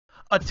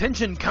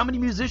Attention comedy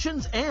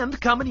musicians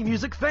and comedy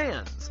music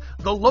fans!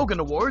 The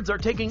Logan Awards are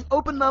taking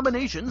open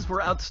nominations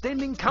for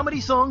outstanding comedy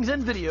songs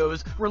and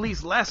videos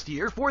released last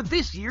year for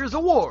this year's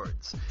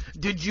awards.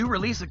 Did you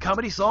release a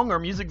comedy song or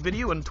music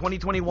video in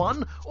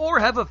 2021, or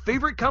have a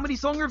favorite comedy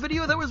song or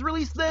video that was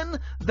released then?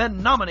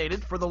 Then nominate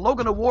it for the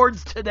Logan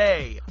Awards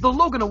today. The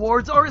Logan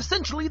Awards are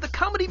essentially the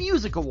Comedy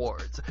Music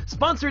Awards,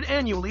 sponsored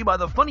annually by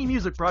the Funny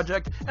Music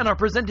Project and are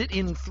presented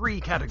in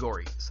 3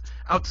 categories: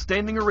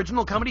 Outstanding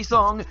Original Comedy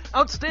Song,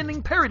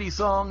 Outstanding Parody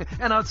Song,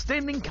 and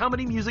Outstanding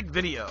Comedy Music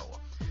Video.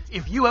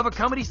 If you have a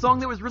comedy song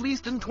that was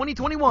released in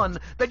 2021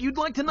 that you'd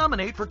like to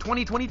nominate for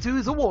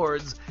 2022's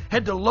awards,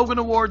 head to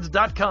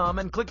LoganAwards.com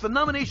and click the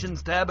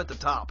Nominations tab at the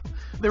top.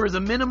 There is a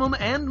minimum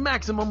and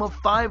maximum of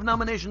 5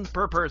 nominations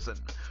per person.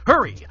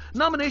 Hurry!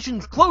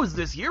 Nominations close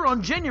this year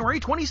on January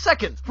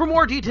 22nd. For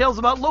more details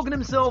about Logan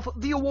himself,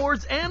 the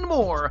awards, and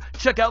more,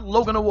 check out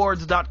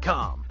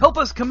LoganAwards.com. Help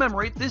us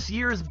commemorate this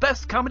year's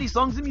best comedy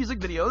songs and music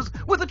videos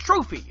with a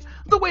trophy,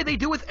 the way they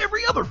do with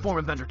every other form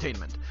of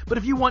entertainment. But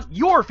if you want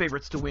your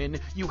favorites to win,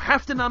 you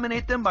have to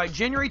nominate them by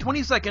January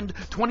 22nd,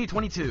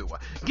 2022.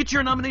 Get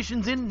your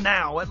nominations in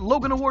now at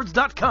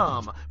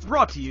LoganAwards.com.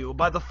 Brought to you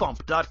by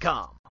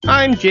TheFump.com.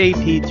 I'm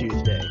JP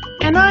Tuesday.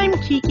 And I'm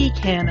Kiki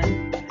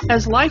Cannon.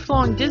 As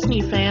lifelong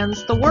Disney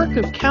fans, the work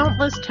of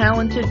countless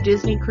talented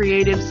Disney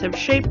creatives have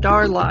shaped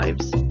our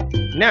lives.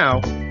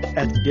 Now,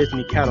 as the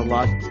Disney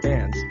catalog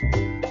expands,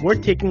 we're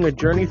taking a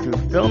journey through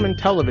film and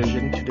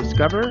television to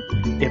discover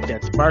if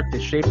that spark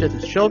that shaped us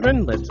as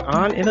children lives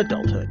on in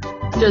adulthood.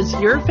 Does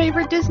your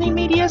favorite Disney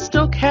media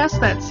still cast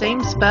that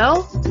same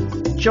spell?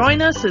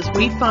 Join us as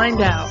we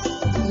find out.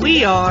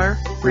 We are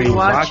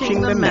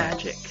Rewatching the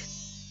Magic.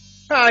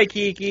 Hi,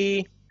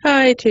 Kiki.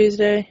 Hi,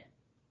 Tuesday.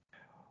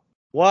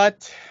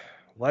 What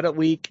a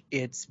week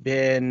it's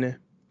been.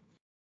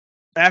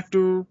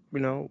 After,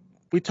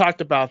 we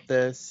talked about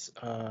this.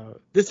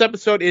 This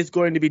episode is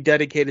going to be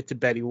dedicated to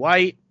Betty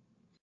White.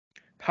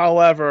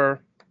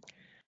 However,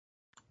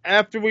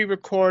 after we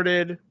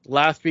recorded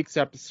last week's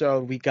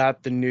episode, we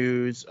got the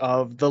news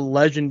of the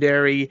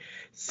legendary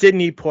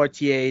Sidney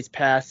Poitier's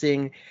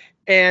passing.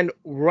 And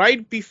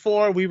right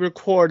before we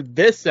record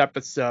this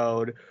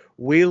episode,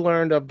 we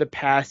learned of the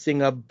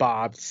passing of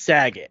Bob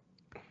Saget.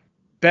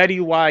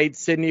 Betty White,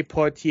 Sidney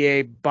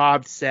Poitier,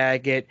 Bob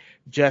Saget,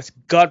 just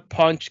gut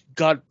punch,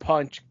 gut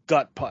punch,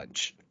 gut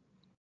punch.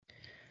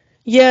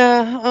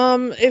 Yeah,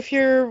 if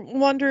you're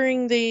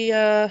wondering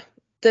the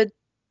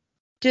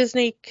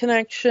Disney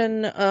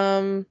connection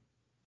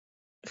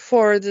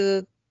for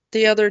the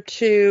other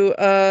two,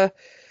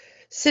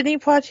 Sidney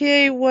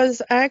Poitier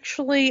was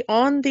actually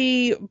on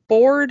the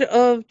board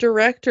of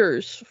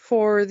directors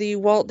for the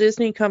Walt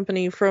Disney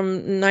Company from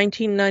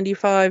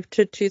 1995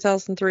 to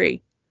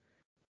 2003.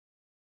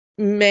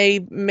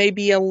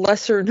 Maybe a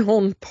lesser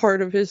known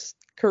part of his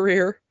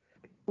career.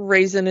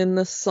 Raisin in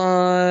the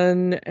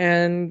Sun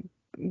and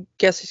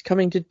Guess Who's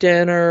Coming to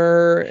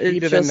Dinner.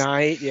 Heat of the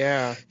Night,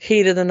 yeah.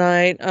 Heat of the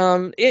Night.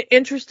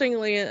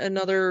 Interestingly,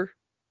 another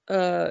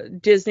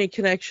Disney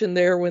connection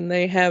there when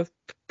they have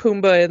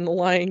Pumbaa in The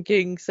Lion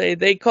King say,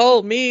 "They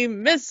call me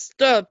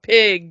Mr.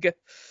 Pig."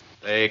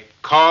 They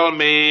call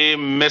me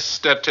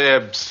Mr.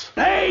 Tibbs.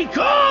 They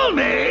call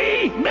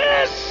me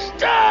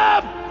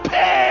Mr.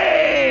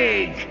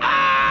 Pig!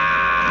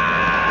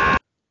 Ah!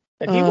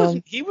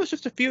 And he was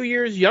just a few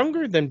years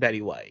younger than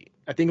Betty White.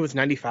 I think it was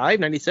 95,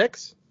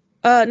 96?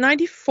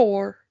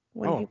 94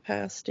 when he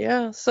passed,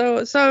 yeah.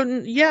 So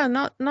yeah,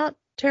 not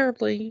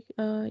terribly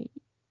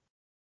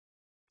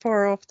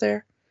far off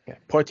there. Yeah.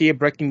 Poitier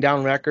breaking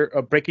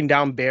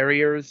down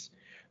barriers.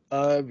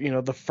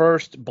 The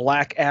first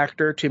black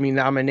actor to be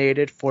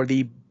nominated for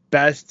the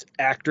Best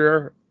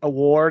Actor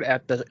award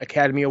at the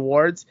Academy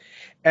Awards,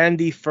 and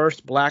the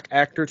first black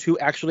actor to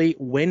actually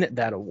win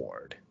that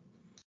award.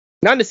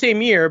 Not in the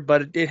same year,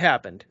 but it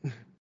happened.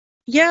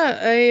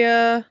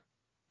 Yeah,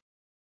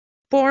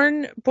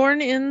 born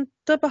in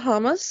the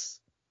Bahamas,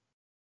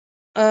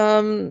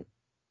 when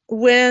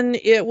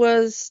it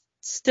was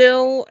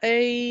still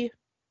a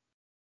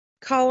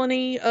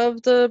colony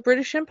of the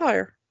British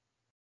Empire,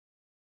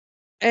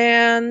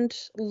 and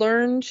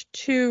learned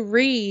to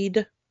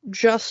read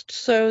just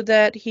so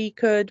that he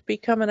could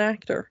become an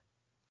actor.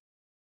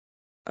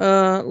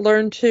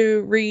 Learned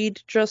to read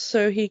just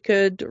so he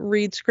could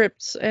read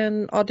scripts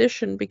and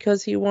audition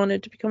because he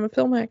wanted to become a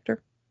film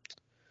actor.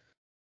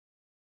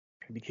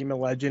 He became a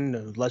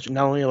legend, not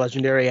only a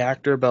legendary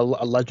actor, but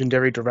a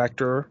legendary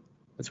director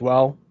as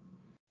well.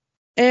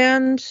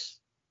 And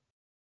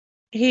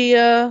he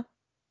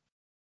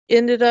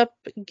ended up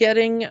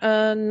getting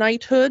a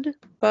knighthood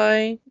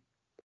by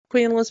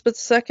Queen Elizabeth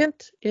II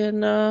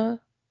in the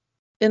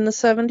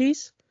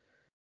 70s.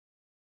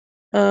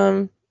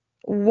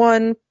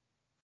 Won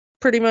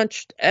pretty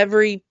much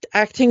every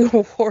acting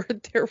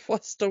award there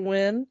was to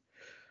win.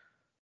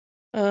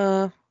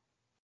 One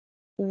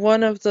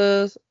of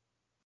the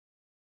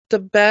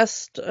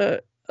best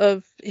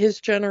of his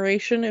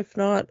generation, if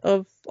not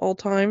of all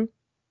time.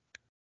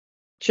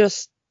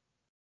 Just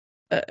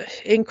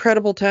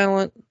incredible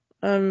talent.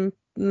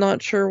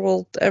 not sure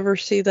we'll ever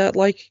see that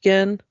like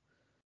again.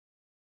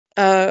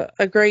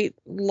 A great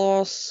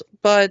loss,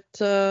 but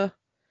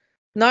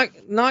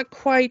not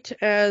quite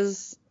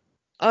as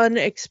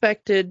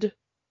unexpected,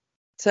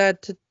 sad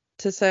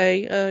to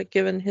say,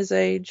 given his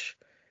age,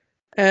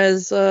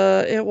 as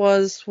it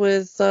was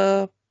with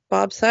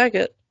Bob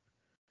Saget.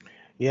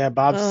 Yeah,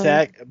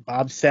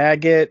 Bob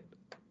Saget,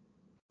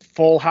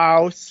 Full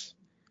House,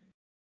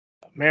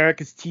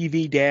 America's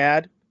TV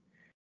Dad,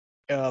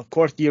 of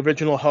course, the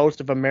original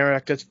host of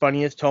America's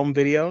Funniest Home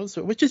Videos,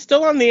 which is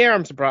still on the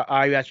air.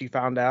 I actually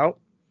found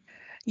out.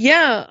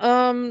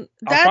 Yeah,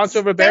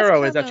 Alfonso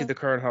Ribeiro is kinda, actually the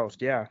current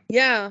host. Yeah.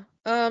 Yeah,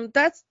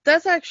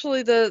 that's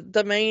actually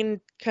the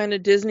main kind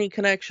of Disney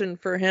connection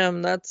for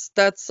him.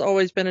 That's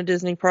always been a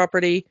Disney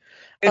property.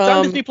 It's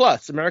on Disney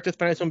Plus. America's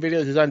Funniest Home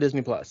Videos is on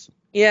Disney Plus.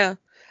 Yeah.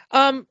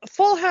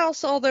 Full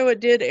House, although it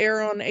did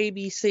air on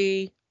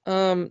ABC,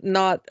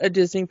 not a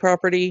Disney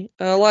property.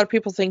 A lot of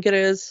people think it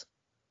is.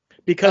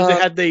 Because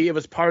it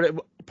was part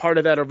of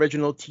that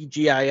original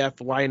TGIF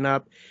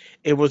lineup.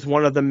 It was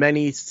one of the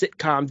many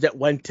sitcoms that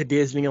went to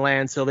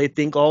Disneyland, so they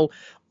think all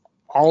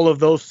of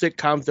those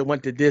sitcoms that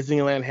went to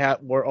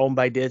Disneyland were owned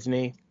by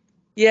Disney.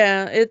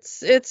 Yeah,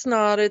 it's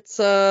not. It's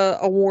a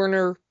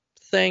Warner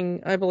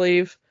thing, I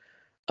believe.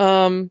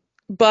 But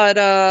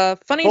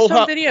Funniest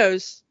Home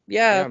Videos.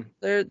 Yeah.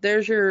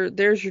 There's your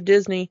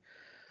Disney.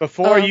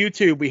 Before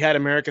YouTube, we had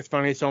America's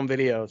Funniest Home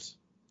Videos.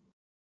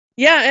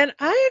 Yeah, and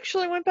I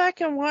actually went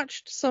back and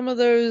watched some of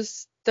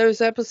those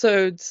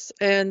episodes,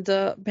 and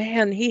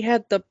man, he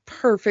had the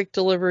perfect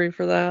delivery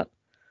for that.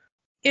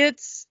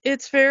 It's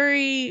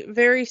very,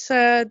 very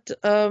sad.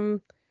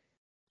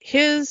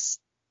 His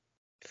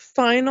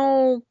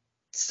final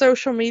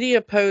social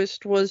media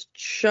post was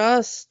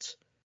just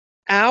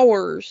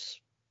hours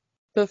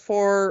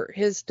before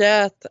his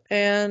death,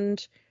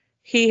 and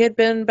he had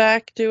been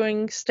back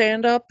doing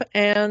stand-up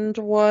and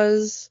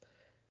was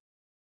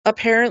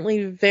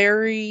apparently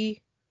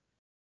very,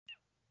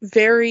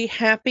 very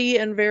happy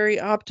and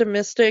very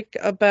optimistic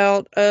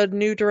about a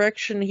new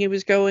direction he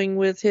was going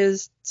with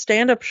his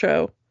stand-up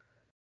show,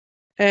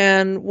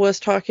 and was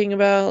talking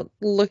about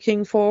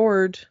looking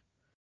forward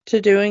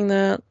to doing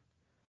that.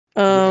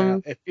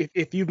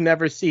 If you've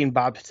never seen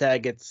Bob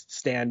Saget's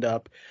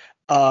stand-up,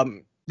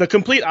 the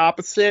complete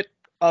opposite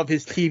of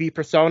his TV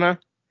persona.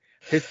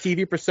 His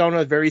TV persona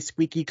is very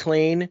squeaky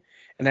clean,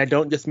 and I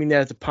don't just mean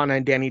that as a pun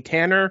on Danny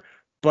Tanner.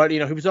 But, he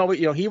was always,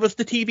 he was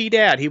the TV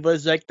dad. He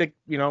was like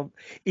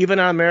even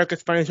on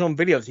America's Funniest Home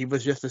Videos, he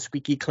was just a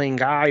squeaky clean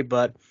guy.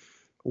 But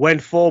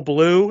went full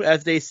blue,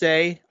 as they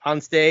say,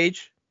 on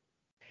stage.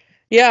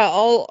 Yeah,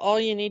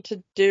 all you need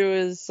to do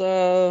is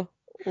look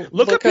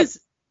up his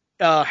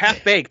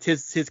Half Baked,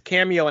 his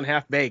cameo in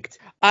Half Baked.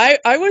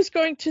 I was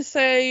going to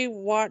say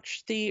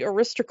watch the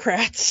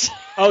Aristocrats.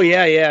 Oh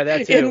yeah,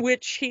 that too. In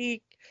which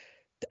he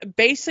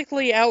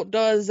basically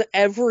outdoes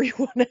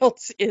everyone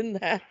else in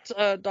that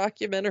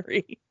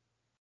documentary.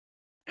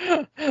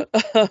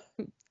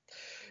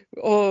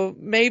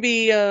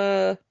 Maybe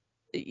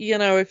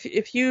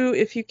if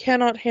you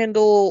cannot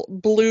handle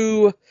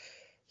blue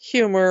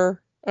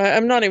humor,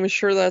 I'm not even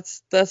sure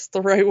that's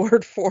the right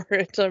word for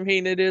it. I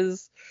mean, it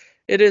is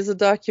a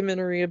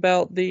documentary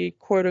about the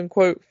quote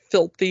unquote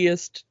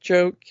filthiest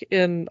joke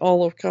in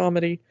all of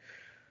comedy.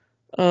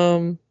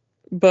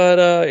 But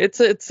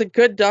it's a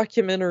good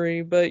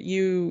documentary, but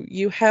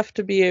you have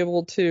to be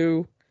able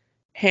to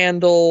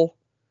handle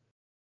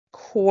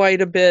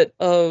quite a bit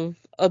of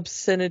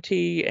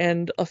obscenity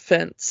and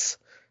offense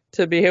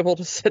to be able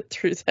to sit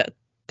through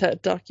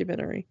that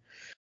documentary.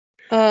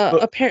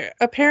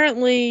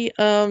 Apparently,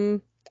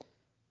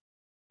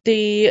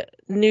 the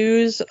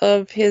news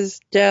of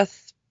his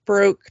death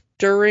broke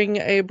during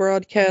a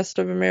broadcast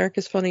of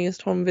America's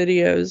Funniest Home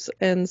Videos,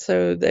 and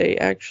so they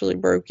actually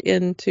broke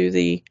into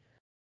the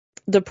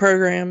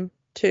program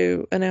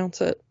to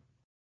announce it,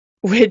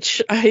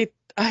 which I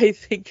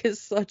think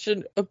is such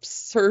an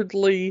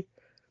absurdly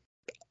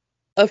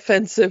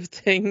offensive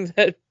thing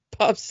that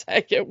Bob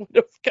Saget would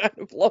have kind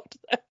of loved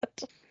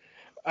that.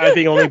 I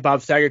think only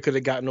Bob Saget could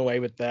have gotten away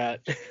with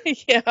that.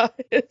 Yeah,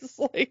 it's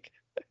like,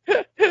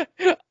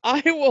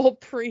 I will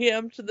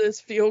preempt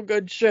this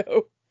feel-good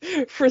show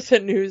for the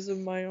news of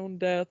my own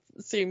death.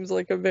 Seems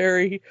like a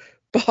very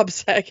Bob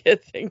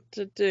Saget thing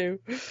to do.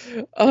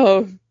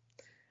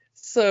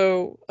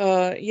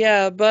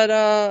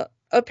 But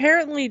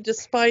apparently,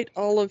 despite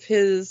all of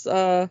his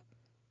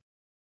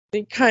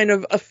kind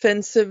of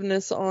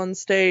offensiveness on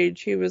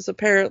stage, he was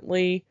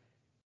apparently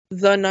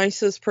the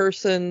nicest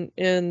person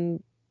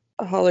in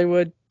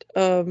Hollywood,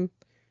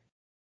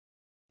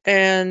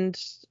 and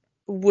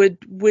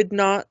would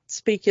not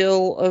speak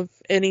ill of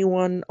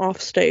anyone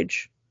off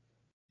stage.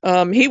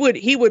 He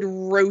would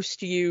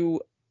roast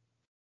you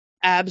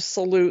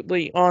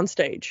absolutely on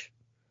stage,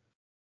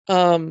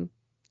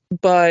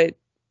 but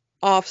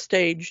off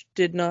stage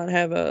did not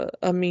have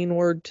a mean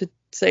word to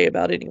say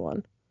about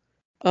anyone.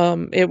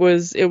 It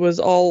was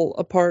all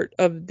a part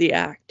of the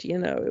act,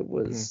 It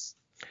was.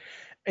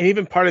 And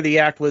even part of the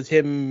act was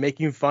him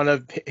making fun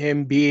of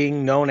him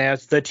being known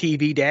as the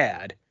TV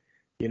dad.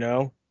 You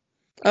know,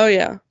 Oh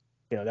yeah,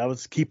 that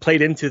was he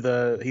played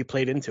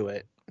into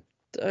it.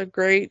 a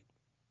great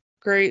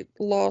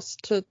loss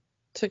to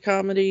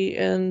comedy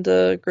and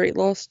great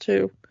loss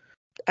to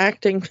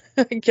acting,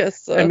 I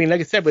guess. I mean,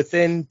 like I said,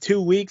 within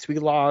 2 weeks we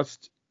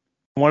lost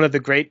one of the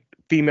great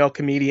female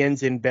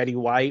comedians in Betty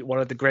White, one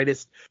of the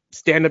greatest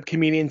stand-up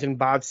comedians in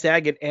Bob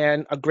Saget,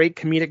 and a great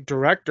comedic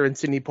director in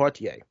Sidney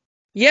Poitier.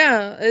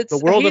 Yeah, The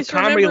world of he's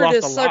comedy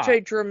remembered lost as a such lot.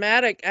 a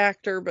dramatic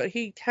actor, but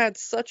he had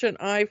such an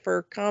eye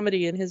for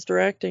comedy in his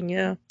directing.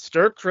 Yeah,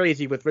 Stir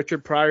Crazy with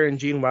Richard Pryor and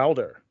Gene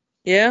Wilder.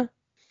 yeah,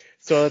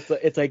 So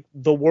it's like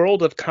the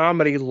world of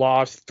comedy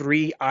lost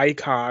 3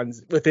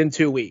 icons within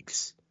 2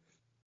 weeks.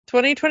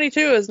 2022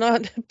 is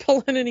not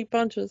pulling any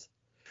punches.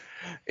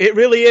 It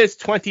really is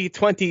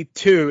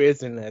 2022,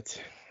 isn't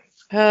it?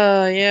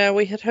 Yeah,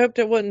 we had hoped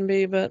it wouldn't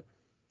be, but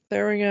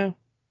there we go.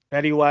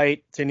 Betty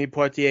White, Sidney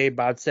Poitier,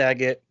 Bob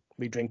Saget,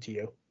 we drink to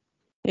you.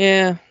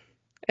 Yeah,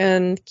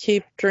 and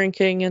keep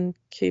drinking and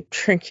keep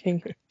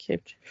drinking.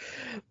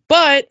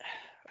 But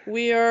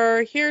we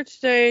are here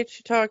today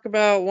to talk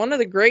about one of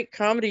the great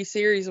comedy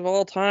series of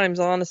all times,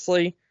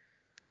 honestly.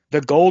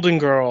 The Golden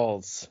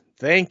Girls.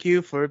 Thank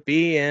you for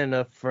being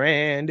a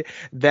friend.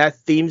 That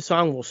theme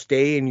song will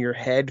stay in your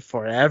head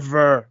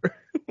forever.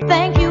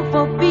 Thank you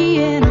for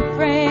being a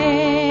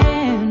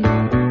friend.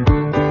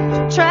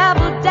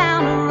 Travel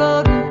down the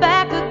road and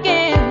back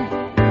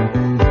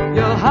again.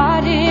 Your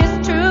heart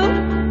is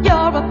true.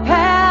 You're a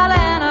pal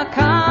and a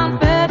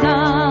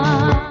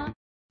confidant.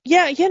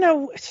 Yeah,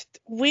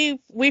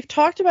 we've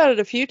talked about it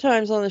a few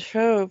times on the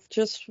show.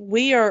 Just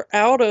we are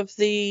out of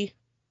the,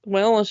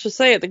 well, let's just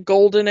say it, the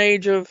golden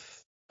age of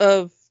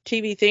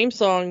TV theme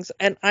songs,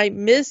 and I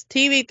miss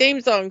TV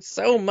theme songs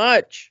so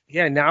much.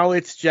 Yeah, now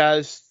it's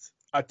just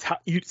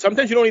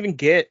sometimes you don't even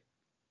get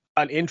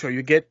an intro.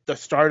 You get the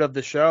start of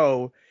the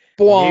show.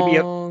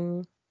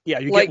 Bwong,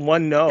 You like get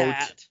one note.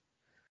 that.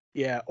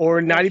 Yeah,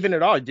 or not even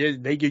at all.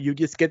 You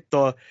just get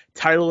the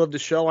title of the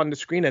show on the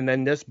screen, and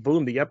then this,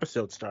 boom, the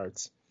episode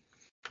starts.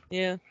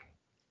 Yeah.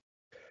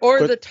 Or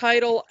But- the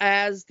title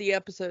as the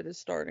episode is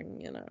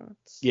starting,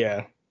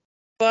 Yeah.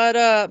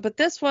 But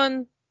this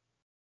one,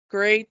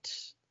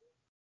 great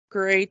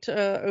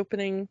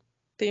opening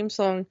theme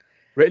song.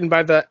 Written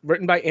by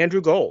Andrew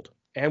Gold,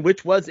 and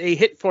which was a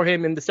hit for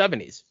him in the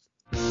 70s.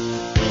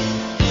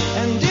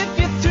 And if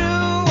you threw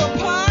a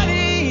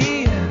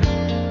party,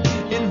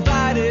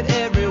 invited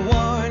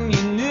everyone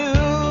you knew,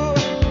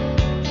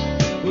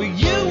 well,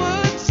 you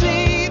would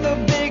see the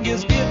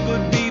biggest gift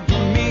would be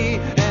for me,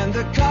 and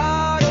the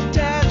card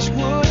attached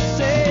would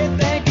say,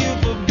 thank you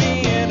for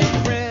being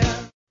a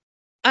friend.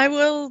 I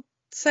will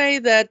say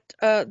that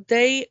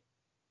they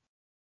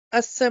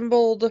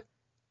assembled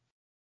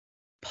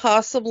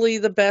possibly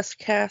the best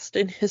cast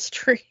in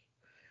history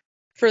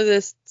for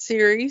this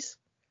series.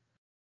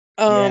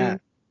 Yeah.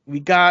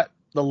 We got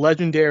the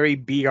legendary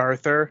B.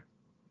 Arthur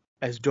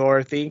as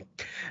Dorothy.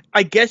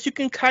 I guess you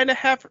can kind of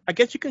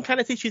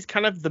say she's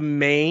kind of the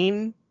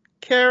main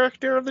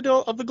character of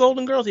the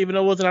Golden Girls, even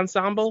though it was an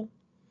ensemble.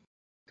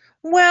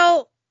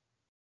 Well,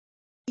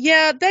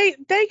 yeah, they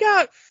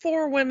got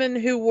 4 women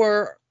who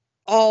were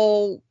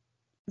all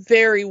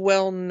very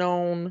well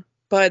known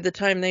by the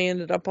time they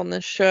ended up on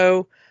this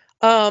show.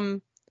 I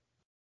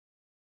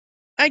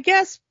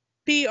guess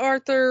B.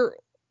 Arthur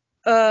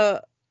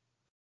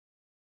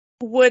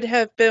would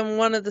have been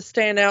one of the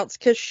standouts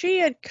because she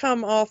had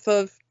come off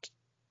of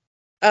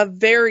a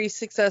very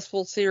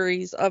successful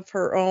series of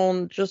her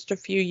own just a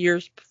few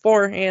years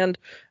beforehand.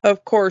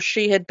 Of course,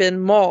 she had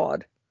been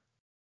Maude.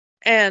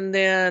 And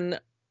then,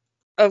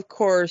 of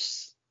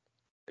course,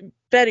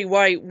 Betty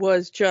White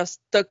was just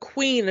the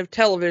queen of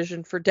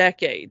television for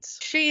decades.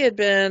 She had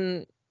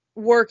been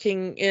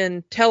working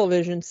in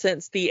television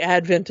since the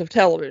advent of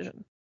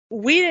television.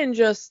 We didn't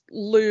just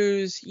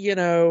lose,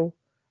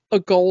 a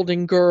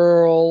Golden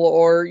Girl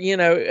or,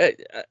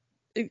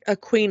 a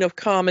queen of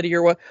comedy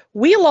or what.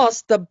 We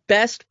lost the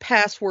best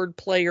password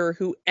player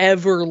who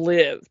ever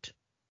lived.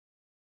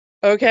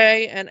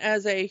 Okay, and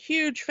as a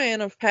huge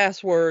fan of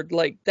Password,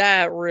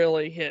 that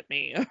really hit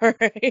me. All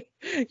right,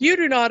 you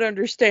do not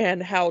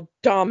understand how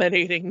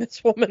dominating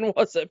this woman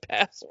was at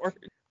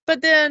Password.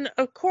 But then,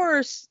 of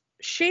course,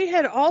 she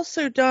had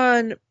also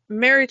done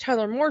Mary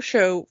Tyler Moore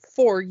Show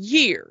for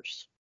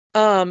years.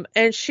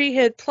 And she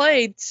had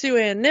played Sue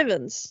Ann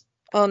Nivens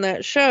on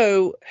that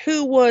show,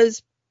 who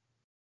was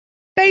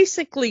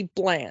basically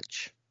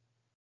Blanche.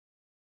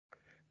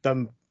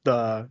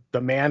 The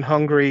man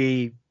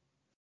hungry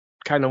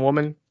kind of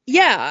woman.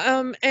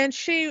 Yeah, and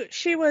she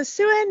was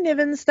Sue Ann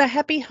Nivens, the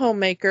happy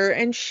homemaker,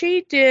 and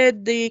she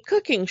did the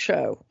cooking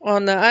show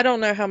on the. I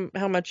don't know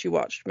how much you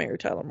watched Mary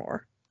Tyler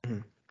Moore.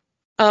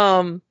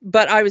 Mm-hmm.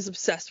 But I was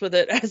obsessed with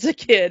it as a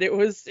kid. It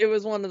was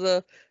one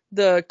of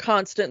the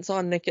constants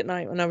on Nick at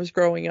Night when I was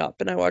growing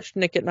up, and I watched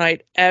Nick at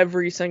Night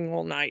every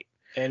single night.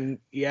 And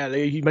yeah,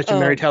 you mentioned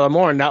Mary Tyler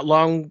Moore. Not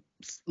long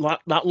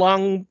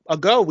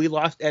ago, we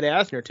lost Ed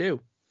Asner too.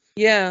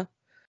 Yeah.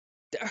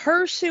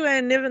 her Sue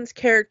Ann Nivens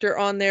character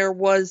on there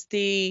was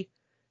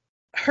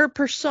her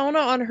persona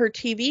on her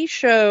TV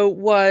show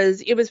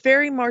was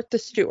very Martha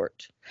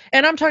Stewart.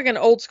 And I'm talking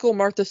old school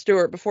Martha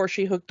Stewart before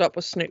she hooked up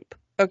with Snoop.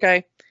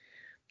 Okay.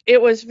 It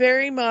was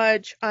very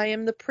much, I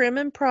am the prim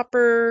and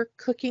proper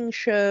cooking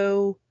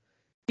show.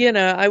 You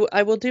know,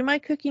 I will do my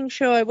cooking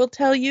show. I will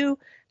tell you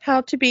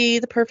how to be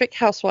the perfect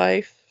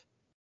housewife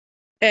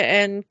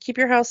and keep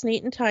your house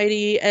neat and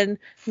tidy and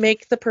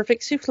make the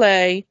perfect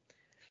souffle.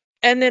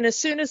 And then as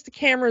soon as the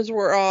cameras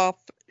were off,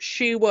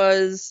 she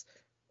was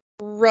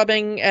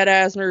rubbing at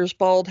Asner's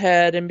bald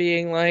head and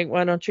being like,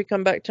 why don't you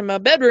come back to my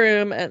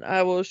bedroom and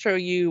I will show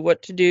you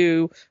what to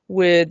do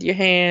with your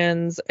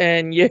hands.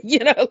 And you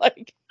know,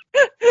 like,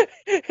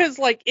 it's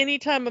like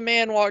anytime a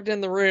man walked in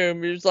the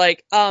room, it was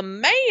like, a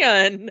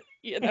man,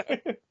 you know.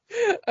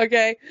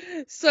 Okay.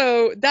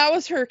 So that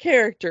was her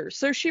character.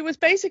 So she was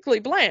basically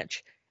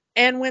Blanche.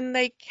 And when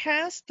they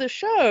cast the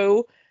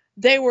show,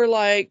 they were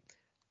like,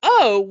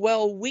 oh,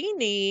 well, we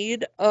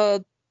need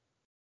a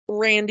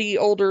randy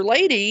older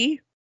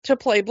lady to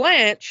play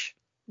Blanche.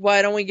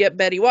 Why don't we get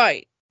Betty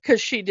White?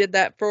 Because she did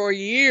that for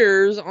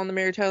years on the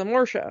Mary Tyler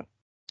Moore Show.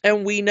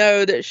 And we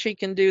know that she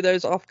can do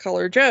those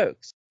off-color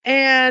jokes.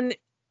 And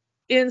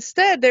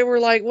instead, they were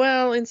like,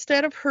 well,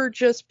 instead of her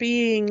just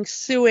being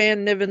Sue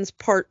Ann Nivens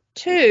Part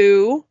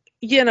 2,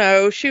 you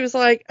know, she was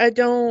like, I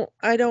don't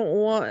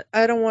want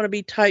to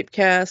be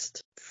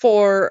typecast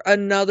for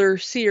another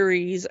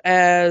series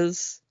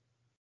as,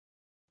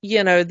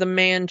 you know, the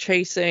man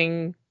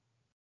chasing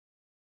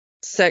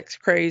sex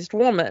crazed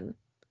woman.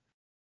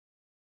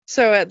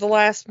 So at the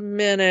last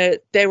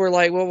minute, they were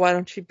like, well, why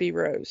don't you be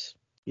Rose?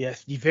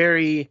 Yes, the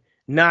very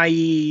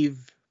naive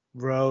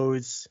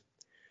Rose.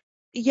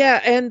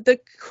 Yeah, and the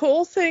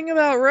cool thing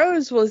about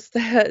Rose was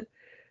that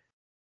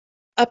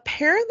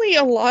apparently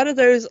a lot of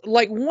those,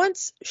 like,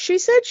 once she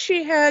said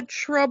she had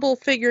trouble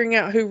figuring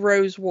out who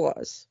Rose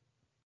was.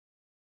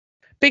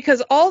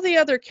 Because all the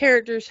other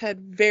characters had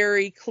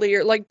very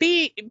clear, like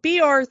B.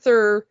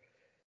 Arthur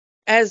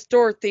as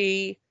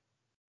Dorothy.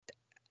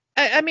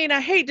 I mean,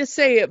 I hate to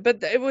say it,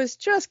 but it was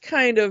just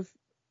kind of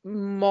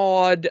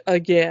Maude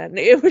again.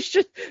 It was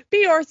just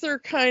B. Arthur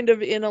kind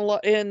of in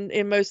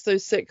most of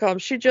those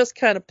sitcoms. She just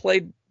kind of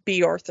played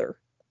B. Arthur.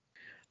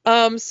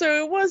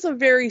 So it was a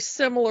very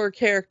similar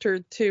character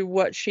to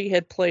what she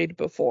had played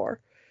before.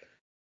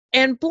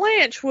 And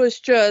Blanche was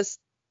just,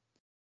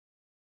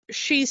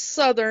 she's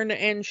Southern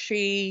and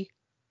she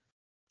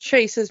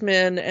chases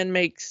men and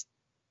makes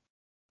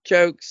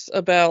jokes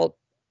about,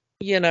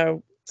 you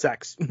know,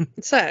 Sex.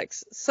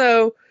 sex.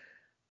 So,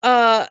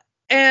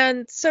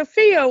 and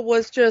Sophia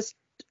was just,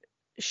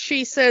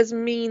 she says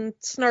mean,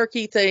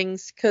 snarky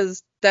things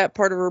because that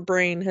part of her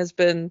brain has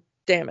been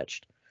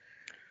damaged.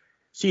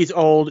 She's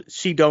old.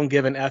 She don't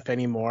give an F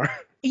anymore.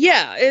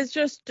 Yeah, it's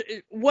just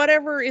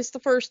whatever is the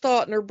first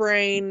thought in her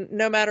brain,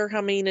 no matter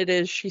how mean it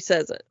is, she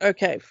says it.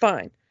 Okay,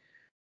 fine.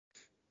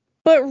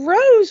 But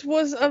Rose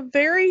was a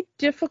very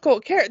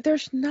difficult character.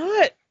 There's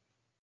not,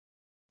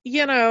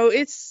 you know,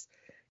 it's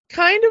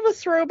kind of a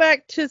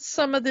throwback to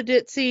some of the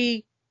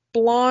ditzy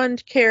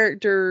blonde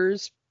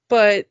characters,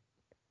 but,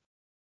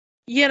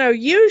 you know,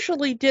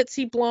 usually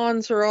ditzy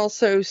blondes are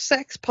also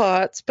sex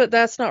pots, but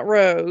that's not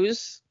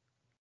Rose.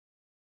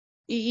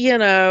 You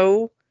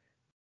know,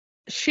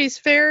 she's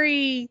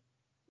very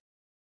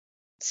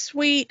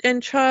sweet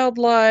and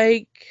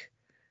childlike,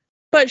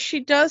 but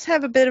she does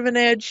have a bit of an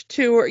edge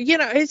to her. You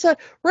know,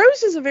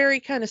 Rose is a very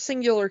kind of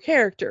singular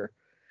character.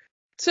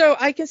 So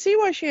I can see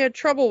why she had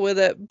trouble with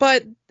it,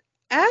 but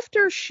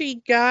after she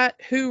got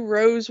who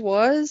Rose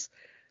was,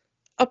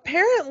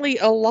 apparently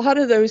a lot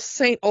of those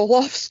St.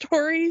 Olaf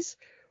stories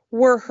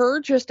were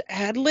her just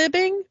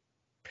ad-libbing.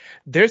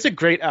 There's a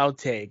great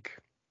outtake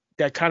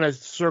that kind of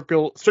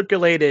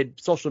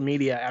circulated social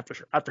media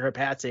after her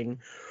passing,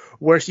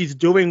 where she's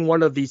doing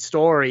one of these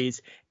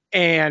stories,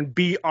 and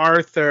B.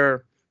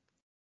 Arthur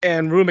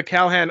and Rue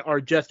McCallaghan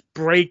are just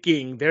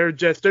breaking. They're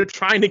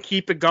trying to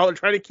keep it going,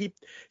 trying to keep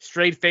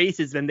straight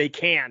faces, and they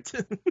can't.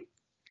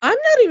 I'm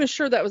not even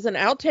sure that was an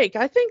outtake.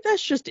 I think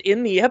that's just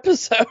in the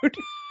episode.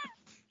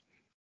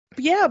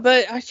 Yeah,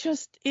 but I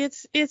just,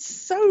 it's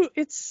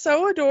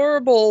so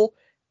adorable,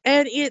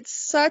 and it's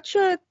such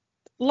a,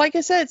 like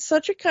I said,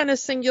 such a kind of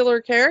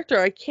singular character.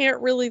 I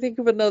can't really think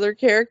of another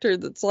character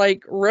that's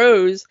like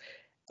Rose,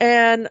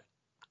 and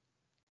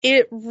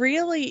it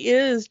really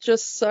is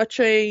just such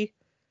a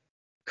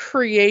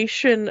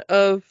creation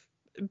of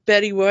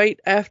Betty White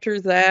after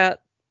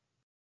that.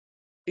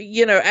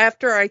 You know,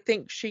 after I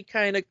think she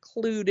kind of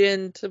clued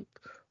into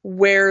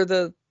where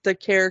the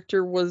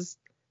character was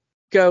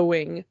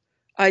going,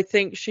 I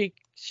think she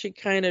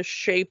kind of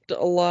shaped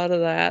a lot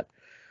of that.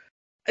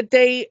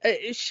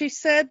 She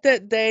said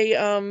that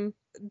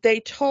they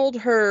told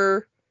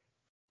her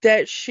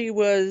that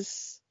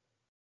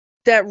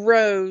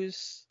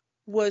Rose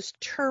was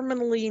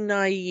terminally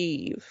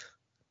naive,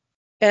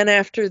 and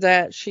after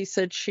that she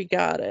said she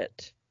got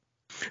it.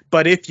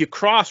 But if you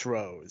cross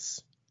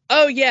Rose,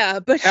 Oh yeah,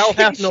 but Hell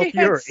hath no she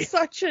fury. had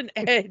such an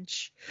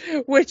edge,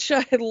 which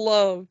I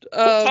loved.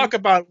 We'll talk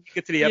about it when we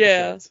get to the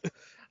yeah. episodes.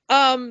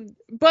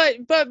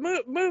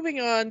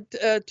 Moving on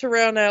to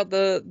round out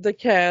the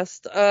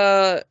cast.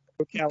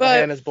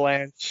 Callahan as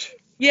Blanche.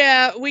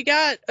 Yeah, we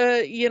got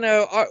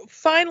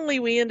finally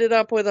we ended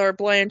up with our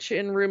Blanche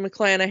in Rue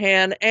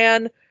McClanahan,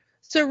 and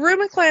so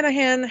Rue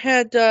McClanahan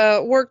had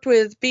worked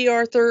with B.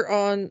 Arthur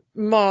on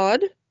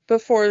Maude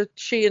before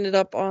she ended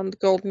up on the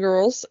Golden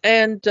Girls,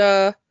 and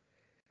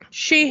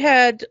she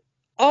had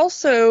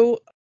also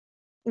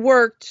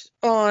worked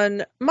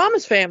on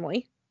Mama's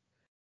Family,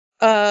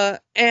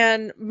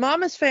 and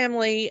Mama's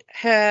Family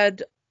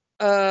had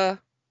also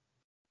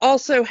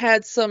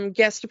had some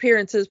guest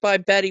appearances by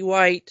Betty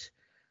White.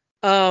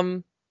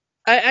 I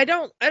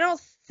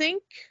don't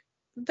think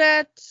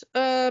that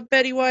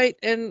Betty White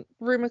and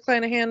Rue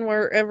McClanahan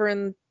were ever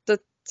in the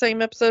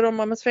same episode on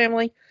Mama's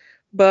Family,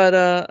 but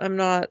I'm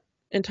not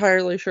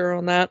entirely sure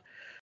on that.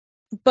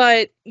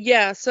 But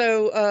yeah,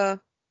 so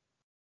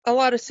a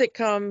lot of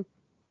sitcom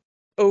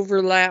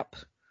overlap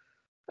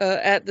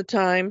at the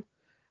time.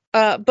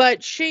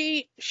 But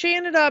she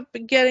ended up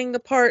getting the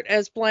part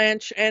as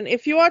Blanche, and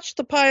if you watch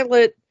the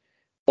pilot,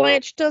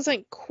 Blanche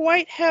doesn't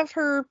quite have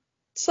her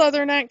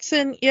Southern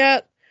accent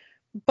yet,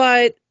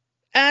 but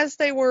as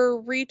they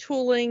were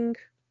retooling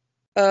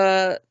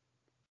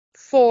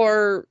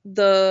for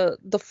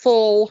the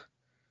full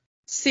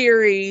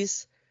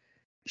series,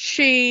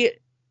 she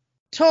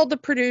told the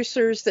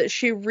producers that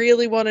she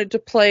really wanted to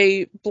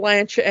play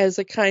Blanche as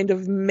a kind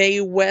of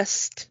Mae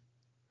West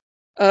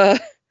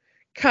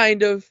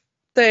kind of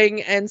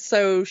thing, and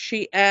so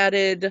she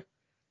added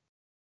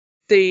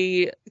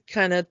the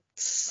kind of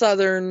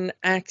Southern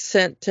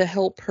accent to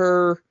help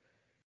her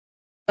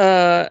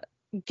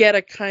get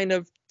a kind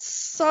of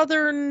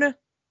Southern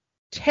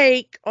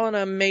take on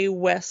a Mae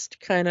West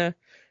kind of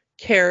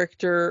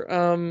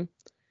character,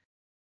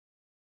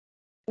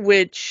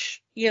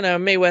 which,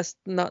 Mae West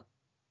not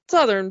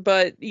Southern,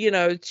 but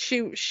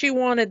she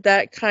wanted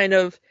that kind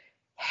of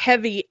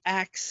heavy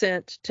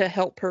accent to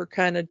help her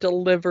kind of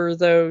deliver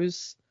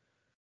those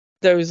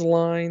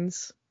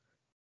lines.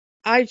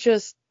 I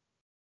just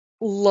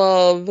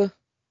love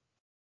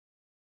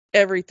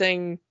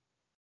everything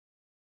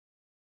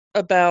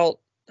about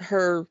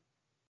her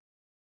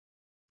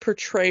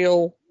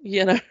portrayal,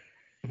 in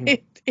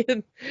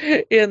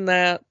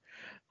that.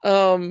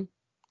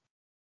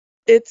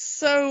 It's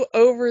so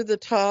over the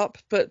top,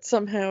 but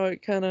somehow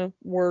it kind of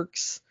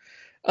works.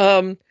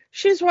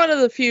 She's one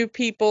of the few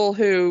people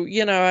who,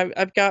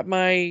 I've got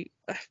my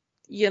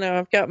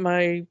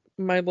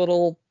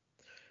little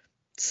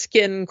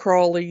skin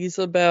crawlies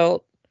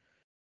about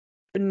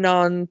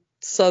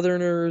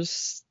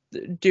non-Southerners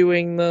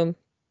doing the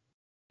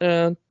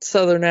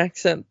Southern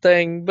accent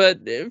thing, but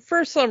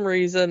for some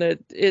reason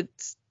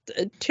it's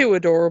too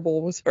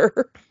adorable with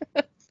her.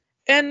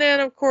 And then,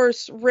 of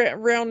course,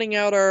 rounding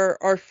out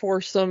our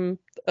foursome,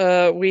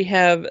 we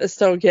have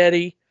Estelle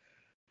Getty.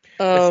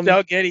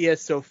 Estelle Getty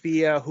as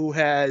Sophia, who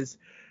has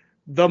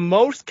the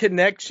most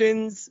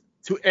connections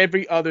to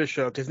every other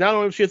show, because not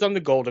only she is on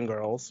the Golden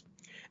Girls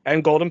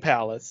and Golden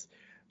Palace,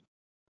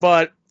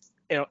 but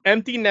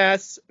Empty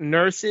Nest,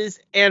 Nurses,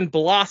 and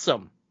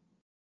Blossom.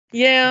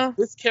 Yeah.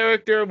 This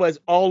character was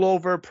all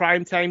over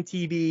primetime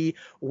TV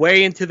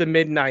way into the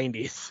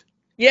mid-90s.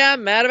 Yeah,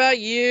 Mad About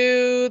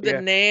You,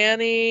 The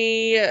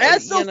Nanny.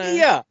 As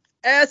Sophia.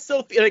 As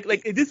Sophia.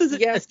 Like this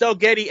isn't Estelle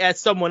Getty as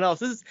someone else.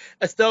 This is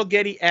Estelle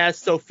Getty as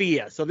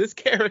Sophia. So this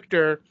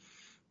character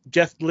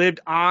just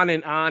lived on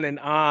and on and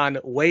on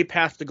way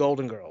past the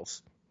Golden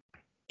Girls.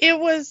 It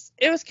was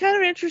kind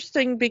of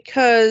interesting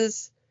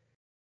because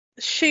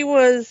she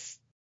was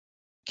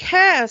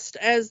cast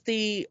as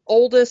the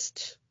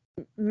oldest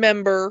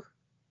member.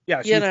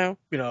 Yeah, she's,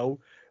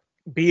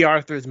 B.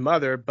 Arthur's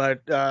mother,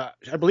 but I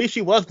believe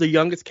she was the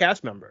youngest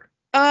cast member.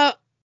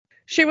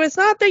 She was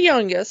not the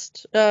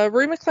youngest.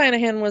 Rue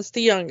McClanahan was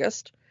the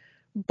youngest,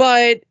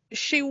 but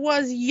she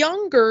was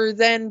younger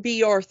than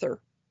B. Arthur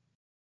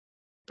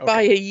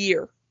by a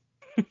year.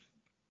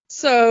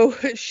 So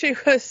she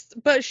was,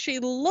 but she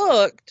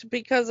looked,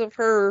 because of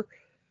her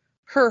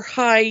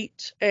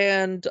height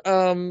and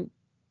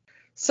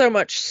so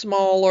much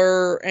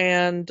smaller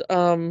and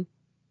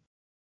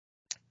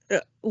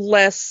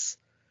less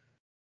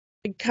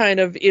kind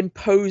of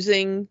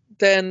imposing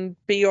than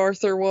B.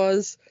 Arthur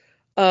was.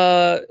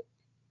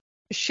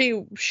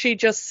 She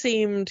just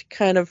seemed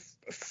kind of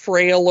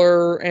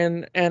frailer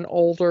and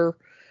older.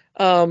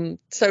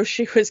 So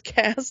she was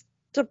cast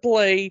to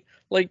play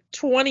like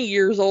 20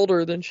 years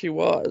older than she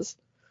was.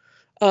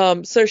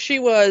 So she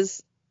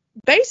was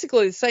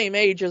basically the same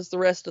age as the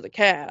rest of the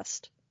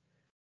cast,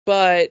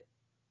 but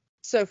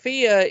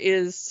Sophia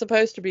is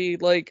supposed to be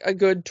like a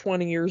good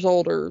 20 years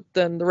older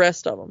than the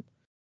rest of them.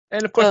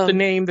 And of course, the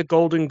name The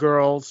Golden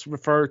Girls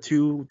refer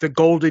to the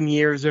golden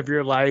years of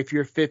your life,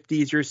 your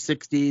 50s, your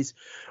 60s,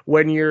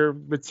 when you're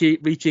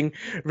reaching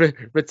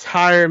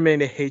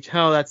retirement age.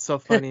 Oh, that's so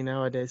funny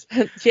nowadays.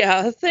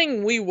 Yeah, a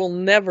thing we will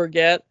never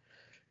get.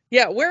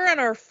 Yeah, we're in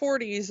our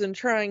 40s and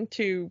trying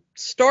to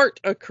start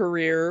a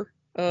career,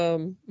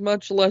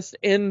 much less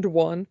end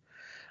one.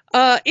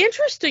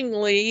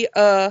 Interestingly,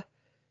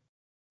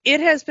 it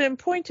has been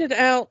pointed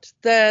out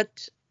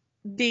that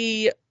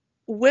the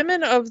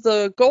women of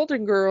the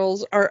Golden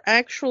Girls are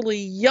actually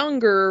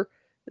younger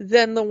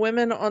than the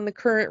women on the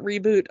current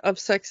reboot of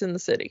Sex and the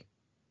City.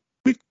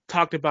 We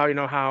talked about,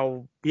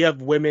 how we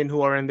have women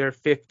who are in their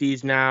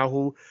 50s now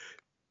who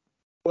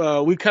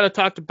we kind of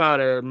talked about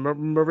it,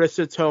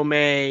 Marissa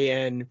Tomei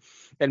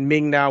and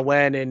Ming Na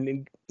Wen,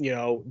 and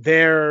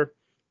they're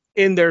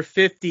in their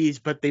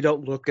 50s, but they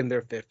don't look in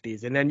their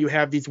 50s. And then you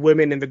have these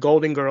women in the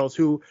Golden Girls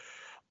who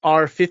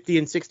are 50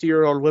 and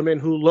 60-year-old women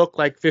who look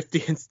like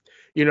 50 and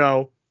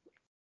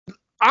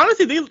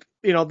honestly,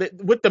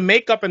 with the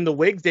makeup and the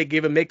wigs they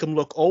give them, make them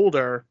look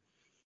older.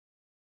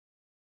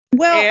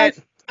 Well,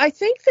 And I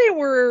think they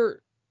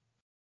were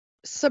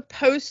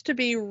supposed to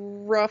be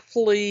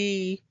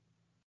roughly.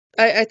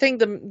 I think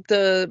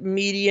the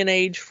median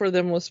age for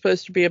them was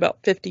supposed to be about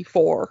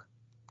 54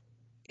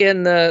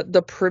 in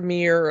the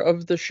premiere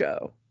of the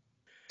show.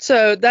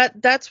 So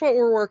that's what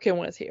we're working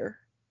with here.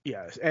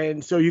 yes,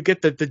 and so you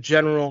get the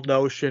general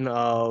notion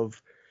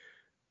of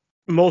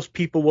most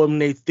people when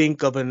they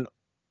think of an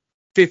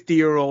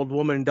 50-year-old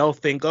woman, they'll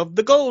think of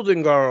the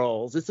Golden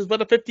Girls. This is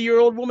what a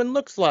 50-year-old woman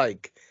looks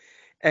like.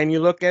 And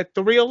you look at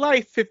the real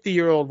life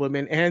 50-year-old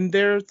women, and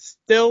they're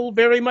still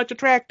very much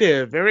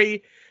attractive.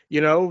 Very,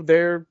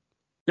 they're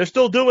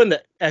still doing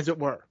it, as it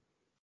were.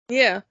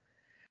 Yeah.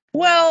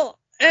 Well,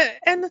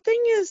 and the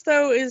thing is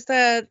though is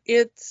that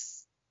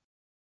it's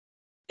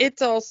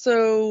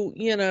also,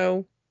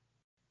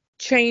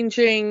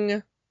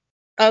 changing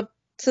up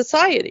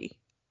society.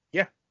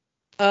 Yeah.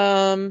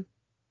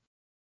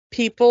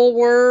 People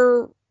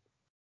were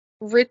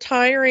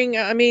retiring.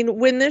 I mean,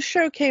 when this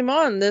show came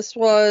on, this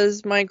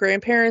was my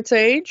grandparents'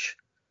 age.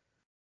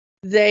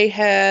 They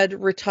had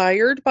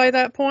retired by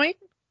that point.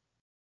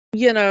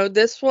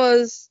 This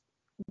was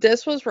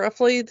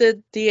roughly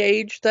the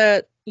age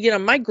that,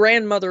 my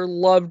grandmother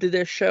loved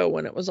this show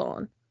when it was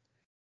on.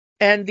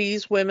 And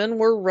these women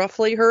were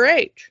roughly her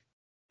age.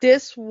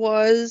 This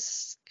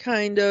was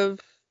kind of,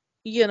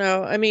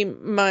 I mean,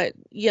 my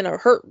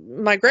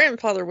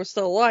grandfather was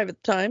still alive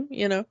at the time,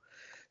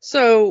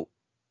 So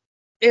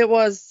it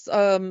was,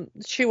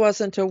 she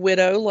wasn't a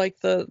widow like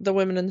the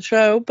women in the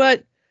show,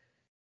 but,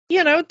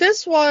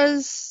 this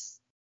was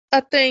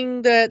a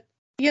thing that,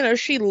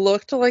 she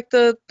looked like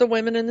the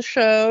women in the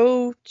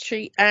show.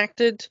 She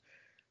acted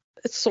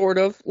sort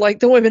of like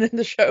the women in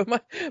the show.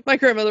 My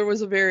grandmother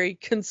was a very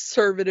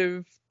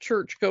conservative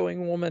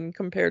church-going woman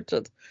compared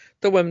to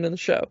the women in the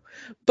show.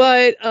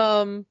 But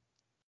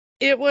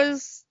it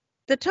was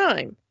the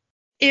time.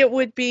 It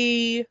would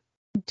be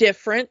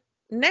different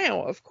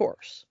now, of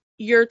course.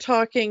 You're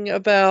talking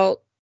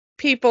about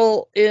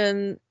people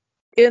in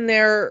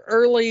their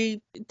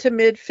early to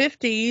mid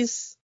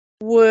 50s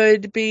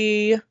would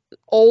be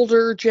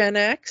older Gen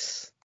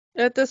X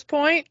at this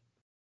point.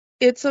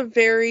 It's a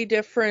very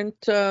different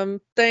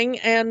thing,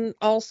 and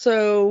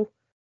also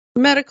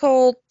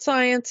medical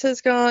science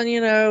has gone,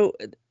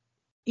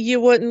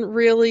 you wouldn't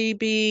really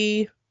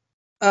be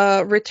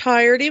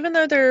retired, even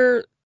though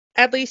there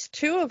at least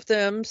two of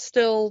them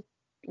still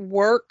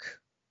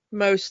work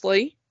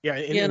mostly. Yeah,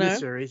 in the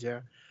series, yeah.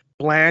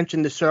 Blanche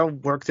in the show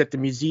works at the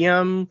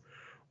museum.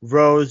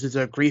 Rose is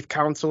a grief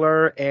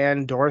counselor,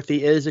 and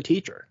Dorothy is a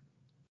teacher.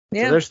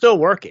 Yeah. So they're still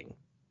working.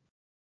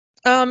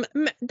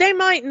 They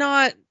might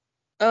not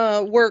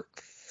work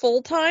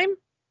full time.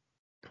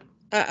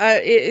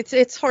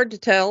 It's hard to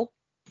tell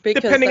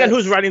because depending on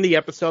who's running the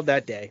episode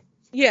that day.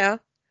 Yeah.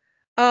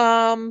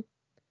 And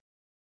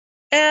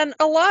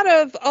a lot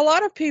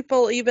of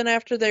people, even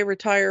after they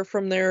retire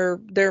from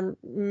their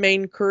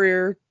main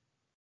career,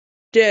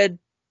 did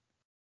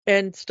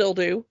and still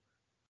do,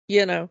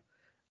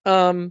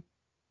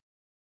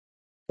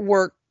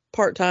 work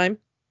part-time.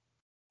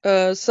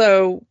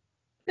 So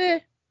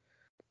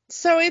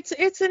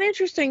it's an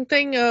interesting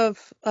thing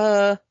of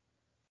how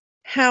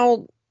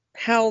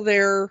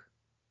they're,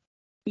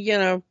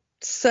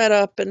 set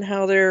up and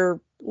how they're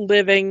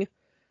living.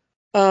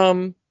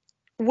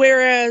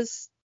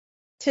 Whereas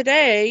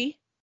today,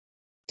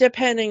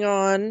 depending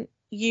on,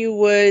 you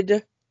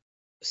would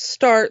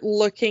start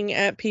looking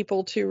at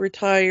people to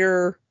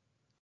retire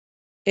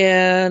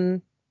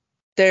in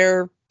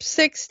their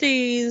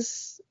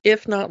 60s,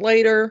 if not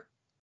later.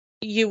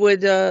 You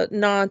would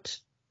not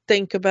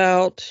think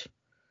about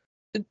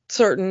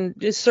certain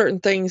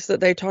things that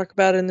they talk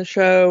about in the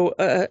show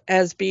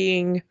as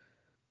being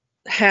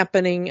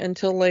happening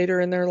until later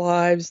in their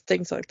lives,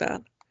 things like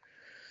that.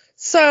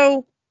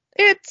 So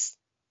it's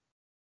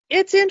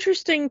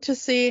interesting to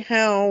see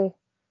how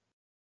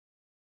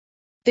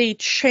the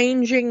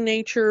changing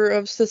nature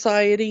of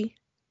society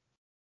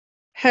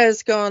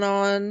has gone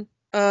on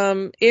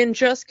in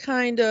just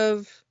kind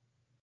of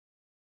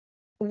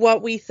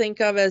what we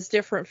think of as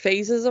different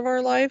phases of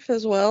our life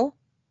as well.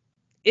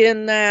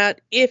 In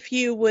that if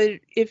you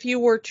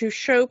were to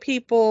show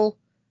people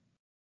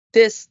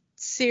this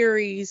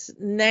series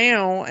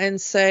now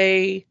and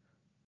say,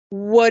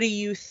 what do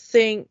you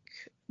think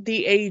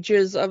the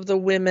ages of the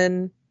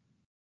women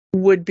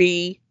would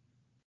be?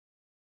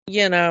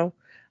 You know,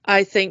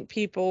 I think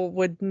people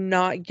would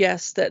not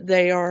guess that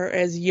they are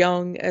as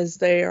young as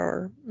they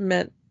are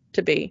meant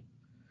to be.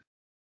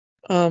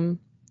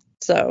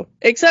 So,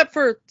 except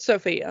for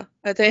Sophia,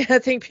 I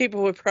think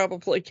people would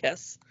probably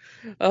guess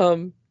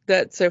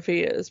that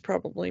Sophia is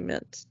probably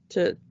meant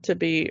to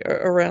be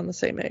around the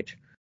same age.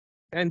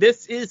 And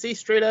this is a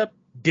straight up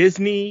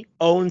Disney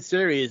owned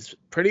series,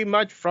 pretty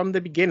much from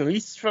the beginning, at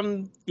least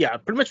pretty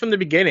much from the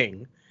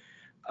beginning.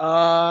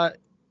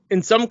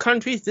 In some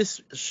countries,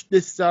 this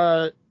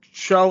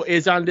show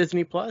is on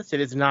Disney Plus. It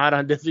is not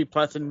on Disney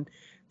Plus in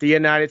the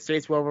United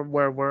States where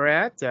we're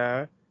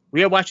at.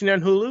 We are watching it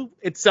on Hulu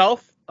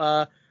itself,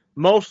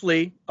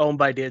 mostly owned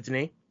by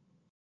Disney.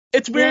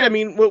 It's weird. Yeah. I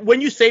mean, when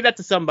you say that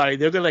to somebody,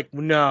 they're gonna like,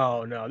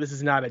 no, this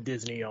is not a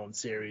Disney owned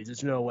series.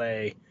 There's no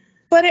way.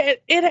 But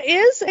it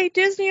is a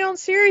Disney-owned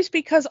series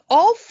because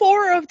all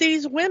 4 of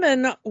these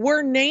women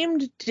were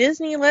named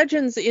Disney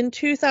Legends in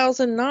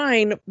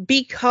 2009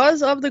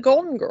 because of the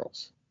Golden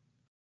Girls.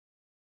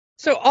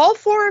 So all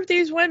 4 of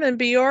these women,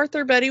 Bea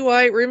Arthur, Betty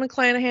White, Rue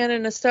McClanahan,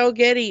 and Estelle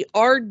Getty,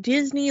 are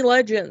Disney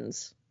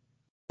Legends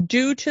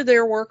due to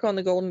their work on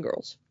the Golden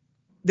Girls.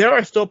 There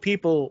are still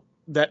people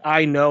that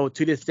I know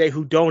to this day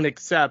who don't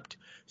accept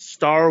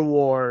Star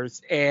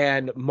Wars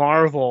and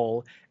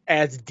Marvel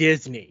as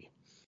Disney.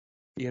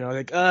 You know,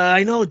 like,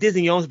 I know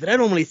Disney owns, but I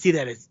don't really see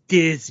that as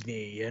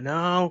Disney, you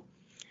know?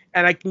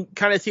 And I can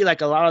kind of see,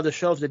 like, a lot of the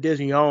shows that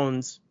Disney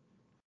owns,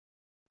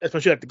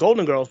 especially like the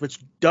Golden Girls, which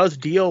does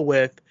deal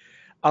with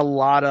a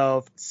lot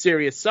of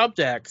serious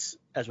subjects,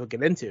 as we'll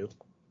get into,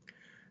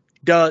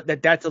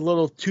 that's a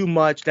little too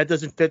much. That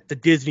doesn't fit the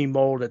Disney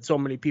mold that so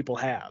many people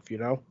have, you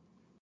know?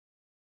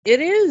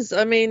 It is.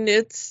 I mean,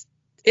 it's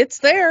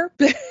there.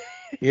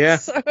 Yeah.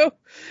 So,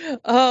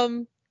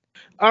 all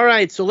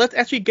right, so let's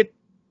actually get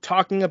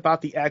talking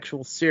about the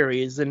actual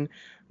series, and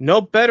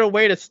no better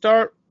way to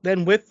start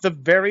than with the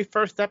very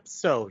first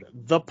episode,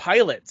 the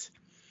pilot.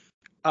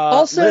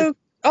 Also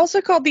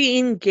called The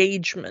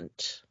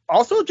Engagement.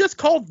 Also just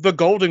called The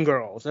Golden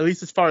Girls, at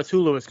least as far as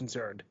Hulu is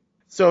concerned.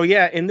 So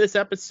yeah, in this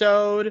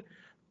episode,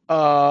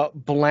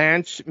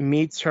 Blanche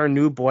meets her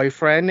new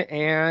boyfriend,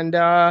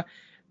 and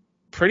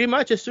pretty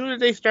much as soon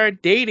as they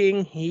start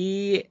dating,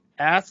 he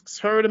asks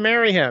her to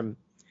marry him.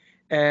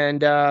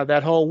 And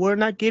that whole, we're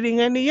not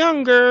getting any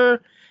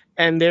younger,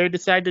 and they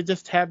decide to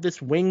just have this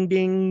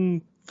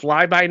wingding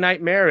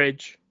fly-by-night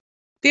marriage.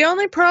 The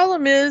only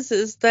problem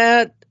is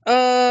that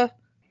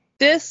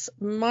this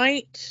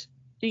might,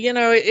 you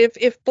know,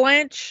 if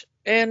Blanche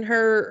and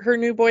her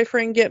new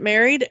boyfriend get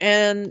married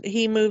and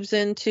he moves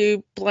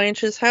into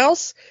Blanche's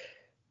house,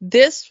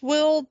 this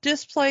will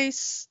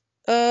displace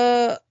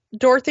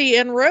Dorothy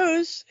and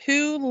Rose,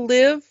 who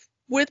live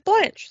with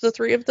Blanche. The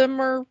 3 of them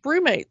are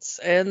roommates,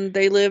 and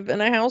they live in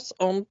a house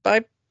owned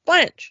by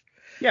Blanche.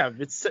 Yeah,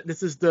 this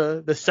is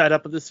the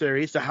setup of the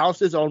series. The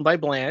house is owned by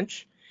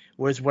Blanche,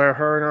 was where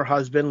her and her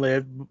husband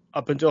lived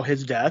up until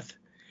his death.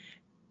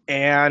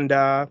 And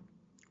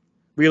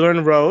we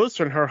learn Rose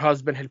and her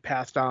husband had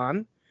passed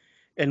on.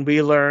 And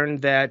we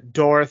learned that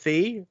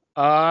Dorothy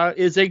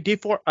is a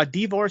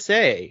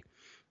divorcee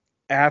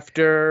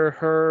after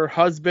her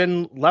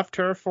husband left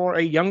her for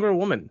a younger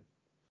woman.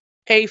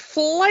 A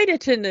flight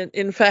attendant,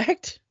 in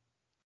fact.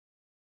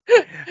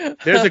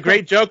 There's a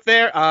great joke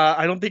there.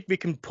 I don't think we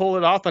can pull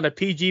it off on a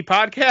PG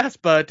podcast,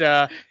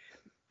 but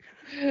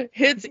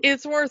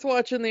it's worth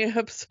watching the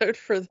episode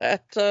for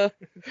that joke.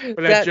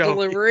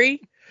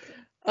 delivery.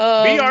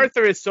 Bea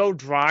Arthur is so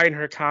dry in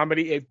her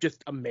comedy; it's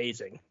just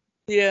amazing.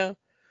 Yeah,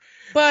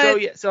 but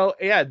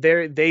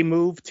they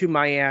move to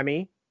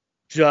Miami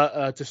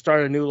to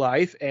start a new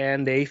life,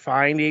 and they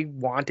find a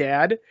want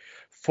ad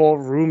for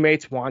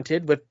roommates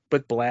wanted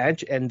with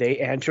Blanche, and they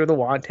enter the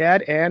want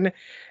ad, and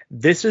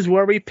this is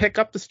where we pick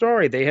up the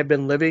story. They have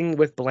been living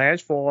with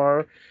Blanche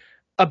for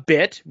a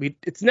bit.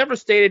 It's never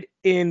stated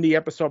in the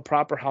episode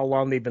proper how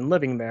long they've been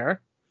living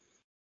there,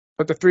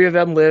 but the 3 of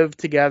them live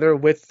together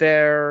with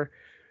their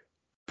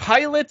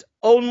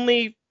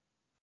pilot-only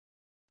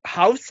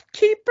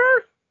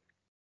housekeeper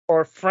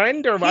or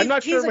friend, or I'm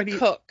not sure what he's a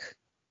cook.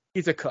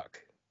 He's a cook.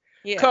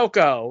 Yeah.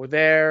 Coco,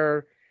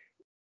 their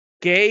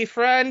gay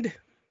friend,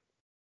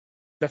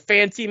 the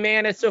fancy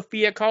man, as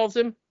Sophia calls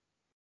him.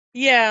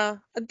 Yeah,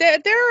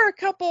 there are a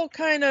couple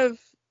kind of,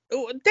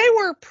 they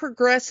were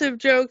progressive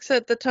jokes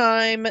at the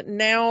time.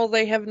 Now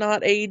they have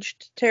not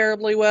aged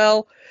terribly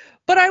well.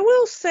 But I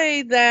will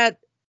say that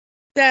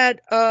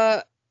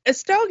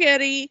Estelle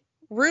Getty,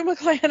 Rue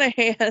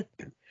McClanahan,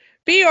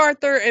 Bea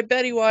Arthur, and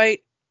Betty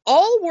White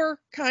all were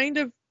kind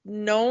of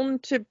known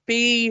to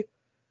be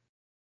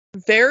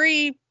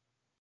very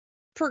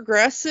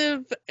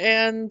progressive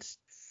and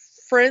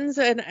friends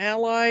and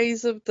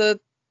allies of the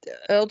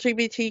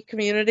LGBT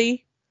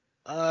community.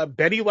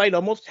 Betty White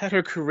almost had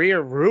her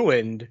career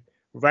ruined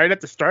right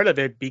at the start of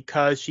it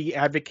because she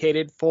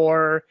advocated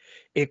for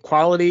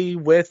equality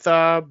with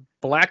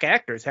black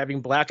actors,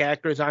 having black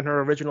actors on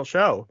her original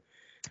show.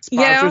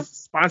 Yeah.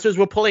 Sponsors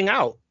were pulling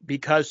out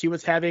because she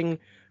was having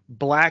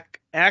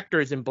black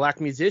actors and black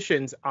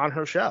musicians on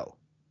her show.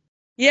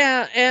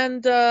 Yeah,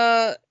 and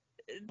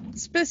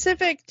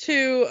specific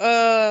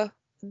to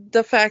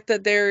the fact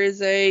that there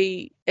is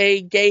a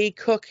gay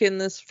cook in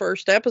this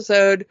first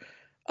episode,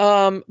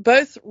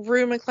 both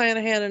Rue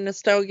McClanahan and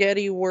Estelle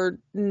Getty were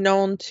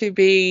known to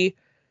be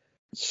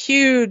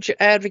huge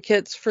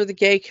advocates for the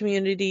gay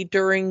community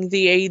during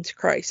the AIDS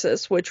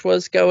crisis, which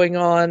was going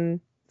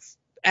on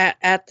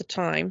at the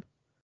time.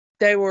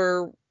 They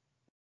were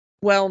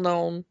well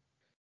known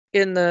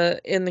in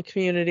the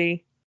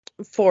community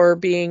for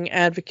being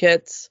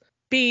advocates.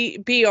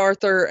 B.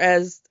 Arthur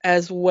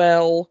as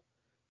well.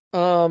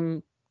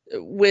 When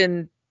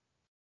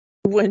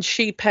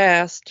she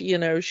passed,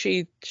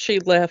 she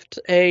left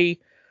a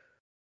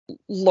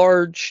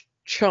large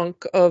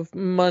chunk of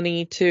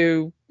money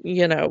to,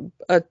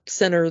 a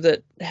center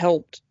that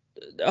helped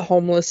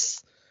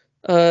homeless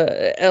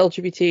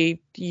LGBT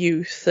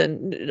youth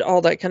and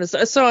all that kind of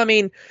stuff. So, I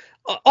mean,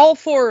 all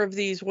four of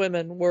these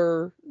women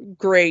were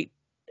great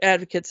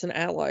advocates and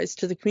allies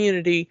to the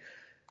community.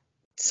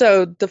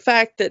 So the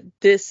fact that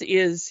this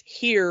is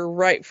here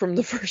right from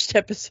the first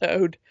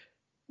episode,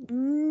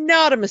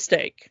 not a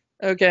mistake,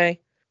 okay?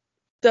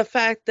 The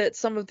fact that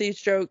some of these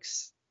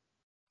jokes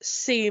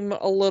seem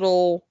a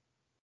little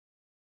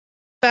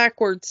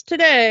backwards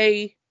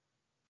today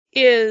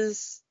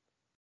is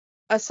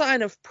a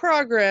sign of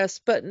progress,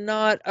 but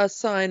not a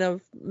sign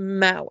of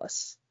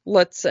malice,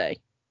 let's say.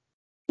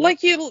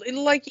 Like even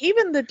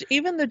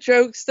the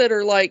jokes that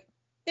are like,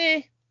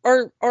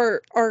 are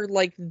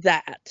like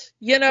that.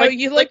 You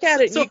look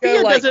at it and Sophia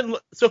you go like,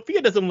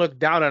 Sophia doesn't look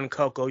down on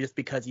Coco just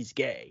because he's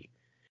gay.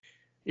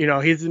 She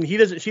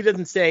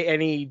doesn't say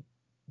any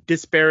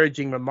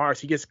disparaging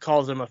remarks. He just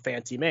calls him a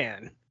fancy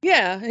man.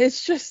 yeah,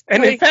 it's just.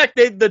 And in fact,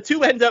 the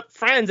two end up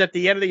friends at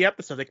the end of the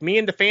episode. Like, me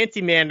and the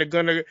fancy man are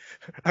gonna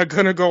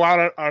go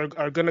out,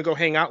 are gonna go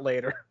hang out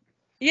later.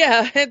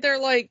 Yeah, and they're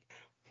like,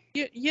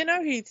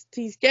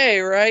 he's gay,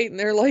 right? And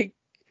they're like,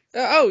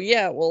 oh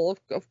yeah, well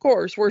of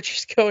course we're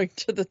just going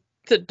to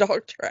the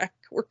dog track.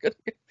 We're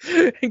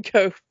gonna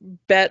go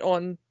bet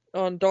on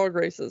dog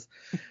races.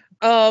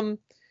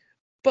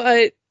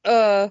 But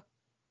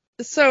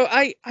so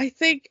I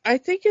think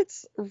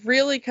it's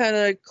really kind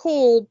of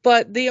cool,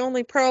 but the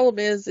only problem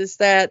is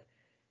that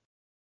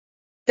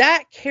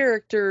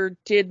character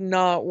did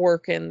not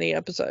work in the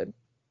episode.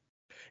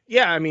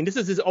 Yeah, I mean, this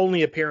is his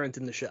only appearance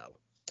in the show.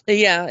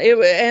 Yeah,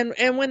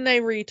 and when they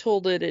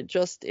retooled it,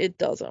 it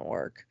doesn't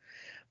work.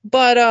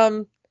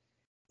 But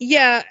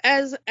yeah,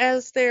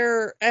 as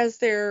they're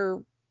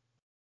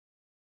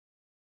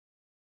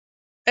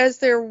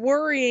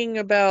worrying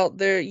about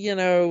their,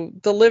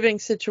 the living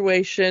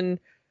situation,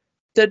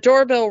 the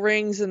doorbell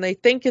rings and they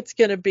think it's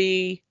going to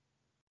be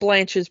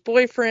Blanche's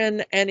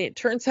boyfriend, and it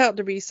turns out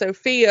to be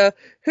Sophia,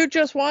 who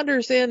just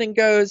wanders in and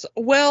goes,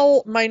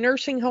 well, my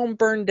nursing home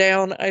burned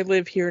down. I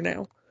live here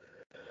now.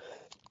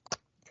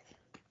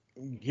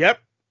 Yep.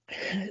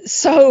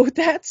 So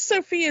that's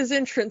Sophia's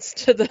entrance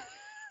to the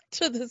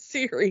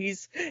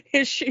series.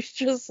 Is she's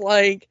just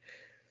like,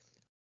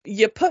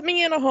 you put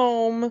me in a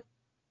home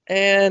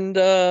and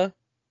that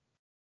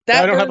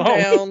burned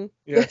down.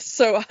 Yeah.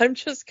 So I'm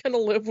just gonna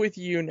live with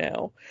you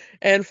now.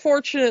 And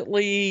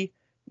fortunately,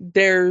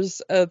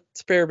 there's a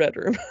spare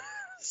bedroom.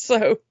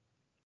 So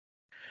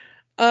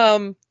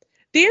the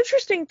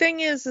interesting thing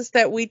is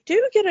that we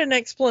do get an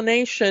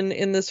explanation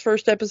in this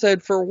first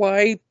episode for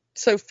why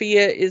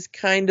Sophia is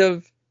kind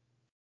of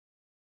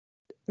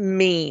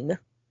mean.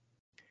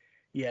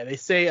 Yeah, they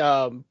say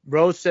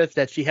Rose says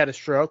that she had a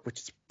stroke, which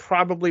is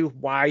probably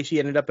why she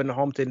ended up in the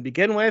home to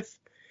begin with.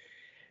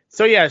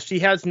 So yeah, she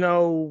has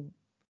no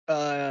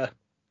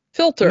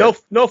filter.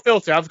 No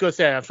filter. I was gonna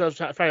say. I'm trying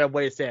to find a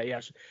way to say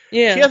it.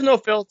 Yeah. She has no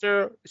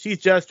filter. She's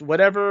just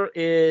whatever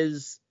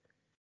is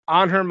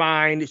on her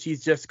mind.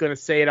 She's just gonna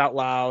say it out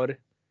loud.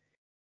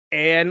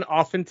 And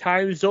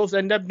oftentimes those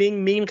end up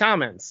being mean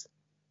comments.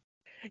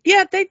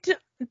 Yeah, they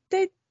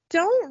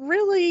don't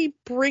really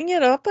bring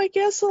it up, I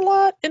guess, a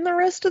lot in the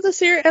rest of the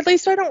series. At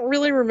least I don't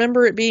really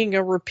remember it being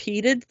a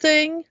repeated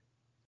thing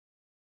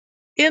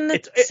in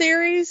the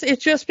series. It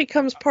just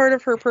becomes part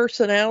of her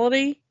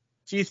personality.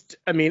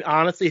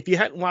 Honestly, if you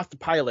hadn't watched the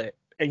pilot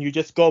and you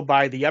just go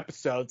by the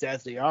episodes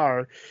as they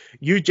are,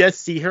 you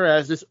just see her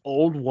as this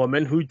old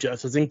woman who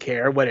just doesn't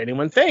care what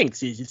anyone thinks.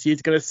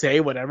 She's going to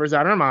say whatever's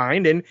on her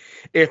mind, and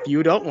if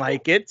you don't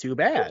like it, too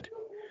bad.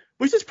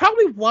 Which is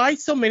probably why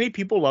so many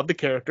people love the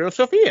character of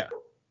Sophia.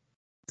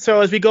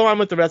 So as we go on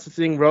with the rest of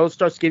the thing, Rose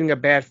starts getting a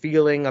bad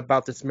feeling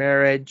about this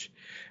marriage.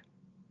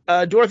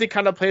 Dorothy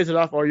kind of plays it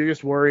off, or you're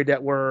just worried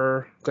that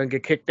we're going to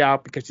get kicked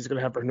out because she's going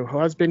to have her new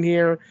husband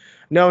here.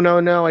 No,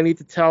 I need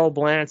to tell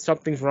Blanche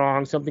something's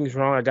wrong,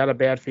 I got a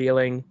bad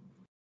feeling.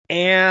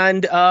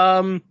 And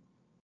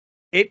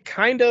it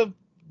kind of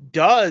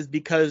does,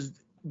 because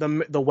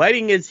the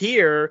wedding is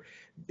here,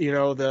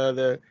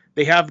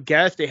 they have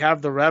guests, they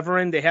have the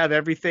reverend, they have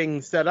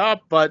everything set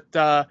up, but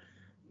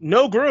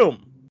no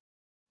groom.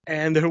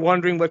 and they're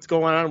wondering what's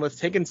going on, what's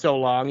taking so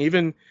long.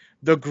 Even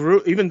the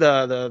group, even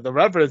the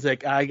reverend's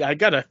like, I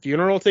got a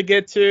funeral to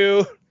get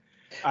to.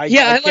 I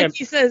Like can't.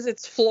 he says,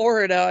 it's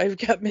Florida. I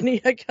got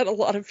a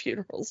lot of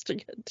funerals to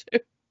get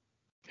to.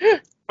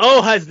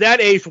 Oh, has that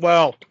aged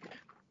well?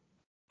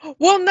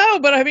 Well, no,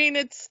 but I mean,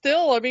 it's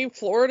still,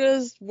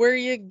 Florida's where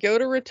you go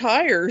to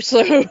retire.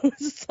 So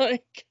it's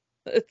like,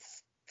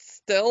 it's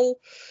still,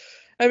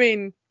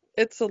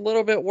 it's a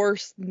little bit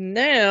worse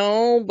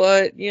now,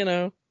 but,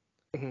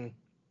 Mm-hmm.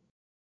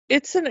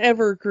 it's an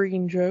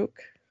evergreen joke.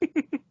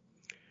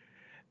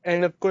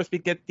 And of course, we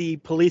get the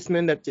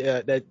policeman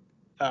the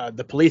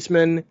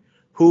policeman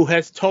who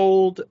has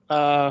told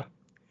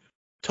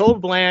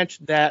Blanche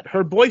that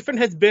her boyfriend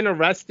has been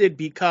arrested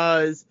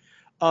because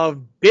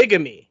of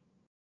bigamy.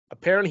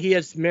 Apparently, he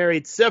has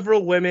married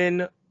several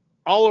women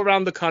all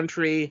around the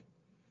country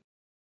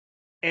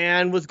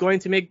and was going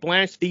to make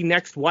Blanche the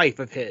next wife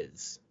of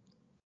his.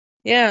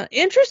 Yeah,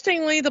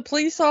 interestingly, the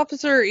police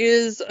officer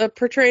is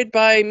portrayed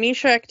by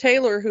Meshach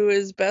Taylor, who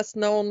is best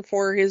known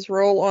for his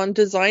role on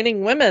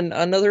Designing Women,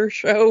 another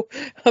show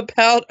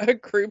about a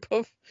group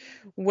of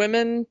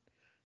women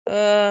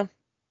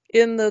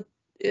in the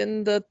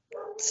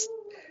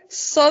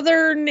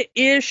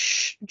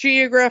southern-ish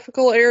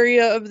geographical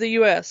area of the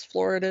U.S.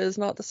 Florida is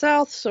not the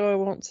South, so I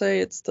won't say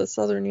it's the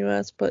southern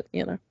U.S., but,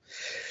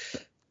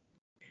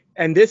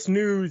 And this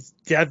news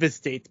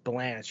devastates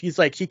Blanche. She's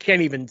like, she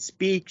can't even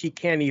speak. She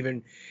can't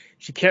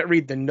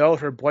read the note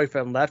her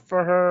boyfriend left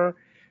for her.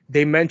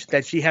 They mentioned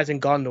that she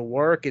hasn't gone to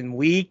work in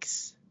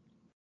weeks.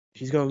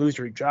 She's going to lose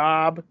her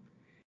job.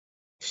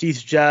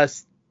 She's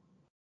just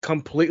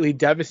completely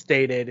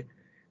devastated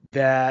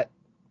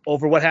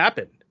over what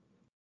happened.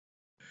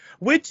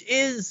 Which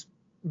is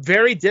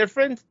very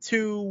different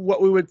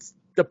to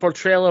the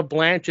portrayal of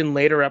Blanche in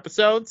later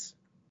episodes.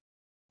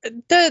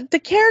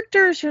 The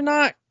characters are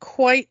not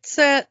quite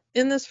set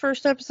in this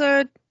first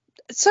episode.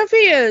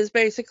 Sophia is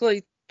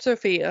basically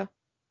Sophia.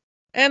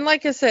 And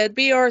like I said,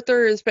 B.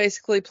 Arthur is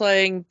basically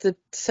playing the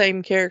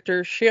same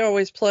character she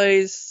always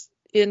plays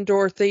in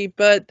Dorothy,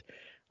 but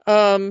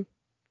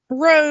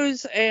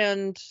Rose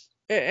and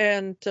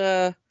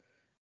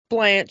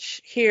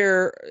Blanche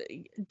here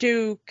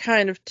do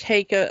kind of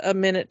take a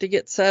minute to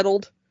get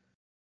settled.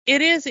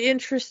 It is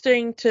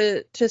interesting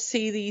to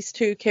see these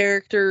two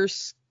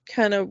characters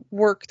kind of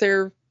work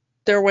their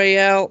way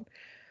out.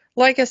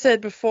 Like I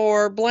said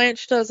before,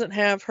 Blanche doesn't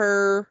have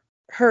her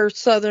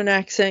southern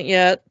accent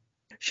yet.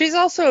 She's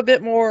also a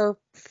bit more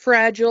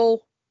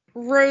fragile.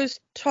 Rose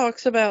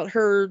talks about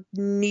her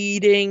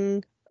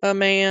needing a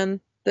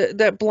man,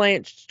 that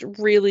Blanche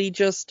really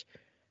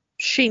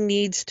she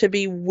needs to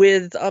be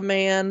with a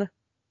man.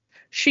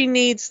 She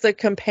needs the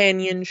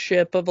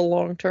companionship of a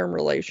long-term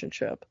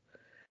relationship.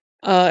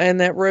 And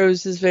that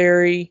Rose is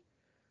very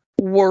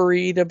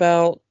worried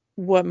about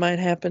what might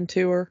happen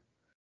to her.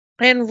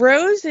 And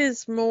Rose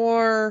is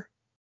more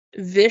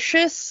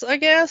vicious, I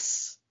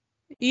guess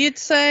you'd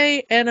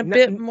say, and a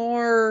bit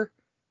more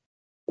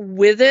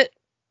with it.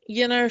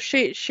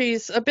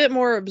 She's a bit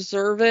more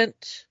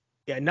observant.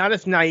 Yeah, not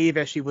as naive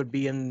as she would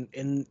be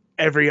in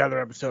every other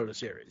episode of the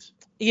series.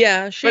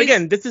 Yeah, but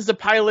again, this is a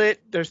pilot.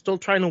 They're still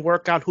trying to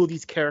work out who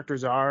these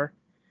characters are,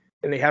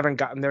 and they haven't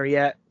gotten there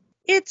yet.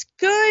 It's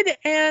good,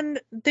 and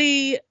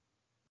the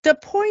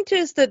point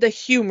is that the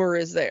humor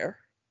is there.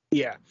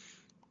 Yeah.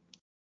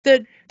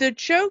 The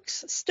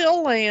jokes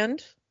still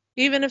land,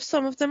 even if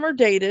some of them are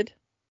dated,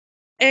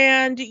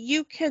 and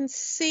you can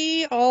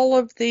see all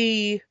of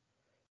the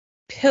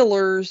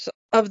pillars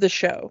of the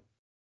show.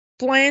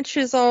 Blanche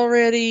has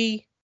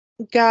already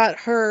got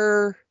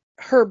her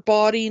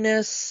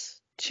bawdiness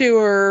to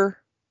her.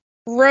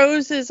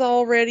 Rose is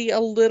already a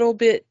little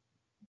bit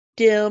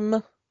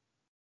dim.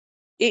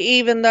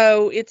 Even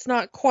though it's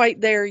not quite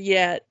there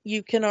yet,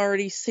 you can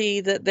already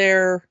see that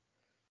they're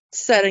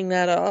setting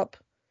that up.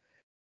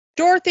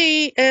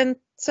 Dorothy and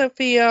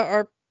Sophia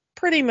are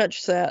pretty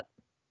much set.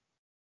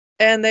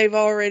 And they've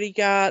already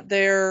got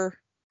their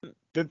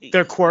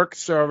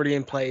quirks are already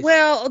in place.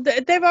 Well,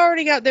 they've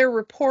already got their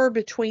rapport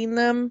between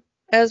them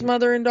as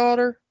mother and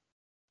daughter.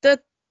 The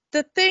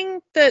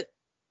thing that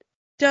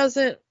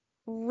doesn't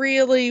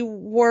really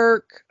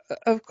work,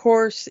 of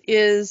course,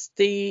 is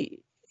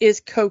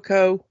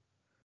Coco,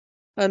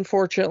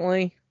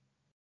 unfortunately.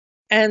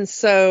 And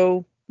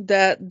so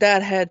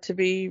that had to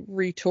be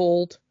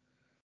retooled.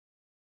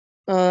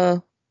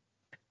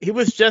 He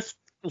was just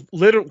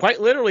quite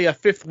literally a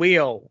fifth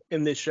wheel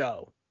in this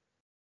show.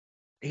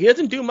 He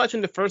doesn't do much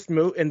in the first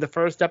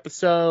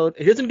episode.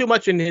 He doesn't do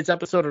much in his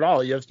episode at all.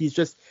 He's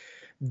just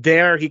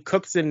there. He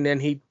cooks and then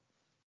he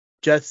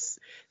just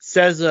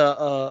says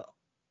a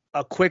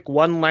quick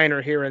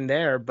one-liner here and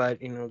there. But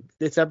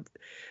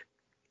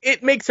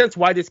it makes sense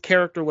why this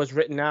character was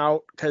written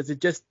out, because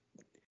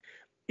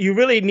you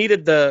really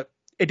needed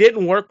it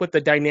didn't work with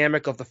the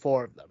dynamic of the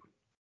four of them.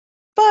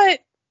 But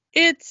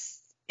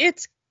it's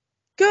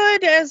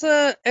good as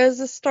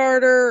a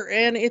starter,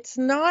 and it's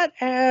not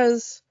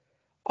as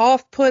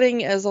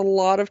off-putting as a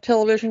lot of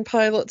television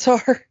pilots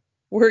are,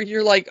 where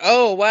you're like,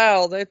 oh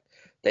wow,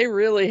 They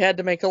really had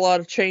to make a lot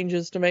of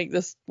changes to make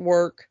this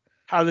work.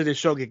 How did the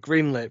show get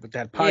greenlit with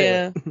that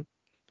pilot? Yeah.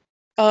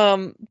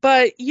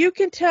 But you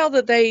can tell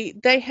that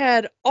they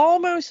had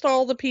almost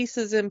all the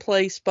pieces in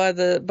place by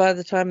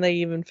the time they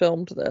even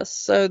filmed this.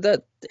 So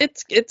that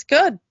it's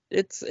good.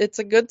 It's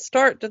a good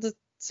start to the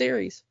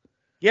series.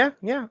 Yeah,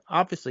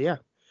 obviously, yeah.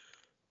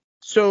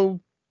 So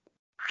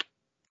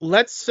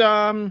let's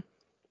move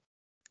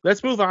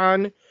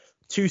on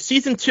to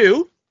season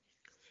 2.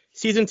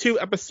 Season 2,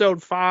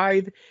 episode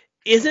 5,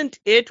 Isn't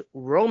It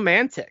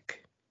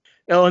Romantic?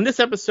 Now, in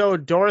this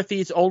episode,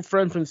 Dorothy's old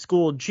friend from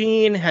school,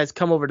 Jean, has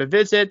come over to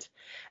visit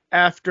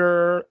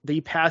after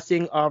the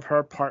passing of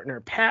her partner,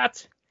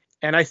 Pat.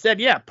 And I said,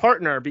 yeah,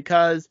 partner,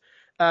 because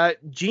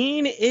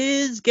Jean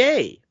is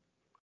gay.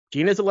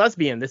 Jean is a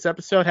lesbian. This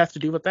episode has to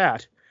do with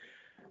that.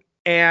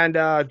 And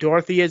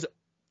Dorothy is,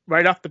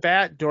 right off the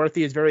bat,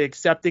 Dorothy is very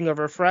accepting of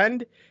her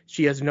friend.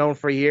 She has known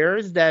for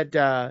years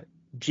that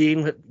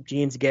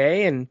Jean's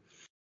gay. And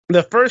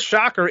the first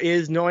shocker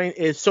is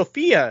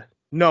Sophia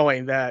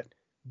knowing that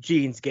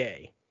Jean's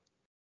gay.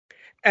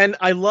 And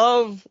I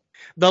love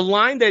the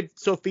line that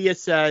Sophia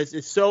says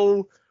is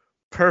so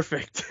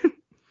perfect.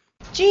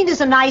 Jean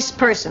is a nice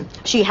person.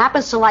 She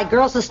happens to like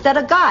girls instead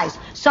of guys.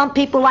 Some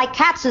people like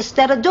cats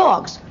instead of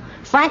dogs.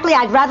 Frankly,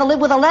 I'd rather live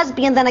with a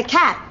lesbian than a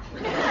cat.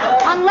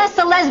 Unless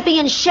the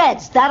lesbian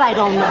sheds. That I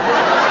don't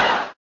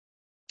know.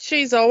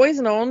 She's always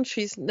known.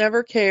 She's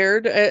never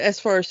cared, as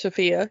far as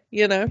Sophia,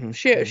 you know.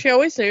 Mm-hmm. She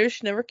always knew.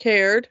 She never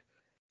cared.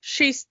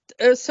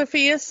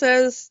 Sophia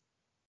says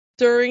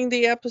during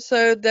the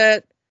episode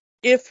that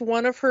if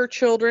one of her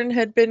children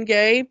had been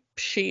gay,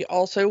 she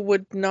also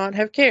would not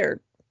have cared.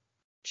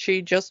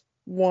 She just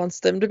wants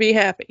them to be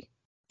happy.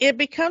 It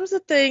becomes a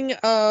thing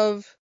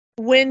of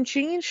when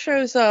Jean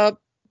shows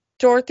up,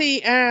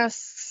 Dorothy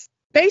asks,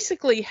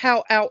 basically,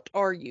 how out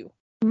are you?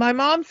 My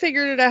mom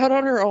figured it out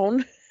on her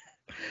own,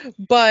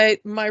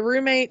 but my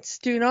roommates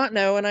do not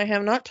know, and I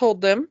have not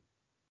told them.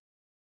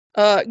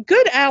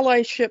 Good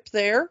allyship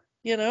there.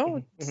 You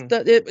know,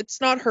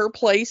 it's not her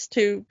place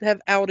to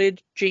have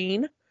outed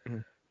Jean,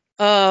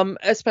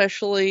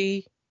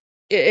 especially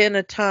in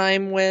a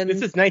time when this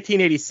is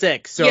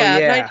 1986. So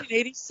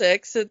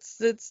 1986.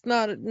 It's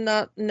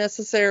not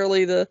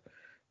necessarily the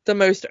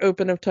most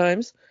open of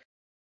times.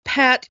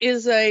 Pat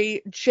is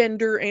a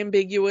gender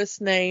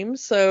ambiguous name,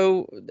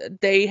 so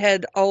they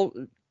had all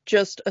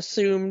just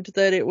assumed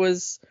that it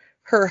was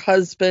her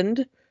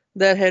husband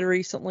that had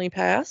recently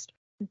passed.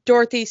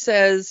 Dorothy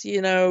says,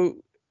 you know,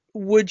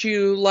 would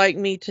you like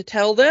me to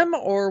tell them,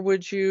 or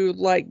would you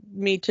like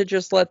me to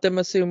just let them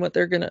assume what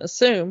they're going to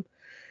assume?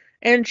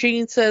 And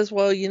Jean says,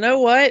 well, you know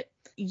what?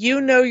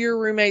 You know your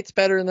roommates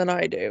better than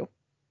I do.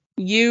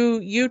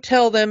 You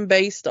tell them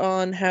based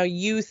on how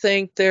you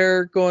think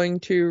they're going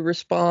to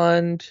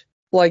respond.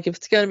 Like, if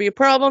it's going to be a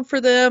problem for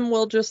them,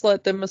 we'll just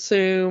let them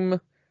assume.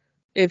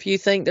 If you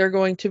think they're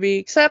going to be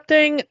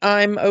accepting,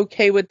 I'm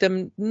okay with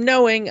them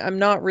knowing I'm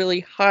not really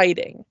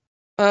hiding.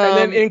 And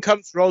then in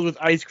comes Rose with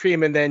ice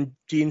cream, and then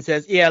Jean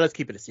says, yeah, let's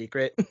keep it a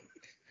secret.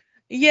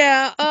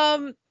 Yeah,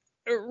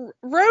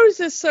 Rose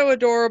is so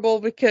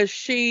adorable because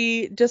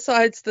she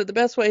decides that the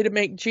best way to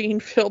make Jean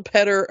feel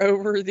better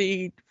over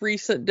the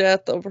recent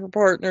death of her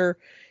partner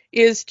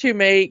is to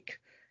make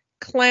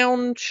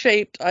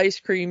clown-shaped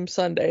ice cream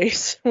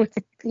sundaes with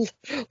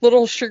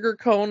little sugar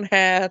cone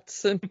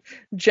hats and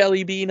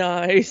jelly bean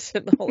eyes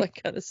and all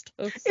that kind of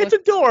stuff. So it's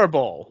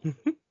adorable.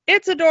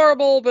 It's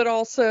adorable, but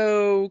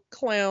also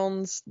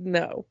clowns,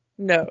 no,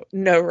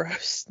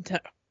 Rose,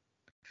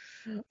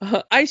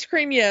 no. Ice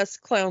cream, yes.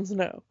 Clowns,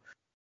 no.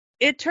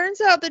 It turns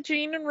out that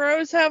Jean and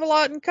Rose have a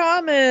lot in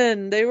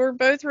common. They were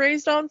both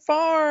raised on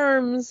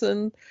farms,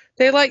 and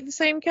they like the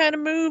same kind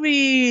of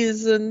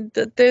movies, and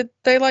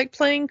they like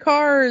playing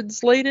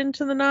cards late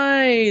into the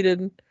night,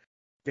 and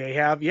they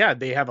have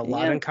a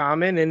lot in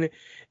common,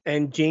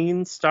 and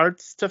Jean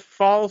starts to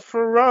fall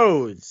for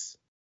Rose.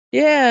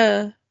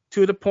 Yeah.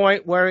 To the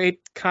point where it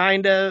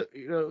kind of,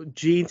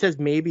 Jean says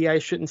maybe I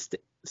shouldn't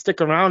stick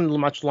around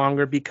much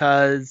longer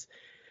because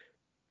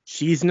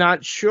she's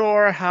not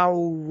sure how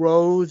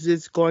Rose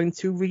is going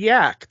to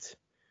react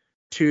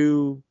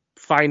to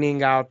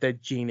finding out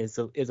that Jean is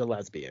a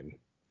lesbian.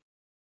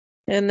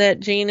 And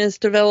that Jean is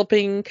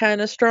developing kind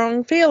of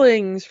strong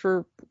feelings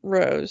for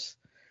Rose.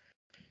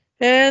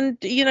 And,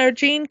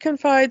 Jean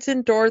confides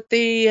in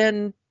Dorothy,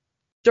 and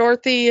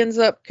Dorothy ends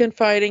up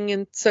confiding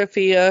in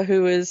Sophia,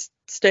 who is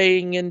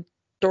staying in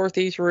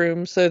Dorothy's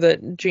room so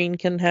that Jean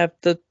can have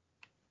the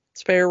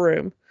spare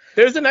room.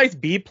 There's a nice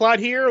B plot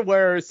here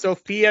where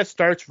Sophia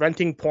starts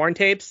renting porn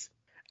tapes.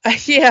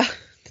 Yeah.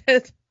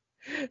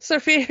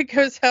 Sophia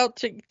goes out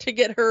to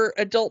get her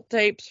adult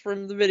tapes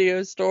from the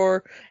video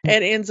store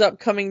and ends up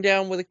coming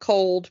down with a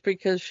cold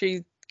because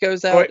she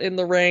goes out in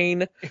the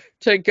rain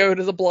to go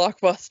to the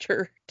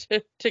Blockbuster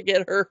to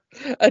get her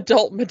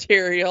adult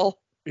material.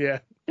 Yeah.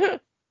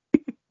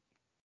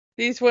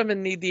 These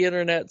women need the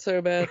internet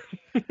so bad.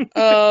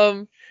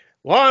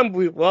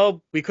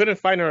 We couldn't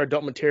find our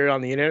adult material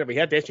on the internet. We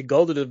had to actually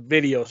go to the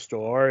video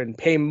store and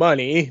pay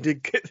money to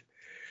get.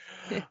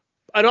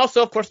 And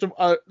also, of course,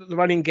 the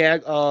running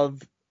gag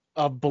of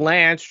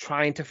Blanche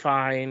trying to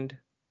find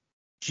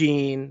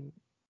Jean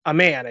a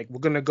man. Like, we're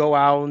gonna go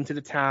out into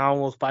the town,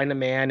 we'll find a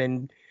man,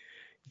 and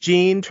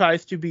Jean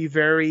tries to be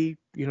very,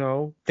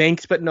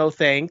 thanks but no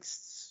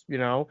thanks,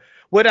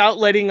 without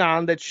letting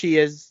on that she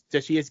is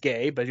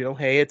gay. But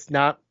hey, it's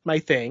not my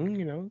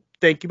thing.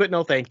 Thank you but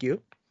no thank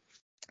you.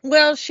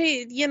 Well,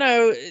 she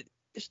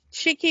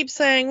keeps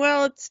saying,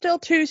 well, it's still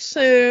too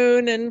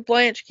soon, and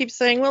Blanche keeps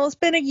saying, well, it's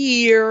been a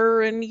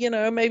year, and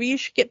maybe you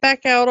should get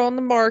back out on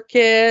the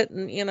market,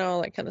 and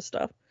all that kind of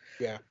stuff.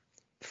 Yeah.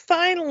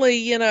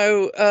 Finally,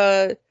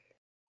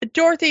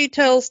 Dorothy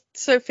tells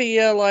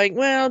Sophia, like,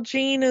 well,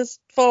 Jean is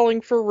falling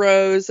for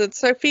Rose, and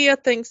Sophia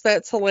thinks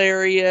that's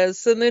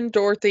hilarious, and then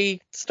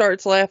Dorothy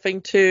starts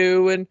laughing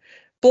too, and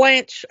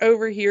Blanche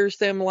overhears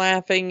them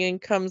laughing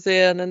and comes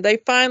in, and they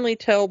finally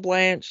tell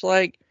Blanche,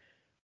 like,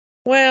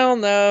 well,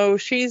 no,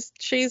 she's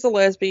a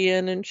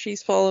lesbian and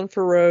she's fallen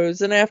for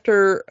Rose. And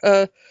after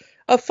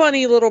a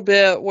funny little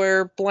bit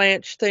where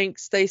Blanche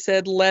thinks they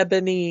said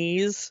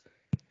Lebanese,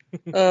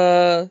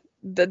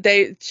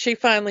 she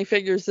finally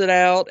figures it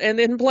out, and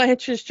then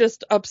Blanche is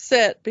just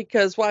upset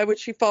because why would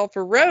she fall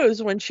for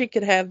Rose when she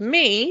could have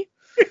me?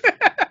 Which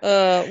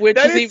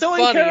that is even so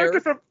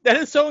funnier. That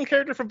is so in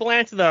character for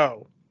Blanche,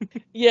 though.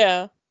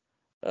 Yeah.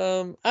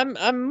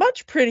 I'm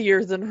much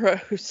prettier than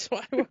Rose.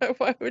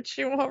 Why would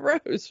she want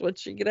Rose when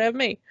she could have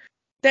me?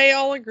 They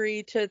all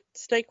agree to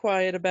stay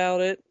quiet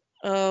about it.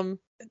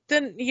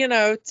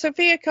 Then,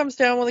 Sophia comes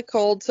down with a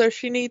cold, so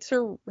she needs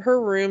her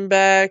room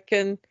back,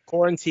 and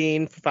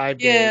quarantine for 5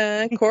 days.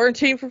 Yeah,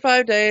 quarantine for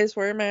 5 days,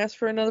 wear a mask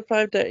for another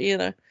 5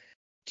 days,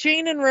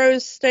 Jean and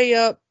Rose stay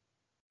up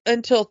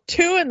until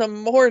 2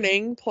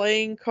 a.m.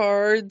 playing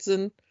cards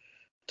and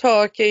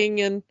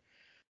talking, and,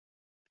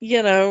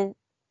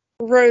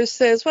 Rose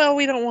says, well,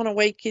 we don't want to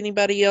wake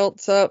anybody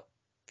else up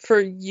for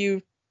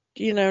you,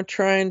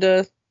 trying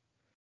to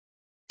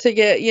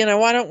get,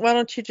 why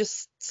don't you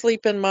just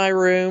sleep in my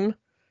room?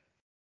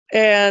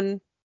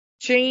 And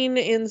Jean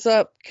ends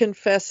up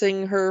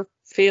confessing her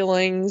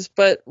feelings,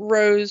 but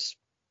Rose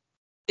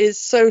is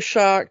so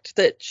shocked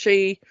that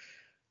she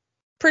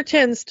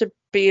pretends to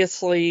be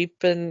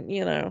asleep, and,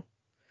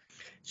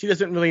 she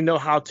doesn't really know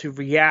how to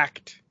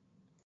react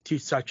to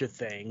such a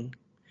thing.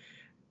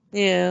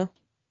 Yeah.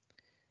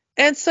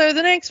 And so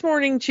the next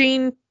morning,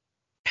 Jean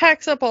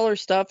packs up all her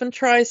stuff and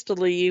tries to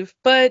leave,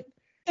 but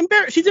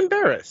she's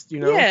embarrassed,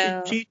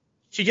 Yeah. She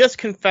just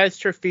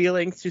confessed her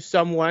feelings to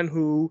someone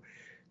who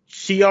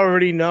she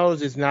already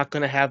knows is not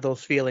going to have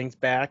those feelings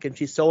back, and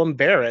she's so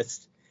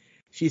embarrassed.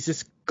 She's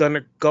just going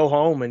to go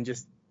home and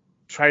just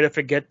try to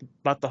forget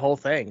about the whole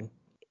thing.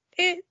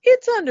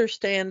 It's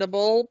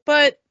understandable,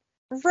 but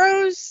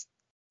Rose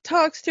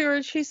talks to her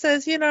and she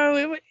says, it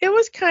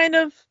was kind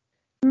of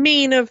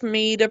mean of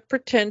me to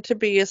pretend to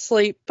be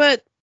asleep,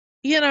 but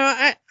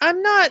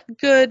I'm not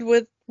good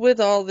with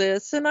all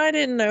this, and I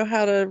didn't know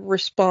how to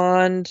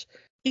respond.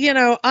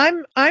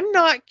 I'm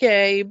not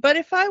gay, but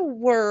if I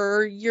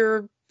were,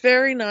 you're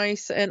very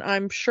nice, and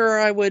I'm sure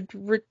I would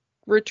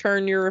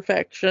return your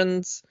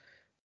affections.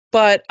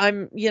 But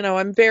I'm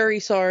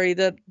very sorry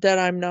that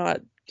I'm not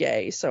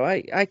gay, so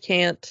I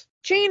can't.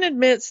 Jean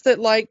admits that,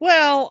 like,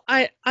 well,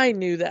 I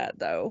knew that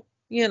though,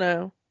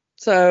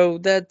 so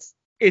that's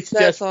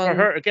just on, for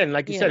her, again,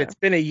 like you said, it's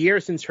been a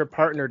year since her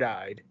partner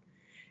died.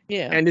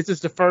 Yeah. And this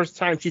is the first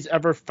time she's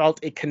ever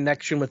felt a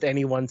connection with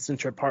anyone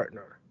since her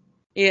partner.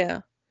 Yeah.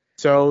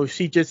 So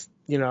she just,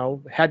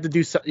 had to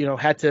do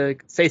had to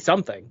say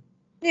something.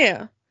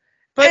 Yeah.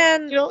 But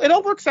it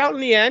all works out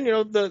in the end.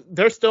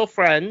 They're still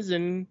friends,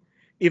 and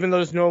even though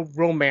there's no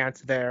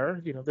romance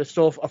there, there's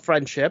still a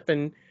friendship,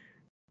 and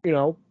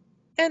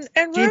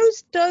And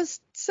Rose does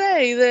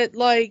say that,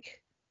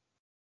 like,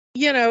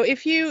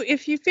 if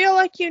you feel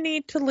like you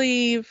need to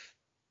leave,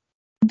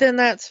 then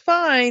that's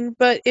fine.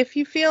 But if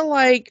you feel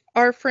like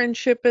our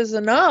friendship is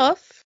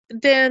enough,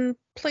 then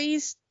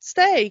please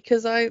stay,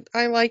 because I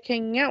like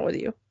hanging out with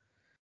you.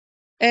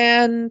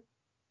 And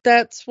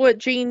that's what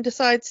Jean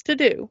decides to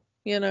do.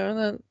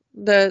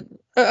 That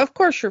of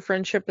course your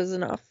friendship is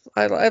enough.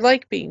 I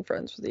like being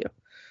friends with you.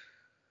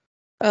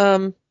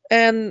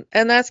 And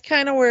that's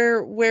kind of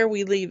where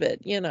we leave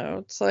it.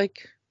 It's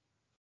like,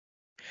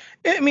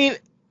 I mean,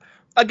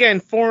 again,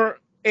 for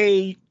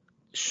a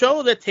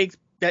show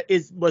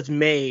was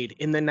made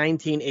in the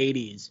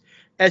 1980s,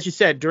 as you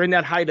said, during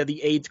that height of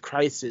the AIDS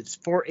crisis,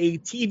 for a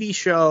TV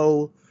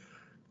show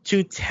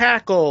to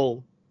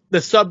tackle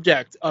the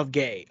subject of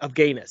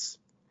gayness,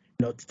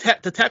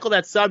 to tackle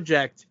that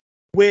subject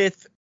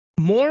with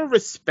more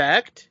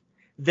respect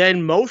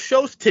than most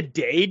shows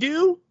today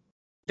do,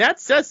 that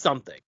says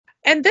something.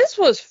 And this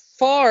was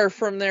far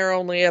from their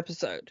only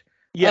episode.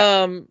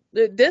 Yeah.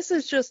 This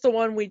is just the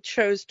one we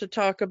chose to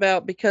talk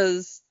about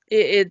because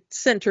it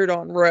centered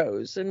on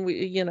Rose, and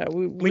we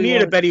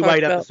needed a Betty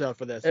White episode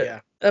for this.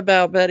 Yeah.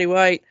 About Betty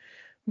White.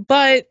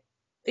 But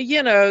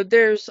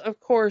there's of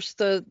course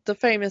the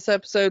famous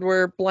episode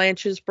where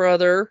Blanche's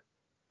brother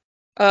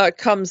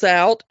comes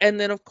out, and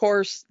then of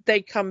course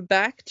they come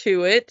back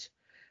to it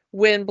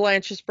when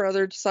Blanche's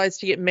brother decides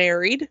to get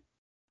married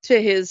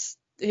to his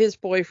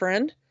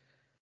boyfriend.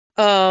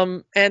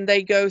 And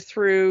they go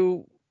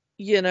through,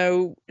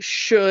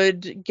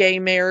 should gay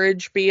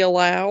marriage be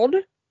allowed?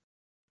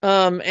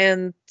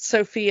 And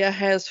Sophia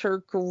has her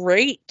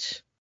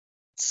great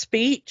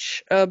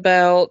speech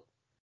about,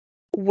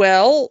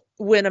 well,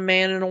 when a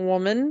man and a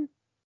woman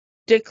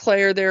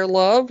declare their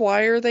love,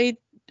 why are they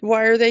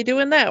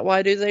doing that?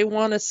 Why do they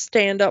want to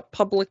stand up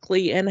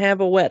publicly and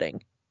have a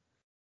wedding?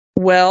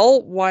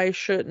 Well, why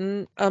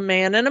shouldn't a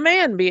man and a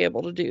man be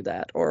able to do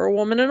that, or a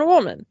woman and a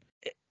woman?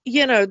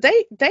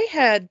 They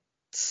had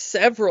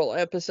several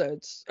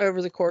episodes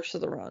over the course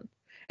of the run.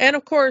 And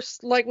of course,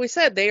 like we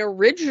said, they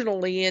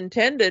originally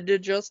intended to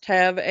just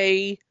have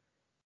a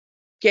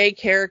gay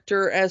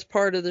character as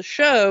part of the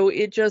show.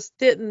 It just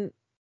didn't,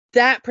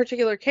 that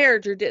particular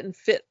character didn't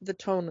fit the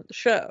tone of the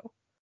show.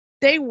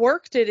 They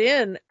worked it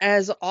in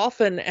as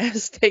often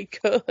as they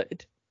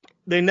could.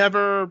 They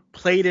never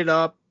played it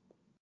up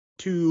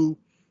to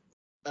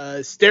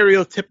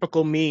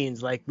stereotypical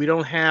means. Like, we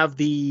don't have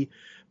the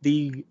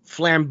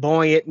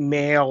flamboyant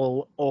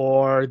male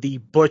or the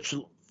butch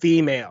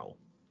female.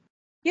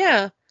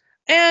 Yeah.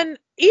 And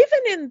even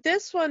in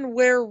this one,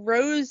 where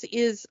Rose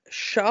is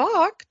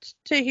shocked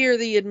to hear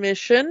the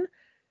admission,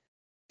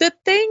 the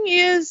thing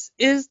is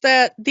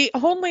that the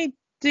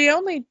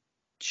only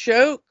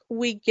joke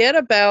we get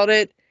about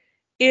it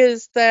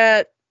is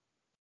that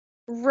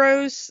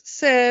Rose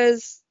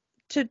says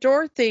to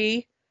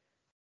Dorothy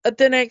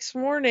the next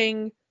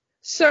morning,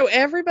 so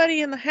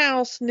everybody in the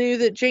house knew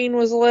that Jean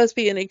was a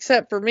lesbian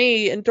except for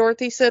me. And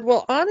Dorothy said,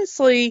 well,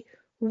 honestly,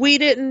 we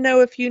didn't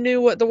know if you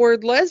knew what the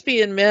word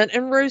lesbian meant.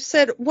 And Rose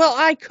said, well,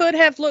 I could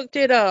have looked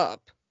it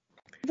up,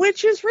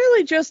 which is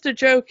really just a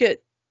joke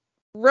at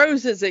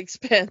Rose's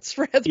expense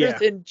rather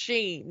than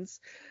Jean's.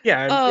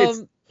 Yeah,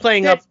 it's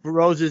playing up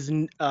Rose's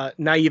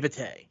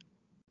naivete.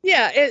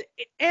 Yeah,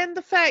 and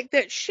the fact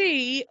that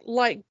she,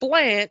 like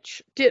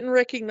Blanche, didn't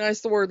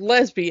recognize the word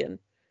lesbian.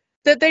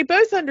 That they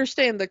both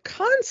understand the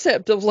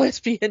concept of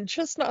lesbian,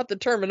 just not the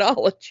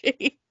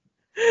terminology,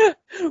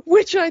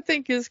 which I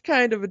think is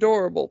kind of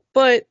adorable.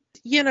 But,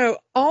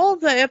 all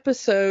the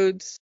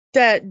episodes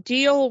that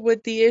deal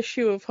with the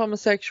issue of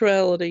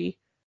homosexuality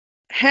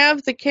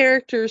have the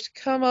characters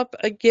come up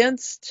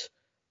against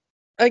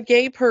a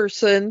gay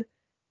person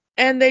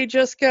and they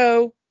just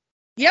go,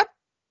 yep,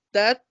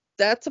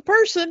 that's a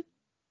person.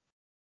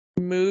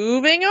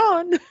 Moving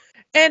on.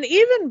 And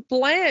even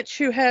Blanche,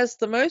 who has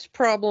the most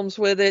problems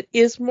with it,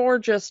 is more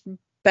just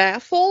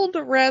baffled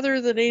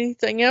rather than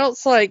anything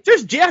else. Like,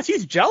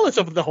 she's jealous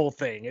of the whole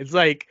thing. It's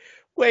like,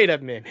 wait a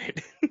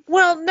minute.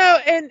 Well, no,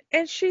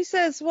 and she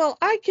says, well,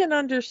 I can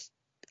understand.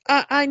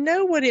 I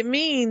know what it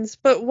means,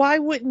 but why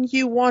wouldn't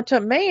you want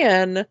a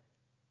man?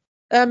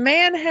 A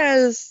man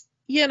has,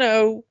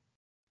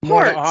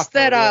 parts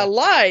that I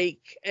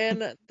like,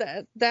 and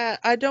that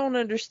I don't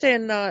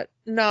understand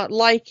not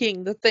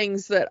liking the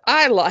things that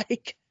I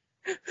like.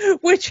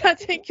 Which I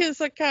think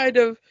is a kind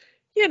of,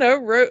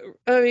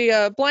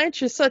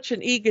 Blanche is such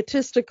an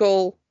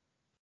egotistical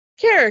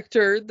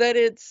character that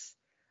it's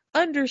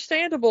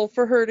understandable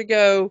for her to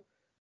go,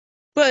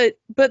 but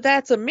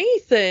that's a me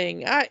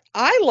thing.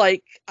 I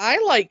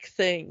like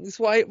things.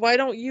 Why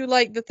don't you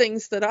like the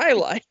things that I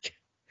like?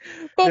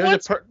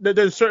 But there's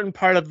a certain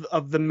part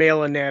of the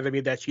male anatomy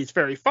that she's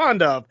very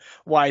fond of.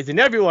 Why isn't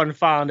everyone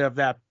fond of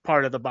that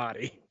part of the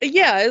body?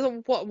 Yeah,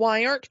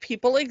 why aren't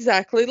people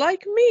exactly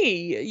like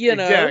me?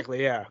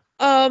 Exactly, yeah.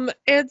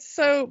 And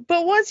so,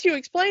 but once you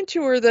explain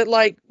to her that,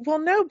 like, well,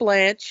 no,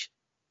 Blanche,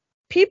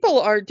 people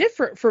are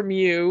different from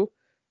you,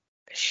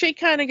 she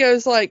kind of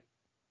goes like,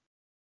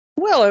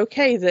 well,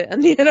 okay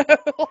then,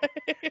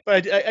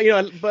 But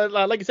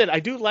like I said,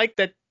 I do like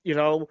that.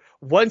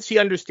 Once she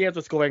understands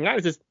what's going on,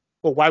 it's just,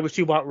 well, why would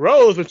she want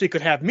Rose when she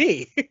could have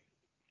me?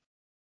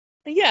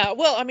 Yeah,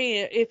 well, I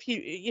mean, if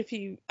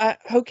you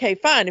okay,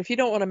 fine. If you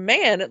don't want a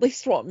man, at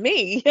least want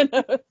me.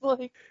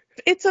 Like,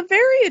 it's a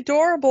very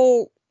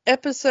adorable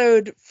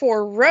episode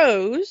for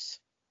Rose,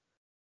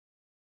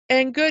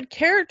 and good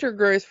character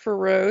growth for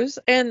Rose,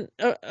 and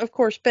of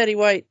course Betty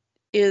White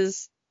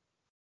is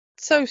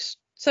so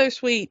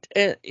sweet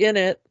in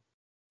it.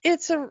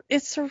 It's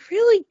a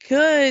really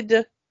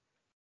good,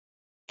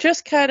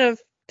 just kind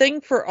of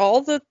thing for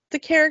all the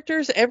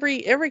characters.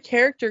 Every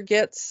character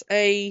gets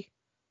a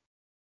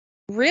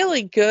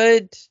really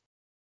good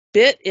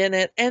bit in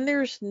it, and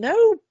there's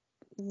no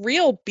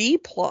real B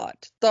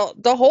plot.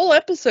 The whole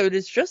episode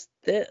is just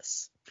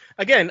this.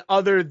 Again,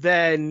 other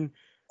than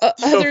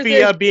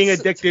Sophia being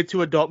addicted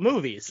to adult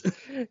movies.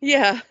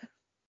 Yeah.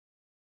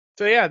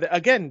 So yeah,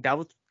 again,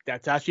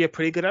 that's actually a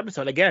pretty good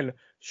episode. Again,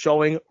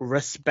 showing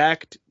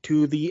respect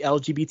to the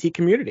LGBT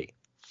community.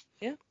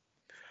 Yeah.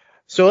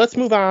 So let's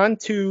move on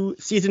to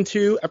season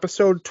 2,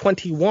 episode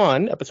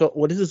 21.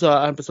 This is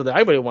an episode that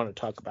I really want to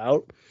talk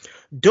about.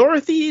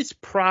 Dorothy's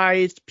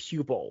prized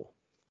pupil.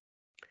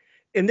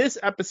 In this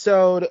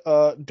episode,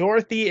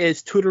 Dorothy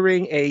is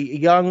tutoring a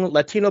young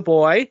Latino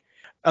boy,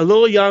 a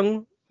little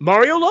young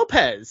Mario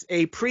Lopez,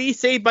 a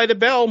pre-Saved by the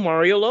Bell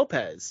Mario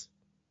Lopez.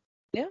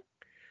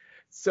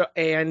 So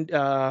and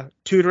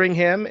tutoring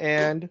him,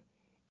 and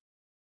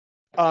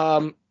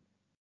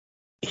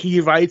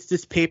he writes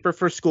this paper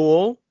for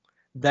school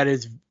that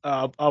is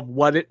of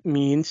what it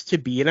means to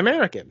be an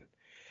American,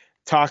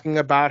 talking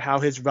about how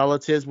his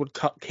relatives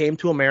came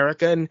to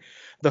America, and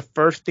the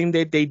first thing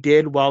that they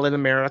did while in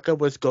America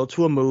was go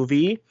to a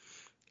movie,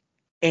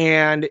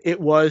 and it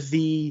was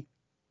the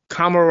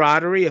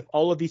camaraderie of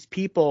all of these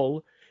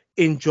people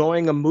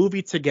enjoying a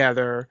movie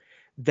together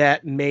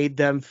that made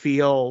them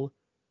feel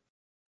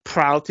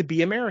proud to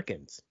be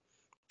Americans.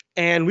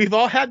 And we've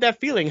all had that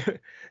feeling,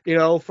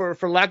 for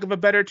lack of a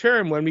better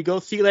term, when we go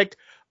see like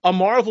a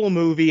Marvel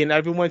movie and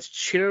everyone's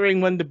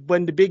cheering when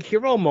the big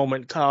hero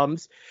moment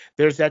comes.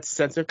 There's that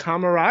sense of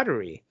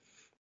camaraderie,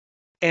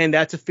 and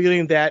that's a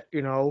feeling that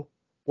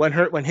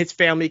when his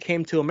family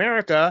came to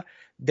America,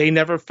 they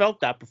never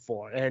felt that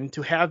before. And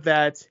to have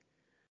that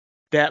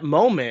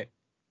moment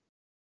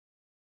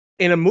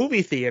in a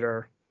movie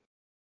theater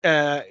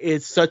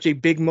is such a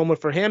big moment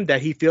for him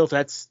that he feels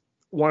that's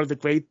one of the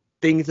great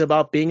things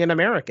about being an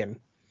American.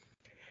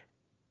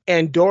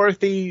 And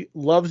Dorothy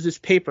loves this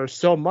paper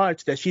so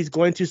much that she's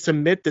going to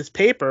submit this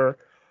paper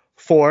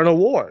for an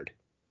award,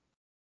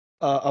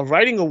 a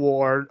writing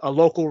award, a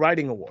local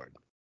writing award,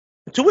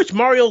 to which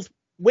Mario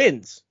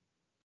wins.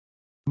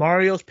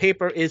 Mario's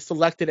paper is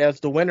selected as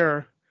the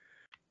winner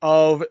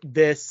of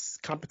this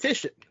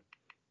competition.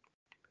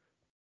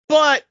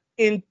 But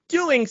in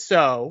doing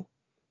so,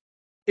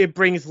 it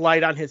brings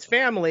light on his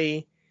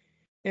family,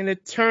 and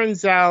it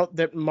turns out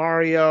that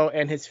Mario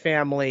and his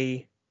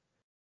family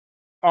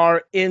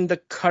are in the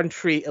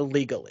country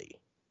illegally,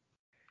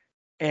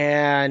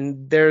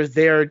 and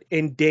they're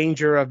in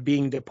danger of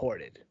being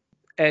deported.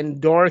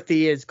 And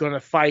Dorothy is going to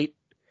fight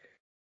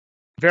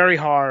very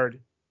hard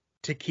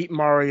to keep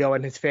Mario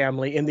and his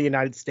family in the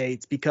United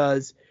States,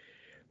 because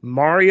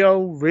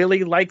Mario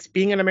really likes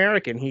being an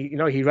American.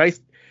 He writes,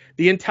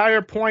 the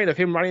entire point of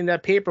him writing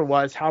that paper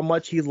was how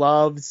much he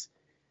loves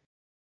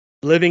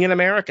living in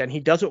America, and he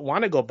doesn't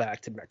want to go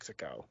back to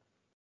Mexico.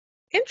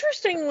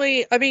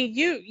 Interestingly, I mean,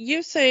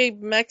 you say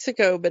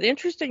Mexico, but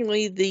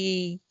interestingly,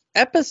 the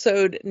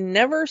episode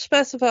never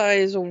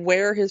specifies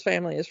where his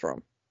family is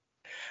from.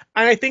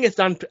 And I think it's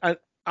done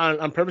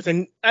on purpose.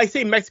 And I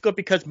say Mexico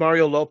because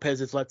Mario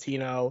Lopez is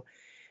Latino,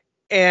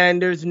 and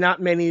there's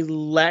not many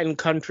Latin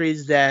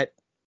countries that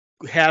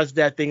has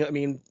that thing. I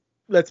mean,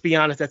 let's be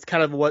honest, that's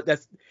kind of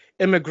that's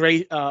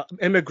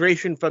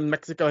immigration from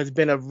Mexico has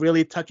been a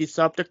really touchy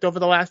subject over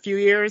the last few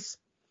years.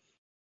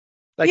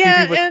 Like,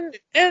 yeah,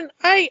 and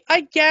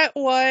I get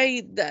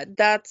why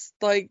that's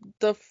like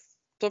the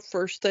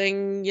first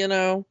thing, If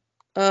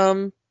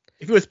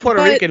it was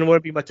Puerto Rican, it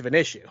wouldn't be much of an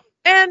issue.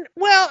 And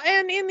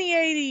in the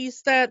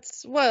 80s,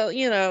 that's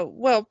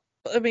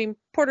I mean,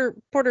 Puerto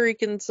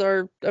Ricans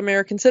are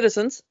American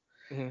citizens.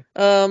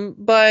 Mm-hmm.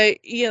 But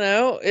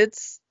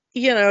it's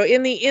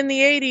in the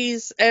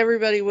 80s,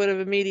 everybody would have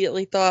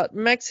immediately thought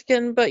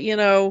Mexican, but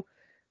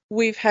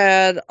we've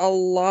had a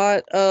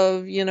lot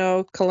of,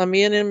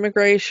 Colombian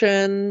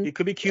immigration. It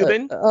could be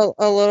Cuban.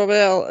 A little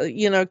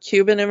bit,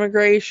 Cuban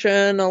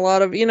immigration, a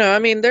lot of, I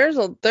mean, there's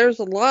a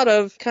lot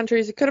of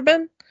countries it could have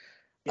been,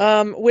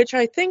 which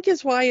I think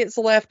is why it's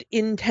left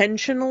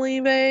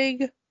intentionally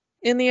vague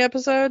in the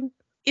episode.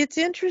 It's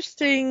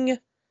interesting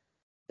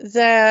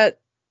that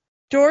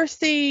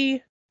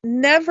Dorothy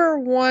never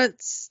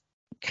once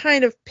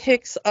kind of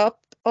picks up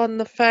on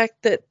the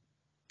fact that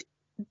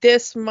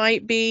this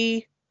might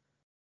be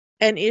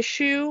an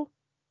issue,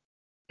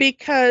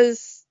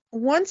 because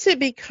once it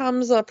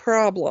becomes a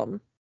problem,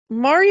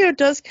 Mario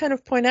does kind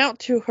of point out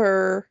to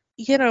her,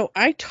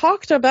 I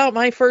talked about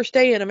my first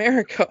day in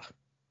America.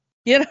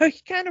 He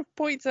kind of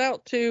points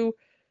out to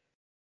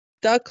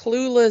the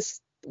clueless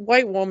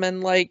white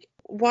woman, like,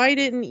 why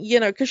didn't,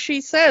 because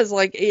she says,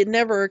 like, it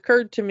never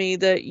occurred to me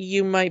that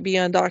you might be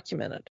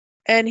undocumented.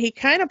 And he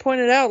kind of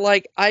pointed out,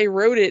 like, I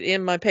wrote it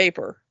in my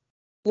paper.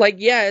 Like,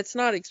 yeah, it's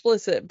not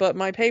explicit, but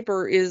my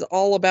paper is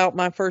all about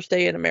my first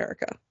day in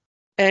America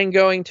and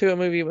going to a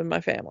movie with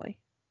my family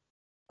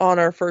on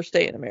our first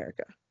day in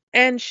America.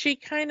 And she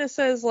kind of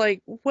says,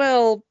 like,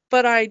 well,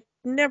 but I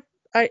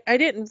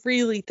didn't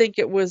really think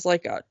it was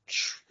like a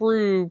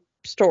true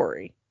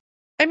story.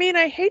 I mean,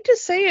 I hate to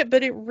say it,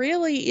 but it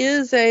really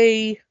is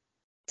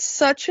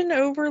such an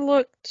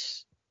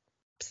overlooked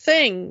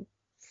thing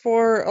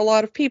for a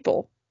lot of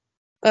people.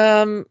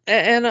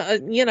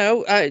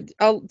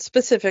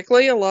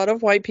 Specifically a lot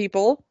of white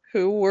people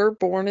who were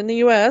born in the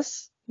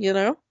U.S.,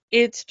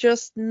 it's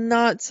just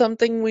not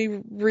something we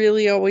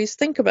really always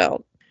think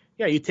about.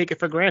 Yeah, you take it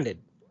for granted.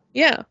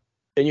 Yeah.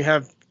 Then you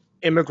have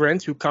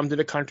immigrants who come to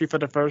the country for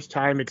the first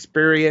time,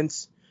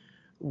 experience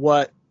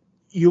what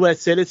U.S.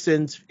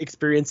 citizens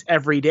experience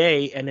every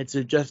day, and it's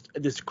just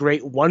this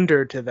great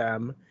wonder to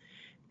them,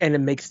 and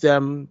it makes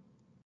them,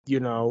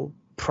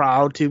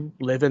 proud to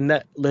live in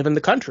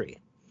the country.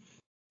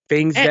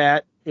 Things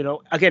that,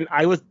 again,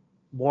 I was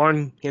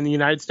born in the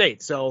United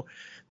States, so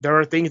there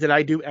are things that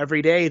I do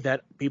every day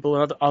that people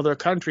in other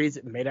countries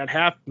may not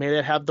have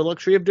the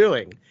luxury of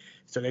doing.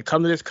 So they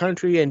come to this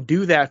country and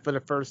do that for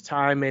the first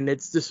time, and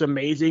it's this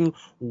amazing,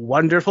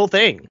 wonderful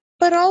thing.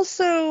 But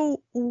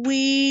also,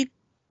 we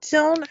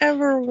don't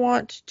ever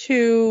want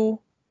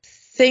to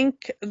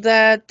think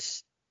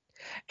that,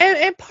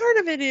 and part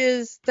of it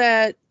is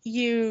that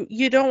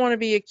you don't want to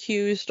be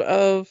accused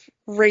of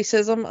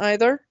racism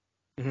either.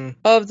 Mhm.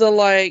 Of the,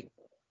 like,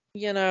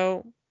 you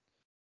know,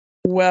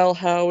 well,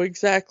 how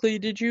exactly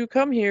did you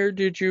come here?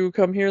 Did you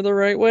come here the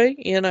right way?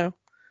 You know.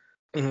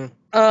 Mhm.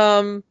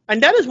 Um,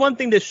 And that is one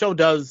thing this show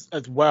does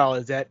as well,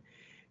 is that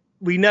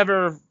we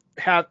never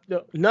have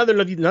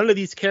none of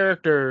these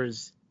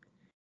characters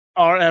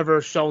are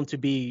ever shown to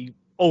be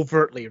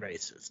overtly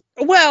racist.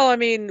 well, I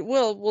mean,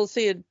 we'll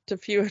see it to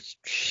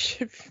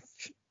future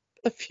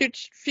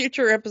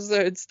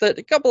episodes that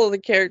a couple of the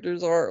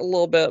characters are a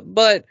little bit,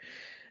 but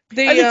I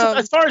think the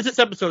as far as this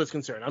episode is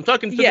concerned, I'm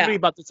talking specifically Yeah.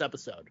 about this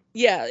episode.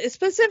 yeah,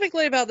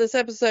 specifically about this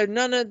episode,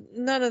 none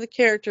of the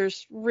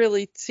characters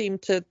really seem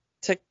to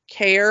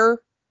care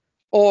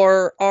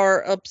or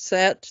are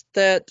upset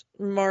that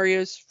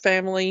Mario's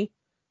family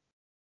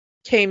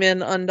came in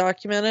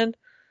undocumented.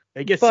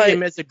 They just But- see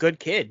him as a good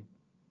kid.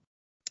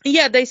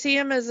 Yeah, they see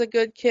him as a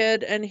good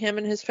kid and him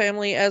and his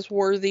family as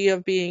worthy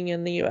of being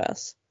in the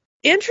US.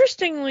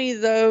 Interestingly,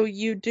 though,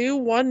 you do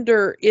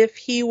wonder if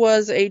he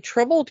was a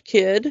troubled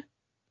kid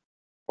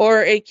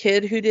or a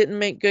kid who didn't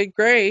make good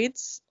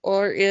grades,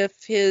 or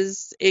if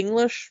his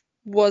English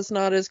was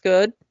not as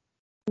good,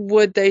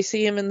 would they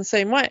see him in the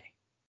same way?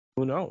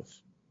 Who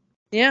knows?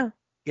 Yeah.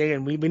 Yeah,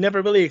 and we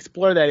never really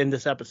explore that in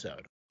this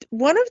episode.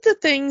 One of the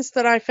things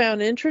that I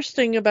found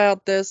interesting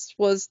about this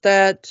was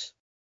that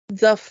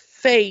the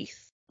faith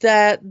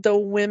that the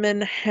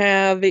women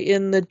have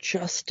in the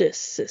justice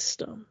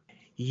system.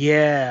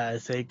 Yeah,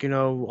 it's like,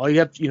 all you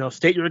have to,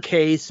 state your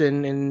case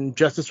and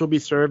justice will be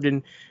served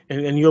and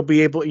you'll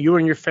be able, you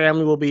and your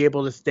family will be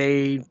able to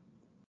stay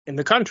in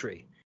the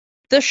country.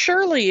 The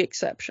Shirley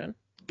exception.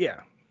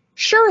 Yeah.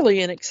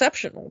 Surely an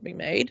exception will be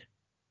made.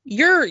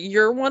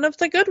 You're one of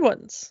the good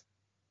ones.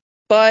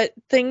 But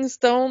things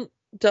don't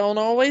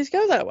always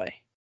go that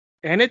way.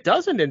 And it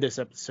doesn't in this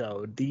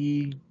episode.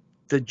 The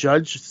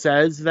judge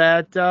says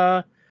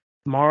that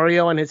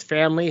Mario and his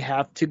family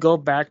have to go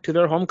back to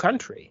their home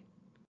country.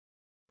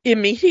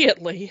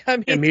 Immediately. I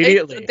mean,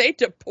 Immediately. They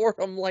deport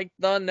them like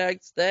the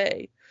next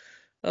day.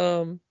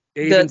 They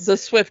even- The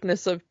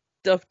swiftness of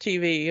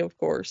TV, of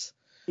course.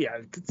 Yeah,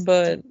 it's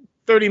But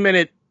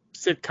 30-minute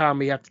sitcom.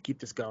 We have to keep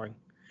this going.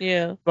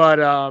 yeah. But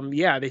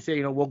yeah, they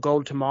say, we'll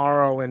go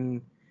tomorrow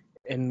and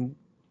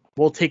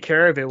we'll take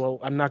care of it. Well,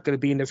 I'm not going to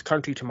be in this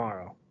country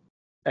tomorrow.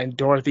 And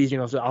Dorothy's,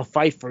 so I'll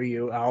fight for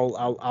you.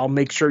 I'll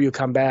make sure you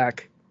come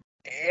back.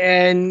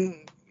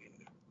 And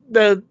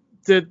the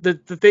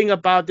thing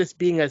about this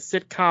being a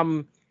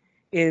sitcom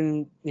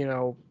in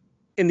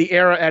the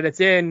era that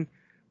it's in,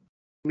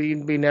 we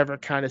never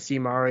kind of see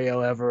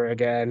Mario ever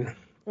again.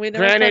 We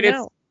never Granted, find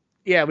out.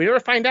 Yeah, we never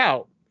find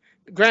out.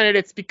 Granted,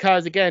 it's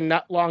because, again,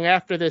 not long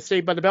after the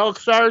Saved by the Bell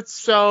starts,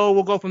 so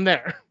we'll go from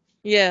there.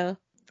 Yeah.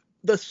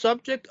 The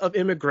subject of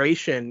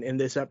immigration in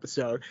this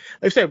episode,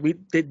 like I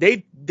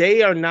said,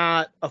 they are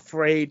not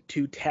afraid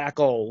to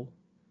tackle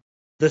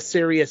the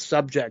serious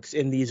subjects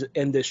in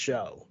this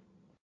show,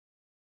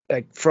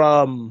 like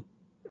from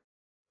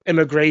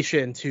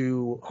immigration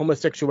to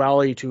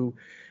homosexuality to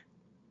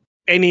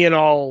any and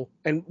all,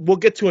 and we'll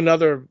get to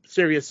another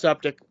serious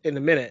subject in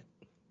a minute.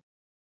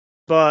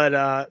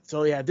 But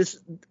so yeah,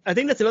 I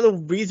think that's another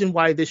reason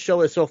why this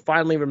show is so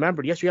fondly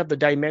remembered. Yes, you have the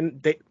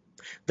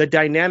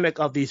dynamic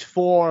of these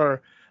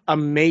four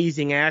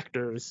amazing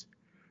actors,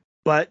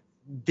 but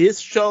this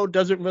show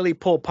doesn't really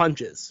pull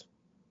punches.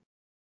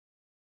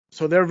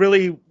 So they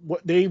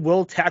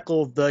will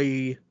tackle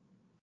the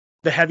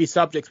heavy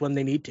subjects when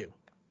they need to.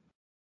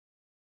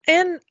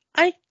 And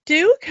I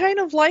do kind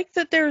of like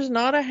that there's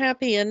not a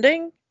happy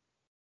ending.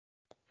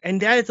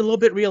 And that is a little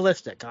bit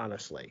realistic,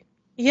 honestly.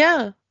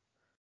 Yeah.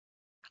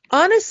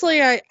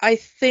 Honestly, I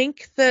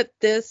think that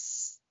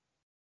this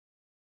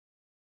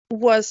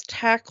was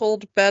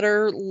tackled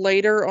better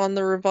later on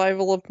the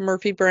revival of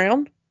Murphy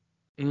Brown.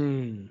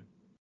 There's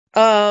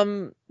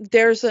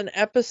an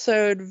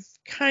episode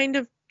kind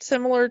of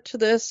similar to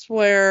this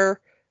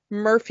where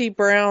Murphy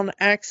Brown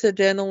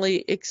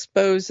accidentally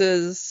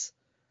exposes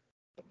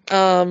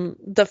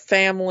the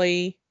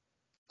family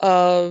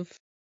of,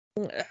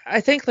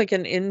 I think, like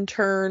an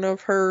intern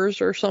of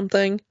hers or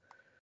something.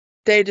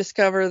 They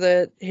discover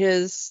that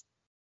his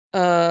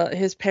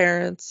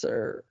parents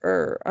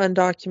are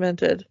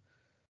undocumented,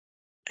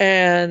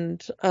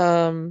 and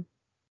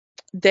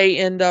they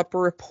end up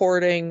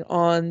reporting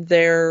on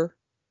their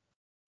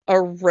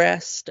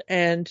arrest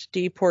and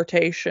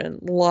deportation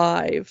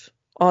live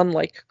on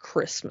like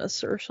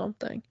Christmas or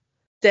something.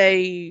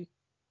 They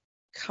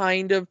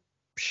kind of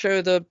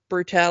show the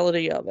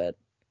brutality of it,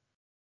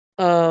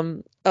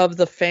 of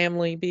the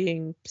family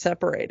being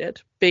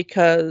separated,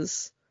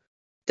 because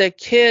the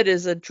kid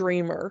is a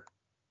dreamer,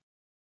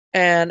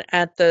 and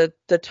at the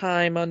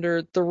time,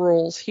 under the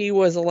rules, he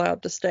was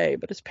allowed to stay,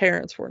 but his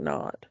parents were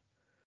not.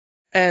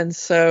 And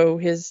so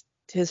his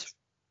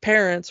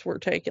parents were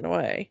taken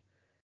away,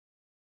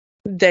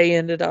 they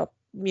ended up,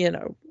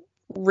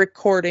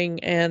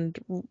 recording and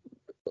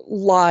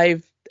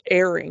live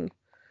airing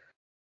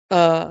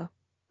what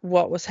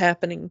was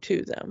happening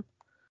to them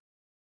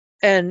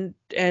and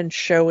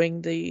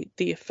showing the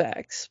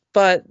effects.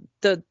 But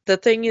the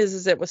thing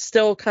is it was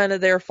still kind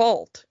of their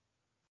fault.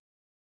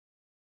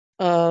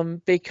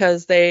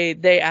 Because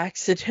they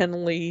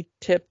accidentally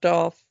tipped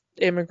off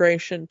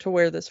immigration to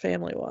where this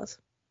family was.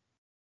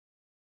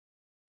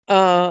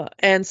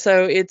 And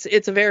so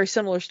it's a very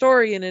similar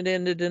story, and it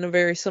ended in a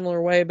very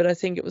similar way, but I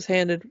think it was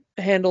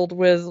handled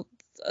with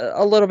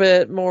a little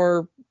bit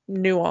more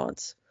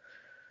nuance.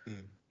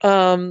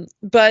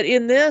 But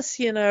in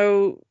this,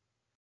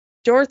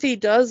 Dorothy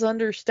does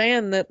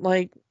understand that,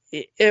 like,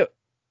 it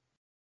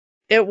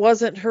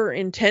wasn't her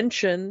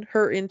intention.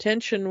 Her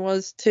intention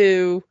was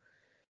to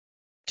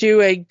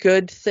do a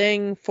good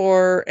thing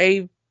for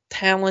a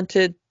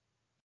talented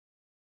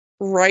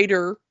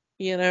writer,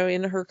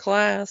 in her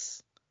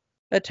class,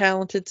 a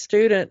talented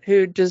student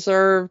who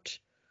deserved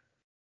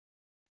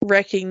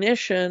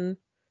recognition.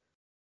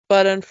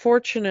 But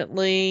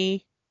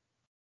unfortunately,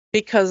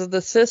 because of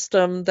the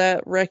system,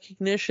 that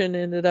recognition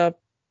ended up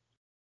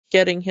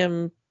getting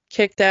him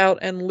kicked out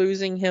and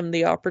losing him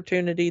the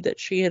opportunity that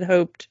she had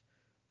hoped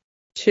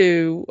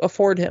to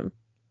afford him.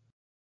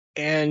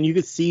 And you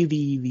could see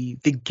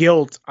the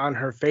guilt on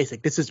her face.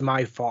 Like, this is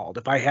my fault.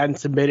 If I hadn't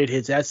submitted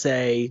his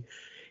essay,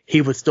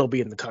 he would still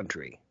be in the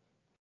country.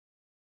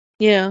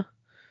 Yeah.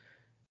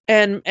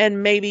 And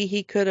maybe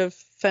he could have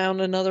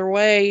found another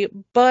way.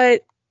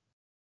 But,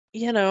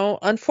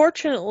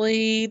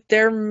 unfortunately,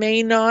 there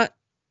may not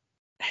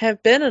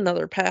have been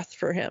another path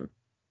for him.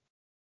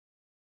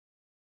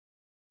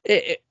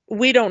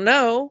 We don't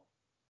know,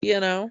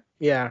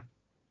 Yeah.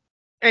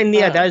 And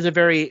that is a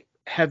very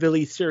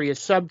heavily serious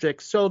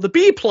subject. So the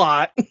B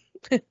plot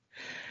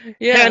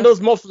handles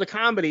most of the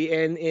comedy.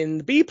 And in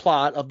the B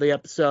plot of the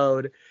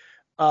episode,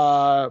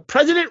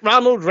 President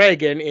Ronald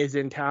Reagan is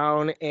in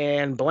town,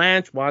 and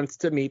Blanche wants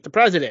to meet the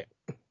president.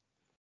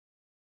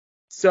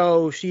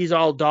 So she's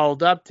all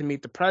dolled up to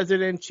meet the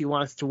president. She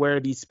wants to wear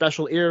these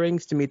special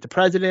earrings to meet the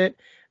president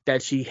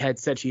that she had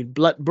said she'd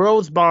let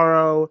Rose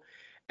borrow.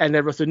 And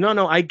then Rose said,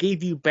 no, I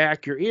gave you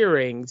back your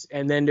earrings.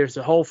 And then there's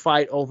a whole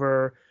fight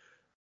over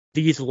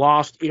these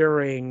lost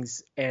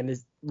earrings. And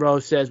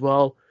Rose says,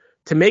 well,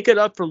 to make it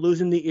up for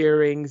losing the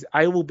earrings,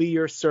 I will be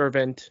your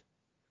servant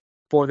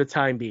for the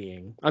time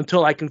being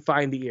until I can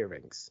find the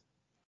earrings.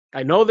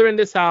 I know they're in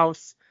this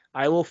house.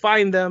 I will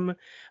find them.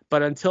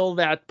 But until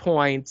that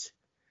point,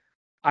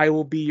 I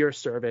will be your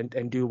servant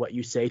and do what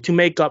you say to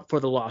make up for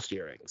the lost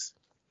earrings.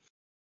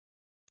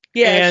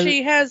 Yeah, and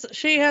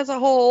she has a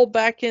whole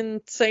back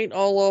in St.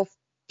 Olaf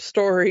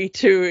story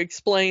to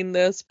explain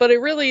this, but it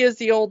really is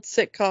the old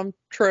sitcom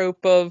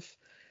trope of,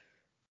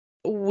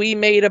 we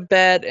made a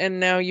bet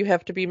and now you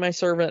have to be my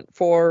servant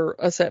for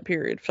a set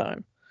period of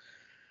time.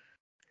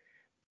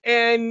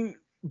 And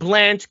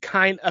Blanche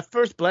at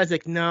first Blanche's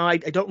like, no, I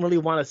don't really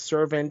want a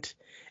servant,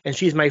 and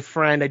she's my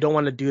friend. I don't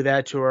want to do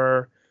that to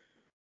her.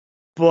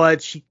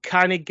 But she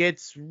kind of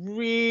gets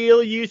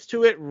real used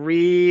to it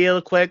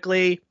real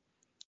quickly.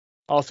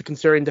 Also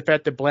considering the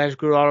fact that Blanche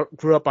grew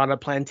up on a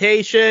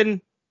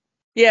plantation.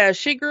 Yeah,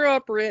 she grew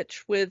up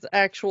rich with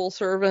actual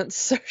servants,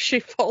 so she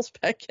falls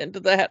back into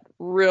that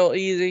real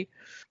easy.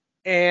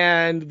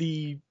 And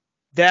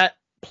that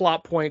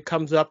plot point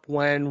comes up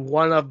when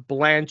one of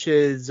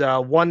Blanche's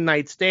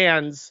one-night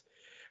stands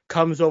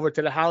comes over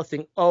to the house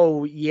saying,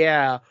 oh,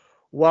 yeah,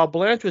 while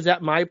Blanche was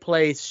at my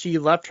place, she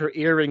left her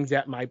earrings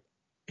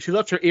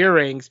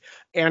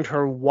and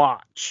her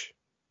watch.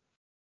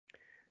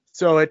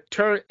 So it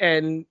turned,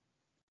 and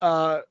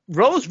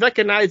Rose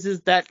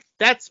recognizes that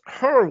that's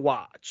her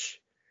watch.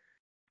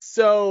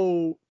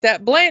 So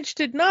that Blanche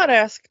did not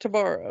ask to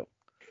borrow.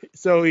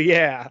 So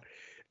yeah.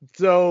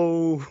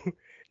 So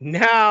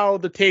now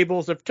the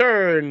tables have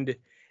turned,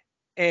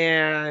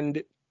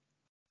 and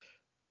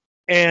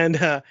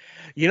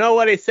you know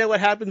what they say? What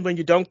happens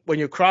when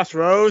you cross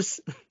Rose?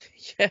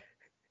 Yeah.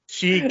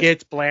 She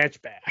gets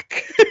Blanche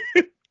back.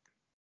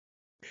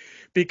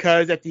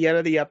 Because at the end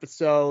of the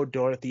episode,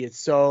 Dorothy is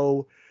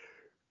so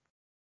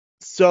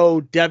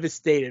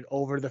devastated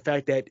over the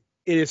fact that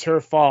it is her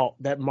fault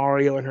that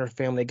Mario and her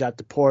family got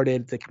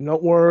deported. It's like,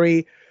 don't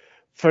worry.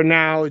 For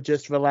now,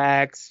 just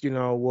relax.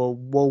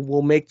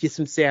 We'll make you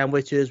some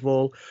sandwiches.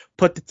 We'll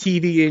put the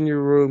TV in your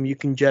room. You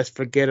can just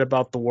forget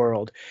about the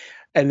world.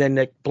 And then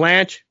like,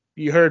 Blanche,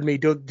 you heard me.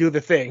 Do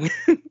the thing.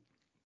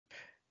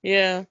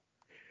 Yeah.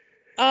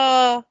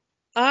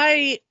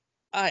 I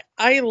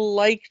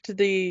liked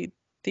the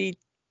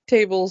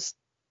tables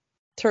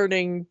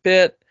turning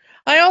bit.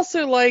 I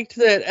also liked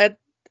that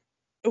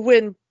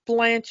when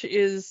Blanche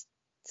is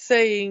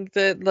saying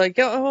that, like,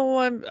 oh,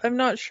 I'm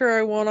not sure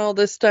I want all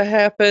this to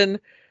happen,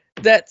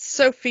 that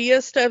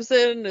Sophia steps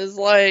in and is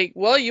like,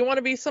 well, you want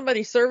to be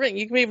somebody's servant?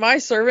 You can be my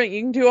servant.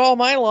 You can do all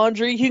my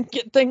laundry. You can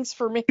get things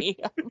for me.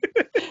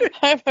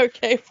 I'm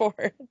okay for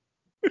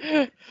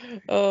it.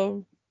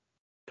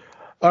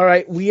 All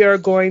right, we are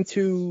going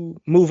to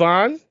move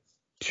on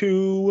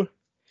to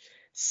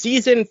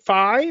season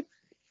 5,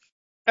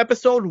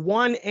 episode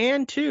 1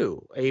 and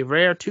 2, a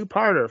rare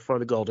two-parter for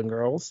the Golden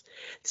Girls,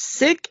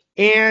 Sick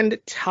and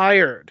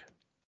Tired.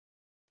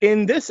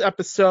 In this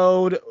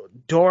episode,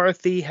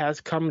 Dorothy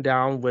has come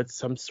down with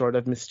some sort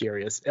of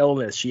mysterious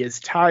illness. She is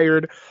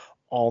tired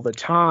all the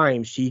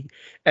time. She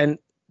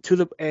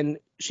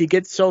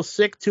gets so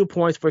sick to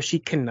points where she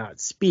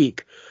cannot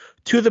speak,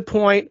 to the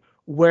point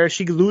where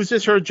she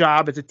loses her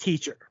job as a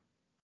teacher.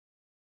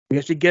 We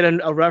actually get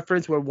a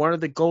reference where one of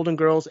the Golden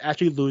Girls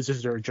actually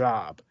loses their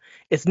job.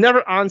 It's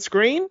never on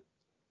screen,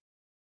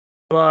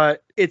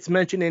 but it's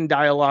mentioned in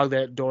dialogue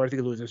that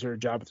Dorothy loses her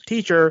job as a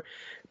teacher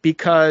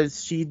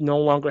because she no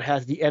longer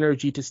has the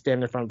energy to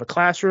stand in front of a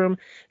classroom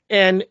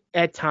and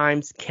at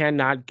times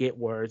cannot get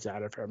words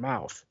out of her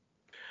mouth.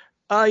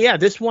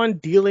 This one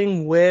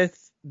dealing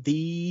with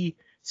the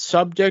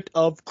subject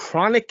of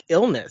chronic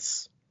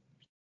illness.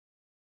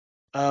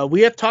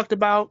 We have talked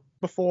about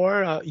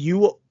before,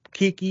 you,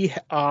 Kiki,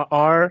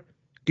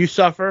 do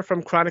suffer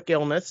from chronic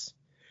illness.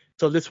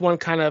 So this one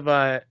kind of,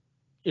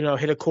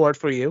 hit a chord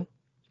for you.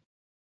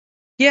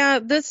 Yeah,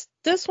 this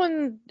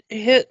one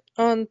hit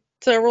on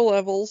several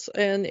levels,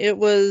 and it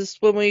was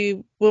when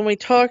we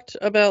talked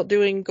about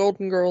doing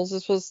Golden Girls,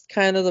 this was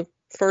kind of the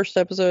first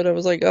episode I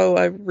was like, oh,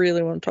 I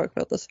really want to talk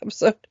about this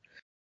episode.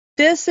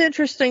 This,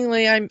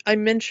 interestingly, I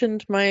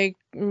mentioned my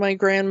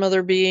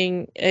grandmother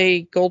being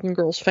a Golden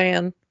Girls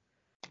fan.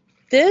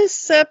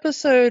 This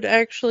episode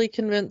actually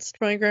convinced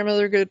my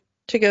grandmother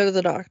to go to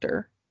the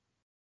doctor,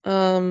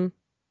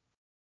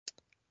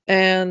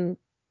 and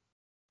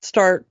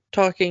start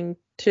talking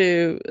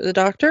to the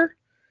doctor.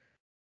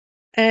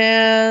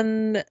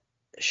 And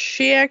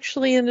she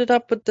actually ended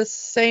up with the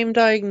same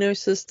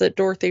diagnosis that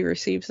Dorothy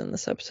receives in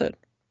this episode.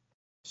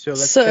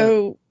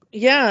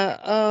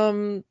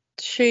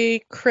 She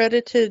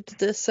credited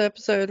this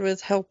episode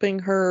with helping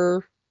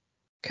her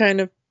kind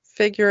of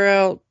figure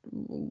out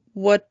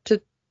what to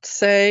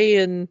say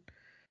and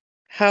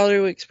how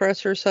to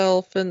express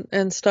herself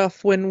and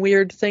stuff when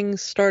weird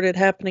things started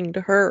happening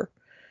to her.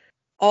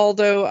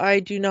 Although I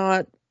do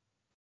not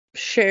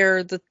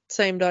share the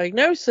same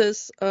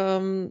diagnosis,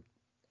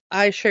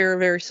 I share a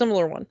very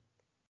similar one.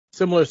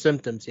 Similar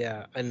symptoms,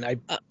 yeah.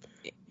 And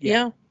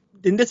yeah.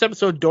 In this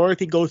episode,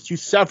 Dorothy goes to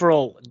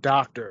several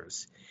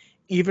doctors,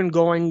 even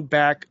going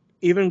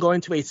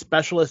to a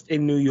specialist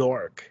in New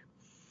York.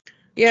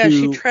 Yeah,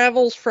 she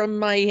travels from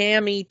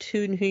Miami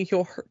to New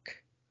York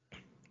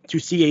to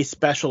see a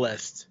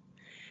specialist.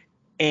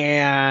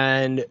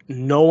 And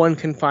no one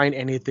can find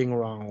anything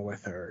wrong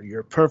with her.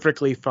 You're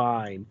perfectly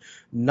fine.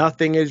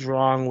 Nothing is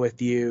wrong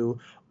with you.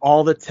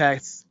 All the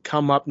tests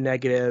come up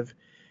negative.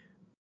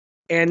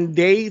 And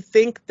they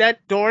think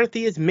that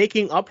Dorothy is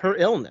making up her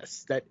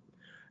illness. That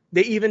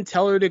they even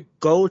tell her to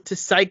go to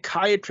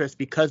psychiatrists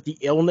because the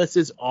illness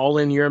is all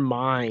in your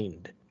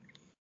mind.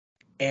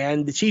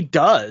 And she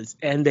does.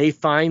 And they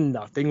find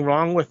nothing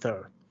wrong with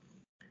her.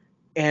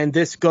 And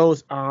this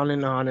goes on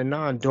and on and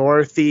on.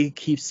 Dorothy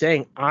keeps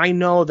saying, I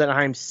know that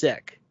I'm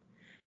sick.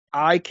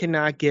 I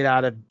cannot get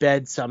out of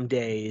bed some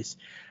days.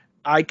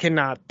 I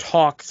cannot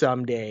talk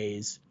some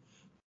days.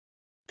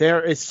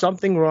 There is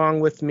something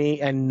wrong with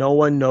me and no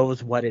one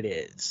knows what it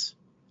is.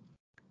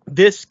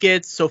 This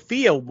gets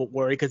Sophia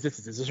worried because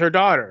this is her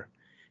daughter.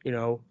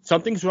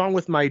 Something's wrong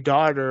with my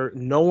daughter.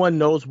 No one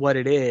knows what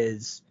it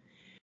is.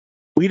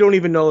 We don't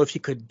even know if she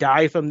could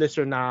die from this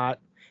or not.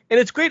 And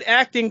it's great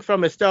acting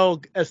from Estelle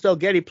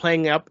Getty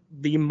playing up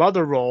the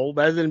mother role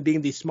rather than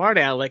being the smart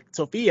aleck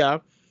Sophia.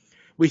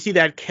 We see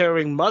that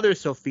caring mother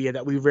Sophia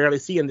that we rarely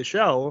see in the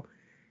show,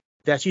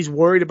 that she's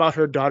worried about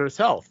her daughter's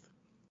health.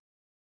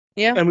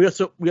 Yeah. And we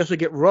also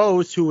get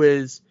Rose, who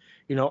is,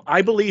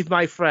 I believe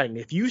my friend.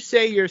 If you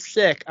say you're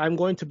sick, I'm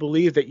going to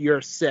believe that you're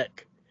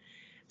sick.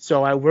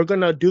 So we're going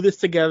to do this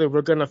together.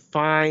 We're going to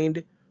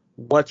find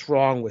what's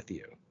wrong with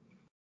you.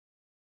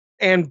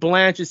 And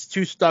Blanche is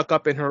too stuck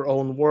up in her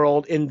own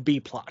world in the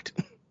B-plot.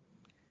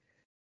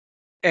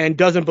 And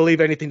doesn't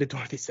believe anything that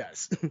Dorothy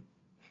says.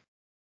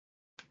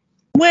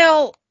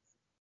 Well,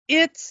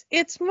 it's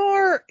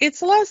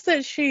less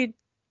that she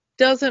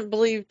doesn't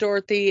believe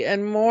Dorothy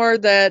and more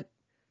that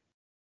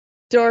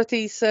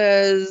Dorothy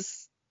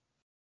says,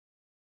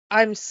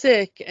 I'm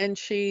sick, and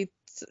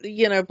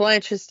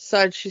Blanche has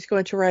decided she's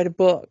going to write a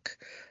book.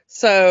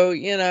 So,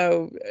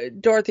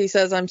 Dorothy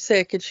says, I'm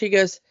sick, and she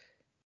goes,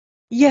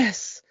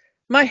 yes,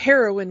 my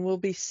heroine will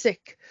be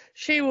sick.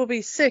 She will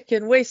be sick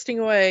and wasting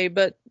away,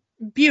 but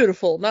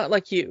beautiful, not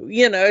like you.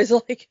 It's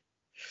like,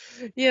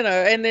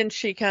 and then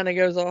she kind of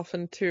goes off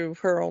into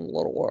her own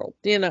little world,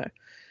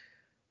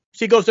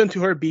 She goes into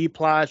her B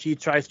plot. She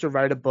tries to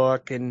write a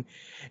book, and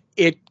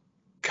it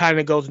kind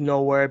of goes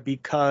nowhere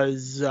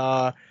because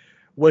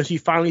when she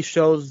finally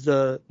shows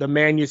the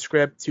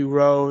manuscript to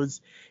Rose,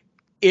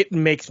 it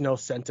makes no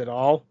sense at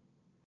all.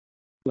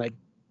 Like,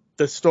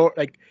 the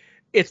story,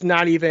 it's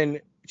not even.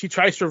 She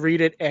tries to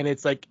read it, and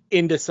it's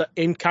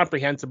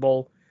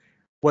incomprehensible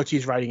what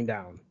she's writing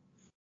down.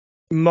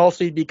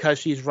 mostly because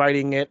she's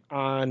writing it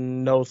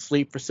on no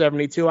sleep for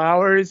 72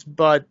 hours,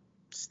 but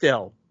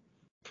still.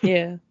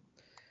 Yeah.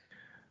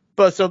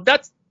 But so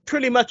that's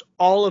pretty much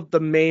all of the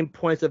main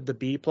points of the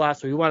B plot.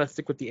 So we want to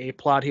stick with the A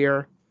plot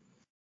here.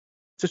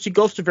 So she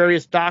goes to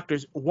various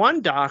doctors.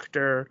 One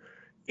doctor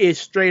is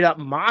straight up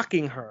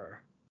mocking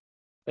her.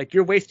 Like,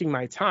 you're wasting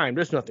my time.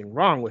 There's nothing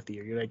wrong with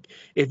you. You're like,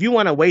 if you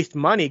want to waste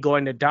money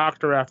going to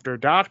doctor after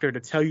doctor to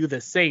tell you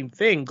the same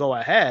thing, go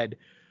ahead.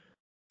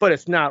 But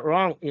it's not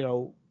wrong. You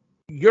know,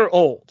 you're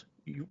old.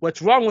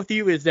 What's wrong with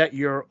you is that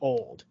you're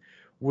old.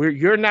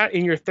 You're not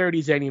in your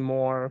 30s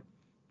anymore.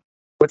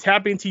 What's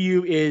happening to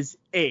you is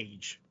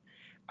age.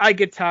 I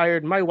get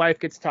tired. My wife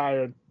gets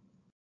tired.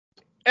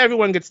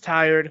 Everyone gets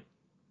tired.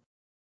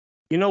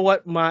 You know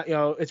what?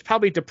 It's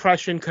probably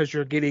depression because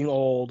you're getting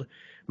old.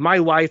 My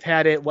wife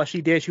had it. What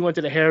she did, she went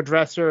to the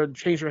hairdresser,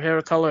 changed her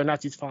hair color, and now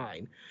she's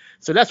fine.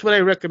 So that's what I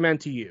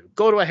recommend to you.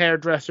 Go to a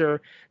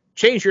hairdresser,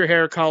 change your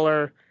hair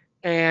color,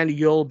 and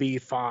you'll be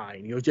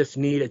fine. You'll just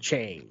need a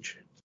change.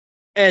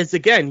 As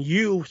again,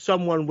 you,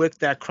 someone with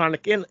that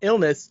chronic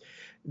illness,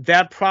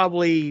 that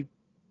probably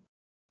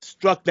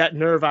struck that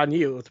nerve on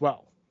you as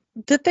well.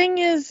 The thing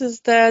is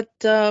that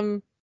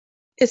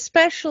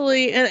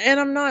especially, and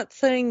I'm not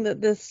saying that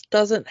this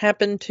doesn't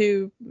happen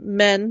to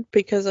men,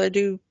 because I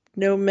do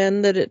know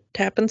men that it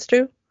happens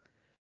to.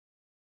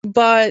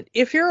 But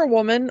if you're a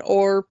woman,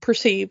 or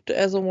perceived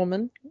as a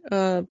woman,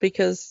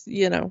 because,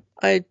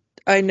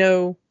 I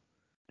know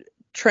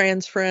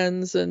trans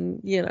friends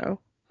and,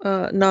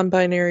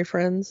 non-binary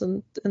friends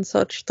and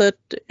such that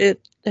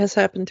it has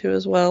happened to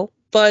as well.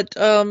 But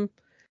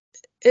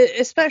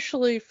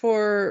especially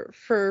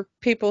for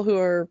people who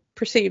are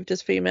perceived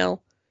as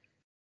female,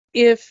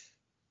 if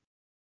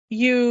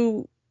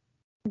you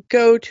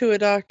go to a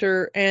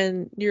doctor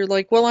and you're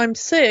like, well, I'm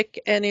sick,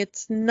 and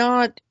it's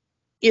not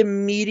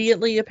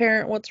immediately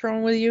apparent what's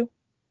wrong with you.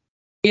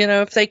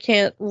 If they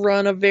can't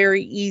run a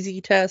very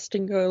easy test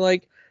and go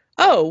like,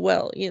 oh,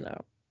 well,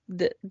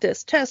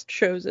 this test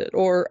shows it,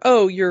 or,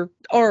 oh, your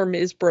arm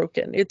is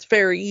broken. It's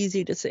very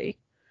easy to see.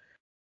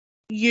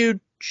 You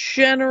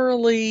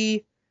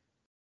generally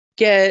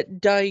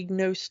get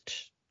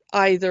diagnosed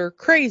either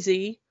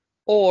crazy,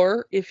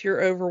 or, if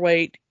you're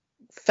overweight,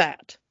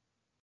 fat.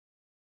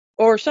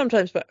 Or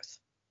sometimes both.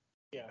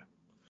 Yeah.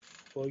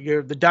 Well,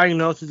 the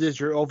diagnosis is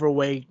you're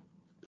overweight.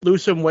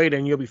 Lose some weight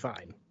and you'll be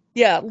fine.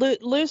 Yeah,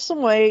 lose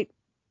some weight.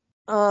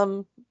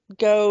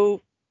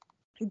 Go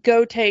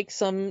take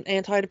some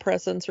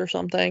antidepressants or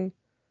something.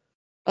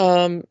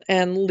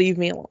 And leave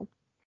me alone.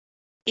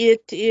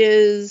 It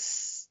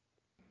is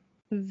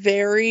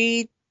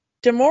very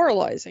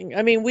demoralizing.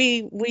 I mean,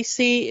 we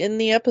see in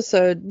the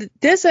episode,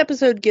 this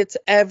episode gets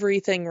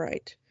everything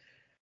right.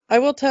 I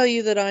will tell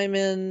you that I'm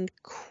in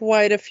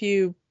quite a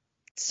few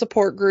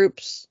support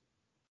groups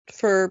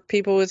for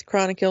people with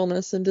chronic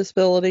illness and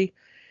disability.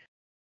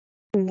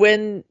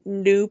 When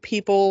new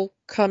people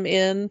come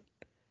in,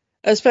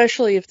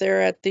 especially if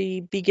they're at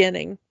the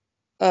beginning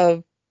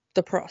of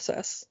the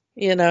process,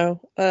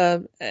 and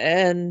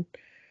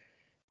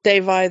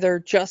they've either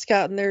just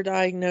gotten their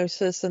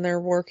diagnosis and they're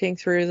working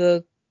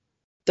through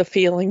the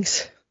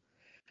feelings,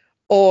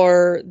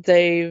 or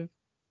they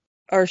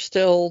are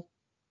still,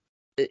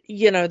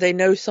 they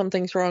know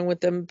something's wrong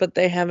with them, but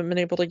they haven't been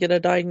able to get a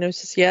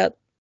diagnosis yet.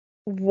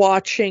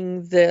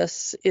 Watching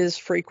this is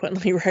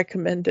frequently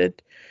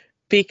recommended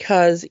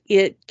because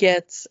it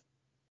gets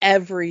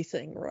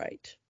everything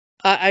right.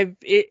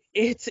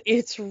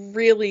 It's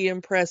really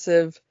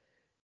impressive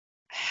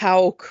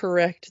how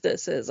correct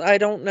this is. I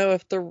don't know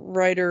if the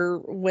writer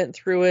went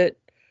through it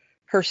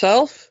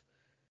herself,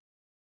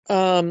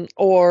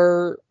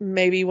 or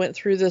maybe went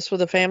through this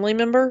with a family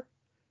member,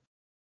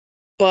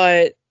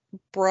 but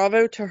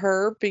bravo to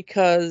her,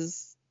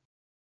 because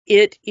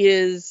it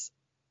is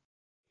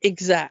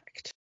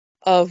exact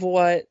of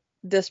what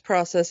this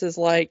process is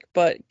like,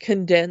 but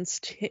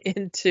condensed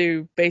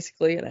into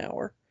basically an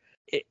hour.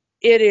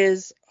 It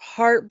is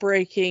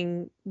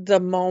heartbreaking, the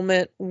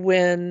moment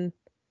when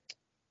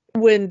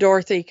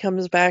Dorothy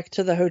comes back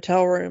to the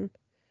hotel room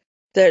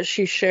that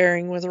she's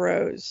sharing with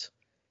Rose,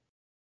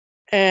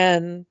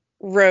 and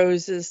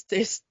Rose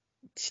is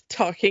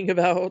talking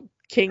about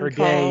King Her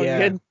Kong day,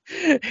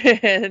 yeah.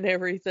 and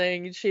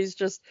everything. She's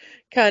just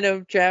kind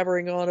of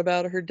jabbering on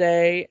about her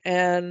day,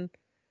 and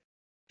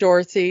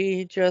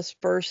Dorothy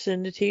just bursts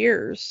into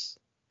tears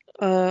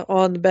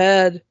on the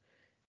bed,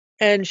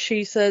 and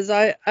she says,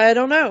 I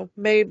don't know,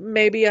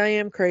 maybe I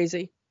am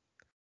crazy.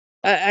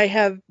 I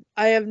have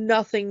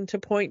nothing to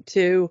point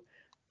to.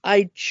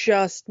 I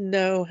just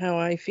know how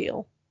I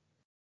feel.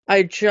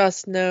 I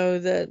just know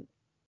that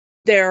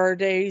there are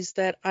days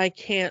that I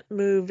can't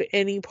move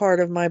any part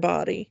of my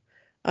body.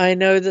 I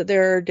know that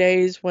there are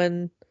days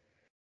when,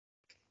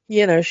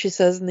 she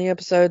says in the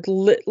episode,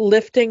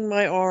 lifting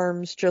my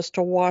arms just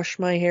to wash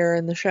my hair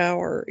in the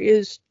shower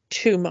is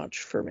too much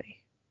for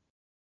me.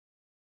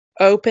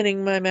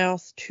 Opening my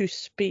mouth to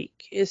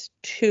speak is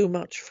too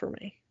much for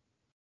me.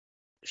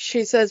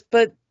 She says,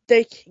 but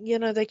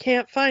they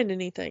can't find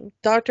anything.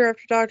 Doctor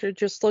after doctor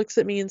just looks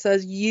at me and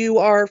says, "You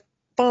are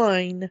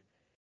fine."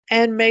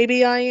 And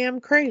maybe I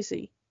am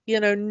crazy.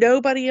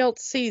 Nobody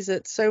else sees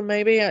it, so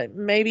maybe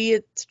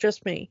it's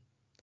just me.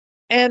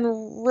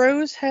 And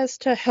Rose has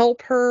to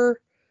help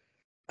her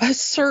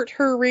assert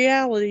her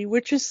reality,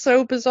 which is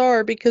so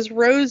bizarre because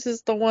Rose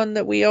is the one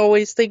that we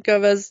always think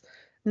of as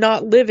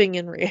not living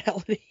in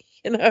reality,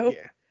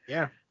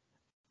 Yeah.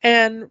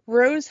 And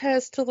Rose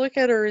has to look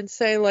at her and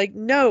say, like,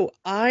 no,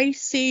 I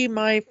see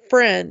my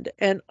friend,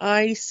 and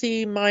I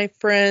see my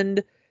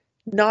friend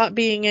not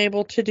being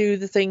able to do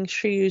the things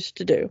she used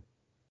to do.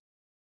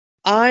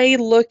 I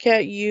look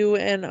at you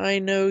and I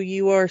know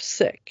you are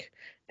sick.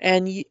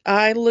 And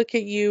I look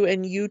at you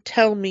and you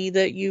tell me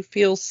that you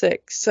feel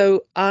sick.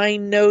 So I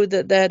know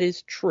that that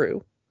is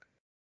true.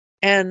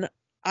 And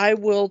I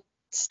will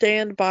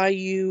stand by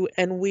you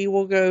and we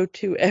will go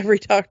to every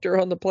doctor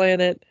on the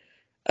planet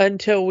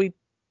until we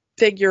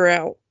figure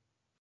out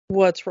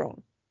what's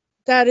wrong.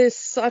 That is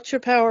such a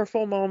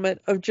powerful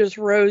moment of just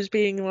Rose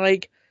being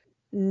like,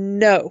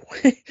 no,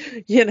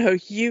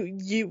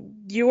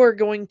 you are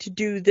going to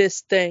do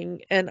this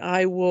thing and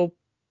I will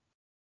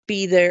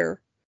be there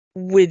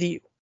with you.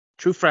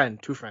 True friend.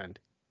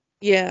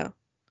 Yeah.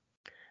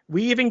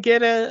 We even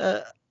get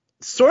a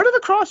sort of a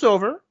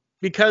crossover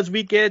because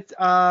we get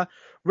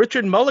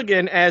Richard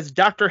Mulligan as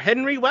Dr.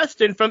 Henry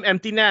Weston from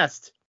Empty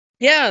Nest.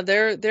 Yeah,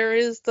 there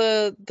is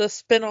the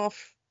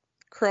spin-off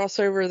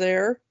crossover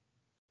there.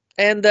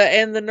 And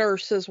the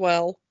nurse as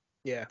well.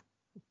 Yeah.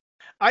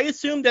 I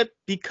assume that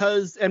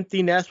because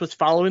Empty Nest was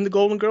following the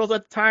Golden Girls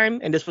at the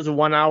time, and this was a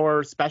 1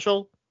 hour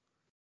special,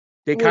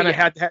 they kind of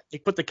they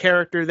put the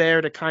character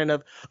there to kind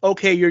of,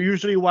 okay, you're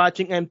usually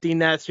watching Empty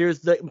Nest. Here's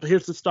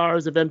the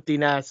stars of Empty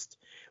Nest.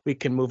 We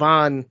can move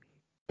on.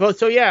 Well,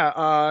 so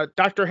yeah,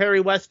 Dr. Harry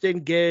Weston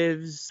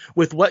gives,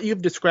 with what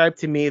you've described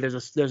to me,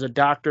 there's a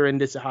doctor in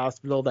this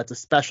hospital that's a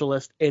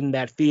specialist in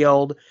that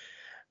field.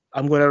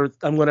 I'm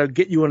gonna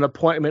get you an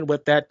appointment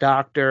with that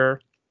doctor,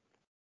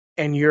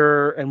 and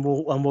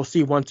we'll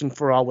see once and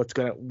for all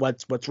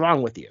what's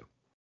wrong with you.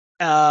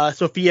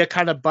 Sophia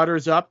kind of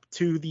butters up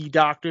to the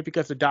doctor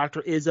because the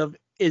doctor is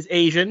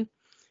Asian.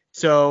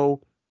 So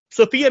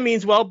Sophia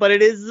means well, but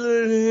it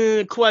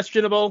is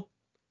questionable.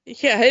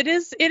 Yeah, it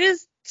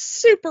is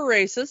super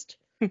racist.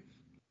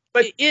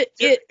 But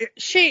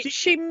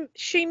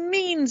she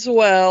means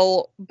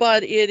well,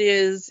 but it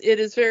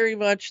is very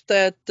much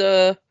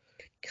that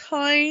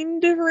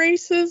kind of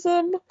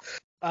racism.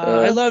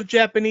 I love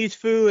Japanese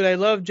food. I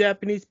love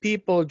Japanese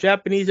people.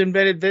 Japanese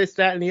invented this,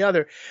 that, and the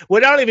other,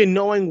 without even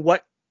knowing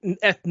what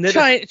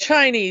ethnicity.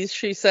 Chinese,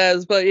 she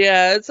says, but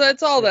yeah,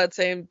 it's all that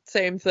same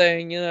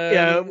thing,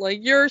 Yeah. Like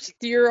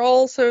you're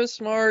all so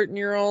smart, and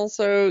you're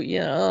also,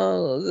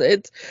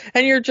 and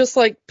you're just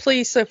like,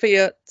 please,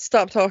 Sophia,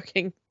 stop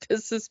talking.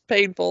 This is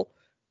painful.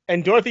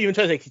 And Dorothy even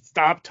tries to say,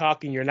 stop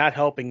talking. You're not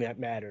helping. That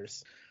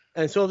matters.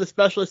 And so the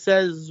specialist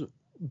says,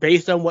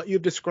 based on what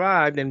you've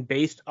described and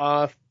based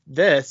off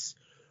this,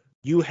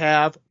 you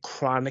have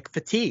chronic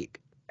fatigue.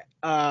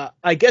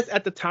 I guess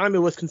at the time it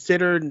was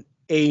considered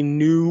a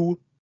new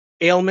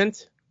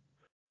ailment,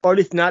 or at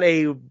least not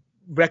a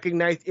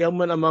recognized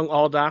ailment among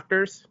all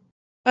doctors.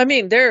 I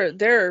mean, there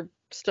are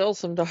still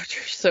some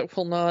doctors that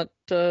will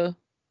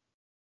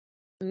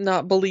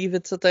not believe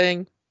it's a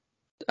thing.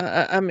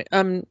 I'm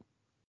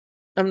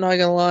not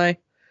gonna lie.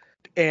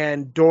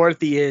 And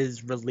Dorothy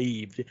is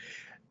relieved.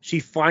 She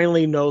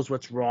finally knows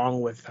what's wrong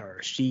with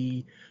her.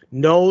 She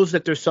knows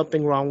that there's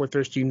something wrong with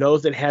her. She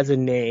knows it has a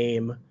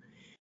name,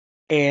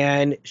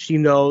 and she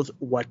knows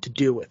what to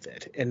do with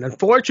it. And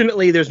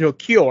unfortunately, there's no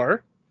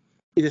cure.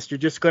 You're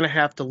just going to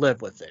have to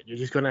live with it. You're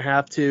just going to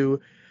have to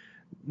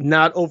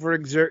not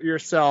overexert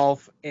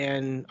yourself.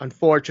 And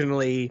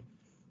unfortunately,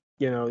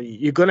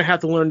 you're going to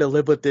have to learn to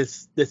live with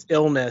this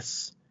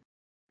illness.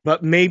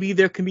 But maybe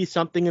there can be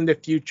something in the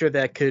future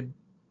that could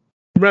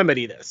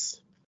remedy this.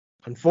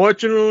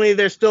 Unfortunately,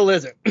 there still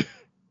isn't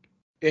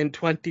in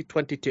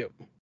 2022.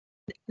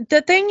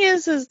 The thing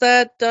is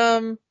that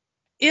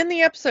in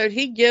the episode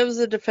he gives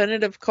a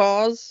definitive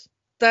cause.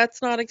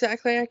 That's not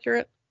exactly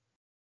accurate.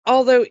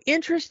 Although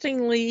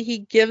interestingly, he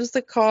gives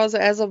the cause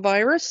as a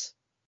virus.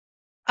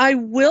 I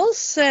will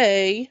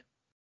say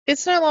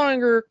it's no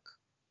longer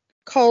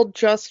called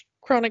just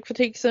chronic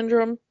fatigue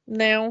syndrome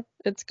now.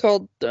 It's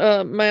called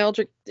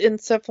myalgic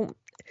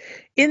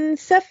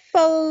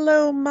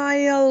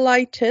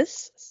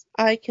encephalomyelitis.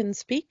 I can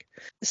speak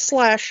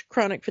 /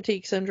 chronic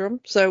fatigue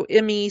syndrome. So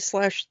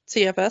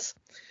ME/CFS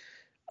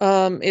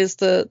is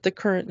the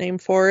current name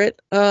for it.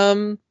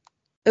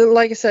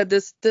 Like I said,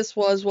 this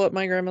was what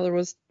my grandmother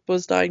was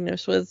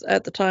diagnosed with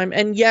at the time,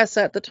 and yes,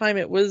 at the time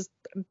it was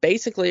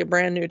basically a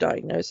brand new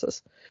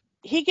diagnosis.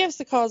 He gives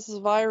the cause as a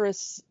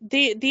virus.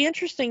 The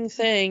interesting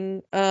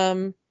thing,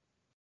 and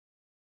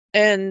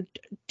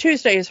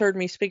Tuesday has heard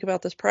me speak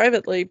about this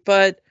privately,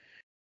 but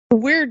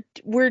we're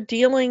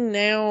dealing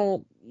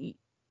now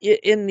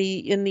in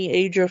the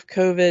age of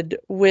COVID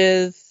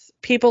with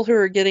people who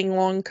are getting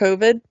long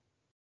COVID.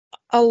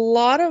 A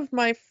lot of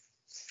my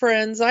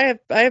friends. I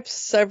have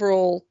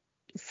several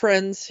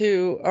friends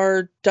who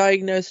are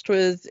diagnosed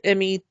with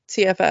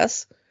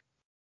ME/CFS.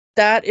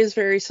 That is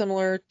very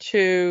similar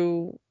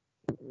to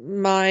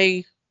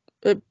my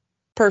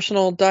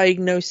personal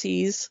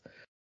diagnoses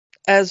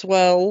as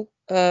well.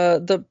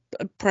 The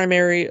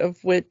primary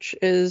of which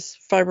is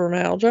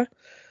fibromyalgia.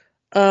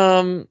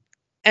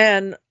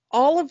 And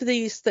all of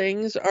these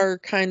things are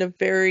kind of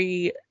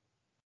very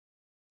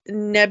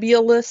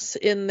nebulous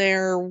in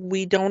there.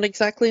 We don't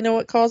exactly know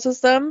what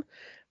causes them,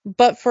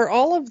 but for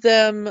all of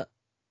them,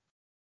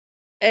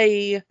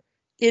 a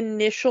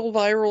initial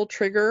viral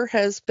trigger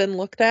has been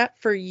looked at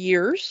for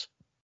years.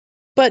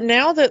 But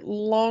now that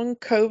long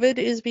COVID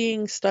is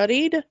being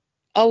studied,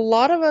 a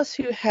lot of us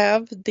who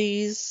have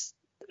these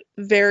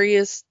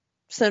various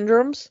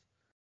syndromes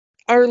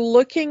are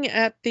looking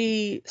at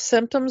the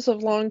symptoms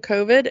of long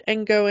COVID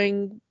and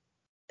going,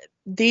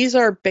 these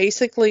are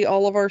basically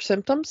all of our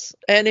symptoms.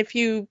 And if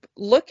you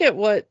look at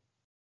what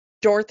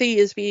Dorothy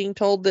is being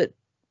told that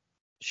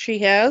she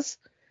has,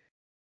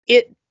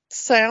 it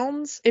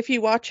sounds, if you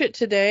watch it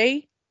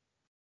today,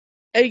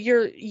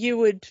 you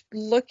would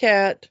look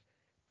at,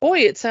 boy,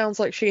 it sounds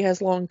like she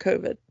has long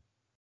COVID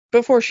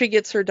before she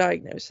gets her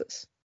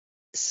diagnosis.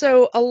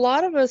 So a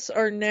lot of us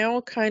are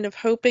now kind of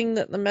hoping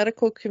that the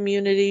medical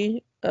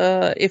community,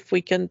 if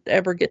we can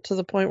ever get to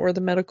the point where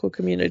the medical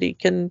community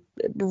can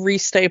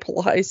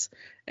restabilize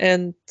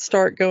and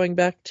start going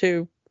back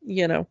to,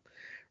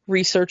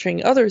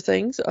 researching other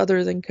things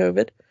other than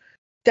COVID,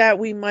 that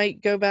we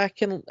might go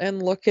back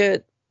and look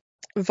at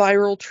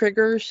viral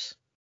triggers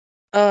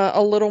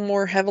a little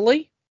more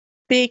heavily,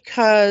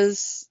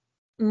 because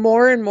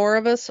more and more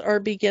of us are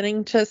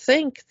beginning to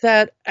think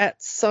that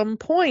at some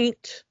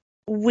point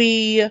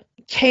we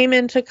came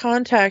into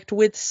contact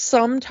with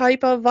some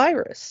type of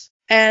virus,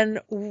 and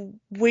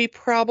we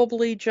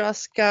probably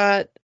just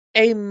got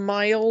a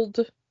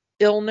mild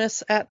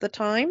illness at the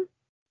time,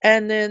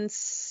 and then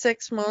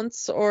 6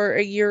 months or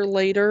a year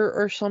later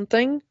or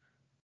something,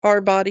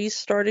 our bodies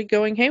started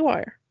going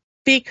haywire.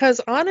 Because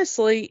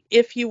honestly,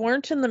 if you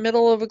weren't in the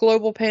middle of a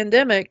global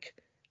pandemic,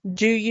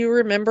 do you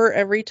remember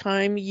every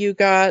time you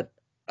got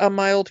a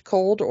mild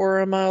cold or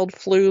a mild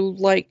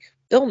flu-like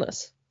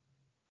illness?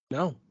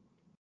 No.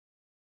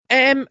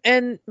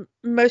 And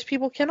most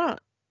people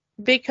cannot,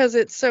 because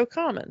it's so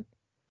common.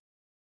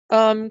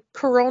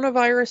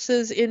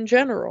 Coronaviruses in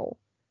general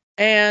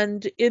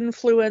and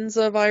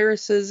influenza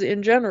viruses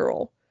in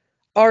general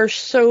are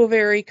so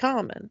very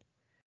common.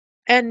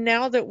 And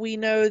now that we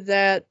know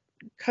that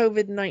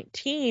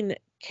COVID-19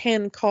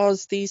 can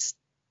cause these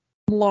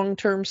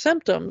long-term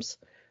symptoms,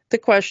 the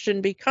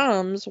question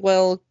becomes,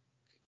 well,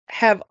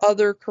 have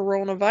other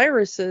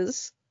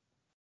coronaviruses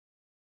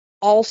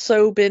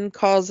also been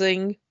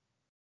causing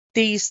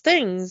these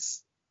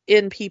things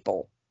in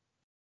people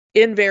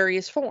in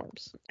various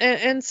forms?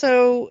 And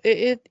so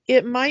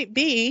it might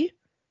be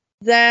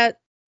that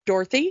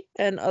Dorothy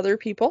and other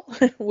people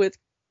with,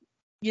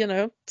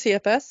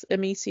 CFS,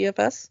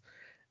 ME/CFS,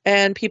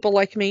 and people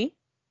like me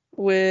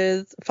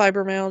with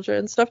fibromyalgia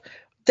and stuff,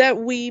 that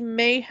we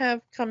may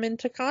have come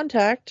into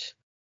contact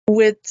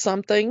with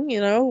something,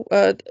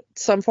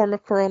 some form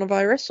of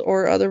coronavirus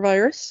or other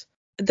virus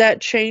that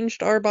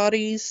changed our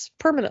bodies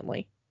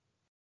permanently.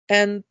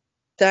 And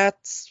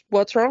that's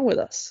what's wrong with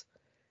us.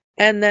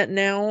 And that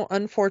now,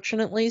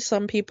 unfortunately,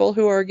 some people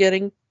who are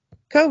getting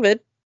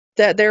COVID,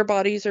 that their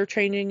bodies are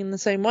changing in the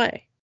same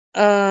way.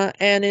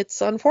 And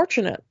it's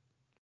unfortunate.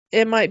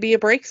 It might be a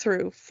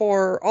breakthrough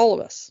for all of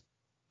us.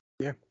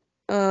 Yeah.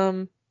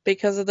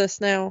 Because of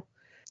this now.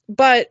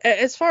 But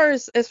as far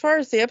as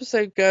the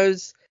episode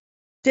goes,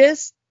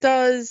 this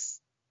does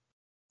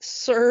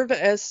serve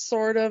as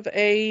sort of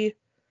a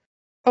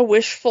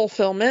wish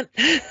fulfillment.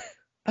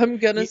 I'm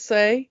gonna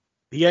say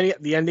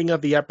the ending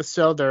of the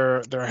episode,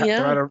 they're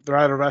Yeah. at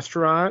a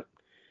restaurant,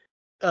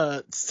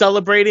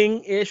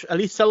 celebrating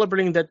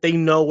that they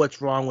know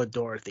what's wrong with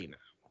Dorothy now.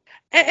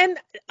 And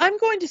I'm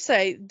going to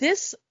say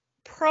this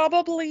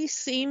probably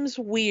seems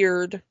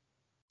weird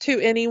to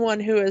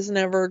anyone who has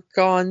never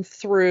gone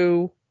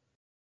through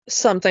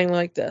something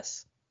like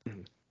this.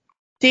 Mhm.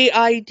 The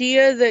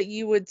idea that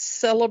you would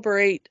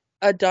celebrate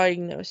a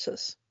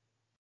diagnosis.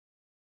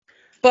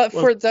 But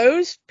Well- for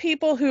those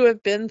people who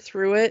have been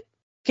through it,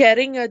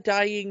 getting a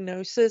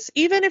diagnosis,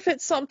 even if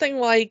it's something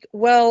like,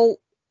 well,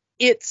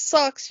 it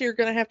sucks, you're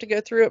going to have to go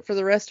through it for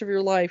the rest of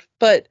your life,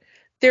 but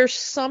there's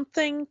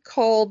something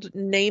called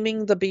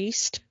naming the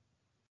beast.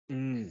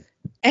 Mm.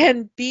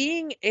 And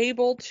being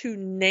able to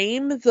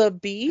name the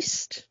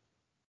beast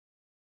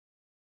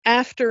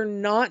after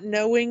not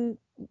knowing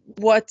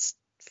what's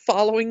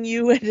following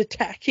you and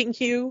attacking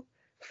you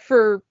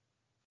for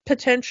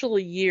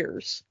potentially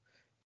years.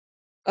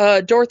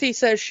 Dorothy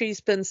says she's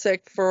been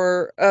sick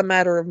for a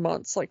matter of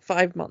months, like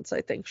 5 months,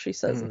 I think she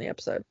says in the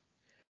episode.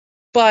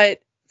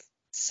 But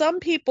some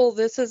people,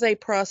 this is a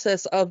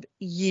process of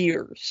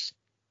years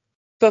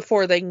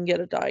before they can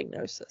get a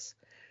diagnosis.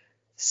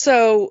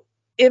 So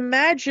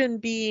imagine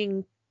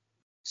being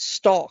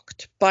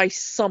stalked by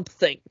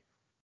something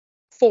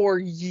for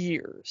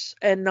years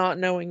and not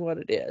knowing what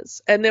it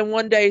is. And then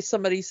one day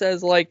somebody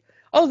says like,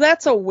 oh,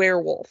 that's a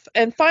werewolf.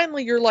 And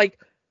finally you're like,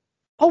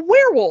 a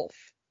werewolf.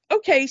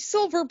 Okay,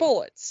 silver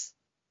bullets.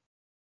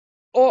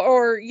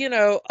 Or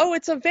oh,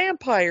 it's a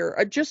vampire.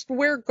 I just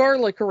wear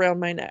garlic around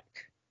my neck.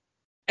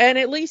 And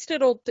at least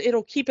it'll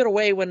keep it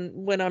away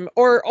when I'm,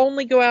 or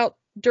only go out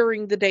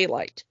during the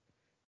daylight.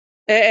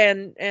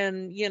 And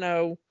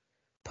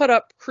put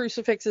up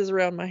crucifixes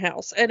around my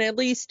house. And at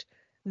least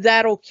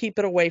that'll keep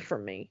it away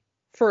from me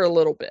for a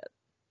little bit.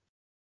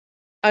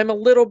 I'm a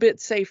little bit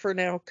safer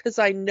now because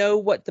I know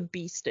what the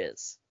beast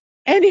is.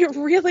 And it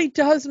really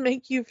does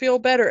make you feel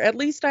better. At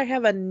least I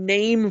have a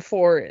name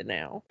for it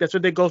now. That's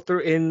what they go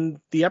through in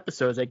the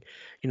episodes. Like,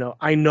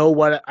 I know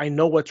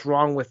what's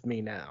wrong with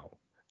me now.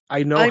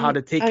 I know how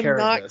to take care of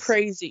this. I'm not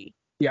crazy.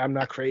 Yeah, I'm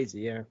not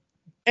crazy, yeah.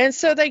 And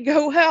so they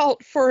go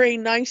out for a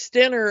nice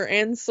dinner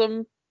and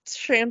some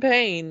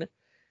champagne.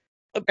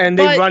 And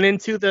they run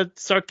into the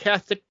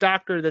sarcastic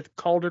doctor that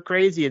called her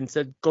crazy and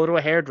said, go to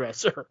a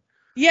hairdresser.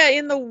 Yeah,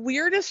 in the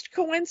weirdest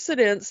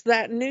coincidence,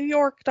 that New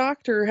York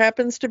doctor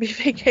happens to be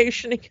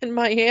vacationing in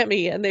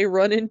Miami, and they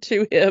run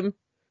into him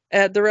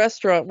at the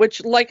restaurant,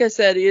 which, like I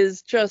said,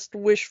 is just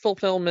wish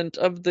fulfillment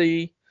of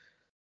the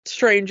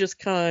strangest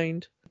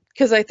kind.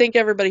 Because I think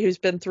everybody who's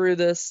been through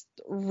this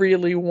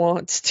really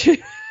wants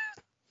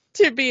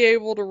to be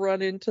able to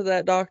run into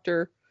that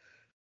doctor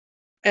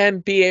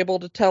and be able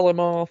to tell him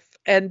off.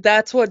 And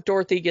that's what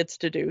Dorothy gets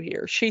to do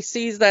here. She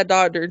sees that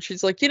doctor and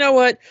she's like, you know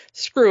what?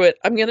 Screw it.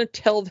 I'm going to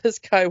tell this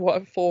guy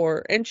what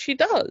for. And she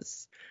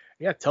does.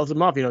 Yeah, tells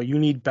him off. You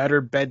need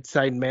better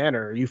bedside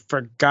manner. You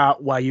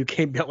forgot why you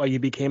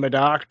became a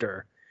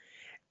doctor.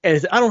 And he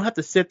said, I don't have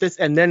to sit this.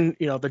 And then,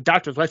 the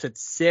doctor's wife said,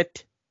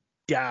 sit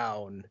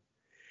down.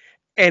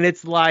 And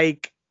it's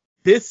like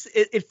this.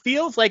 It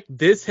feels like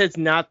this is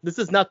not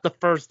the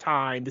first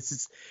time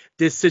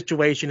this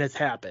situation has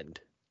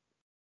happened.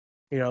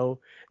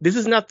 This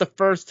is not the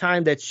first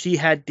time that she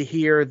had to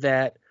hear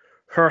that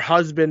her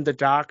husband, the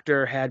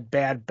doctor, had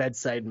bad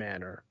bedside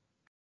manner.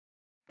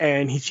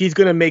 And she's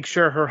going to make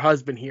sure her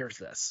husband hears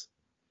this.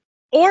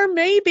 Or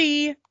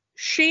maybe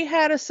she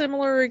had a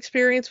similar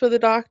experience with a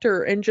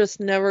doctor and just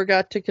never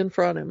got to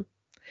confront him.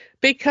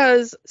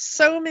 Because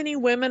so many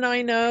women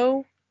I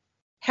know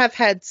have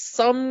had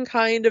some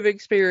kind of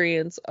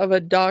experience of a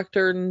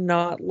doctor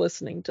not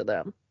listening to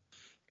them.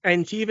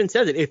 And she even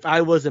says it. If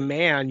I was a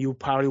man, you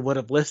probably would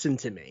have listened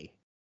to me.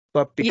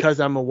 But because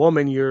I'm a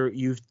woman, you're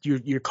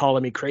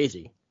calling me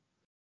crazy.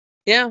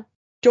 Yeah.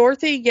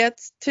 Dorothy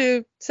gets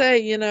to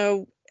say,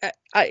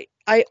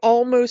 I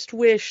almost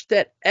wish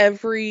that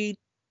every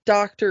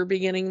doctor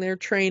beginning their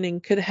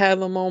training could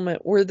have a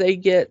moment where they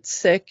get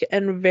sick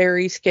and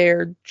very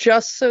scared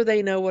just so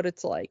they know what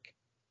it's like.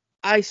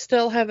 I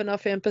still have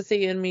enough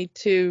empathy in me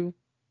to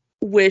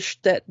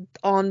wish that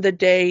on the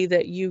day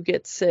that you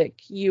get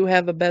sick, you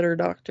have a better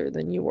doctor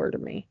than you were to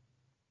me.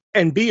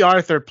 And B.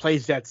 Arthur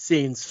plays that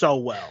scene so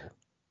well.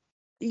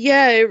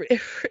 Yeah,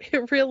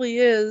 it really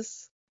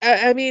is.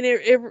 I mean,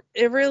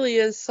 it really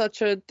is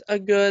such a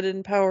good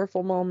and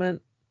powerful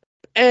moment.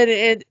 And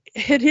it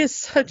is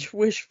such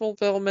wish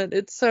fulfillment.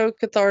 It's so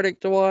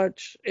cathartic to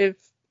watch if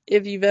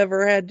you've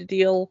ever had to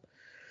deal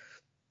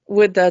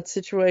with that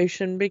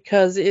situation,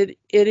 because it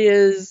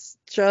is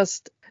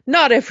just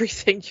not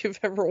everything you've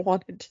ever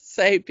wanted to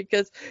say,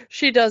 because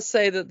she does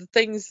say that the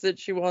things that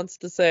she wants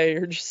to say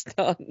are just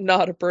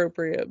not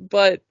appropriate,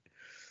 but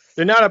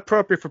they're not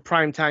appropriate for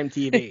primetime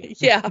TV.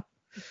 Yeah.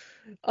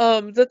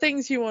 The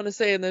things you want to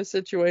say in those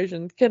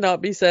situations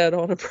cannot be said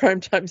on a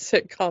primetime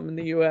sitcom in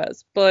the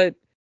US, but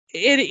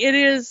it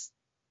is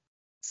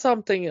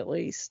something at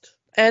least.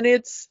 And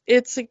it's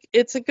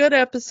a good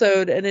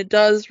episode, and it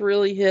does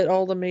really hit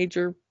all the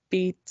major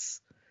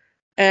beats.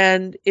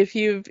 And if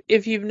you've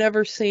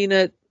never seen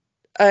it,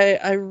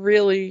 I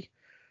really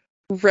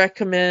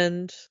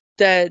recommend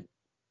that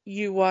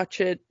you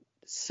watch it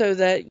so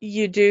that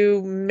you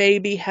do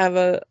maybe have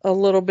a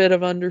little bit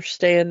of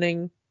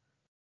understanding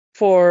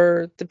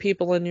for the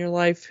people in your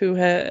life who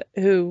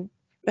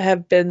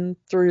have been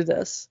through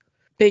this,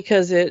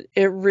 because it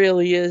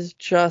really is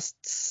just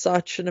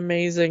such an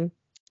amazing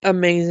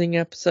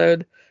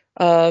episode,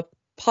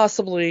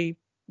 possibly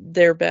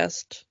their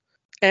best.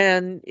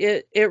 And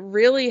it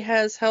really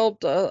has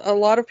helped. A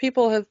lot of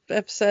people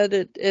have said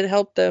it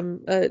helped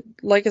them.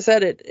 Like I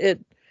said,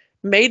 it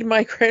made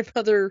my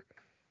grandmother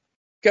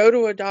go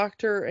to a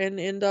doctor and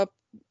end up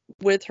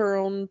with her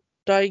own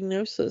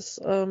diagnosis.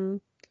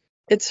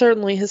 It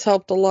certainly has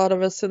helped a lot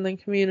of us in the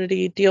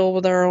community deal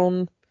with our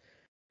own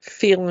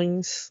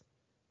feelings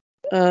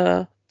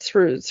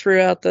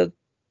throughout the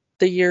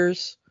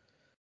years,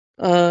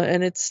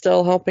 and it's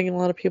still helping a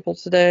lot of people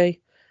today.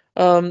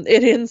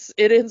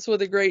 It ends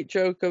with a great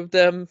joke of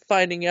them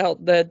finding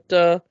out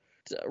that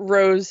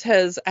Rose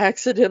has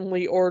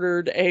accidentally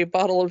ordered a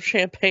bottle of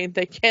champagne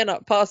they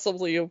cannot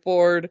possibly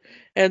afford,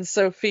 and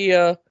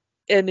Sophia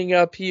ending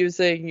up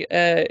using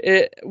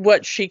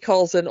what she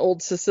calls an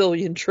old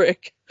Sicilian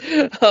trick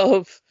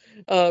of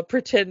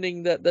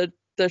pretending that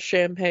the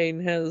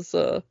champagne has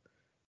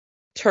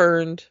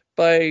turned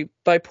by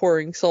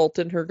pouring salt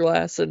in her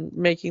glass and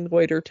making the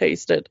waiter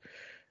taste it,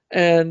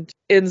 and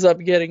ends up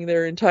getting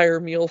their entire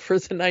meal for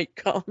the night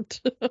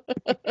comped.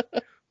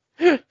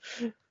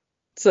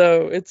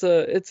 So it's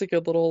a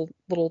good little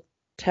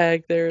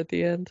tag there at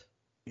the end.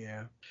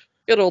 Yeah.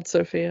 Good old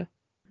Sophia.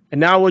 And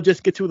now we'll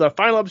just get to the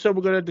final episode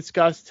we're going to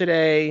discuss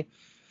today.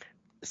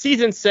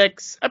 Season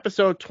 6,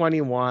 episode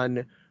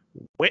 21,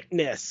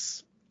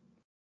 Witness.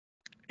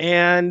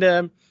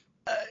 And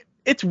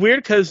it's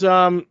weird because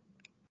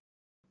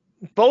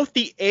both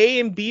the A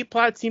and B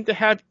plot seem to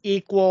have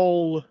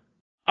equal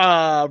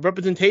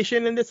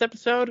representation in this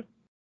episode.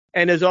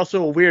 And there's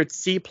also a weird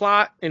C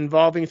plot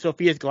involving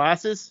Sophia's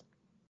glasses.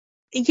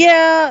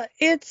 Yeah,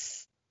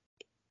 it's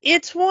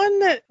one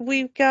that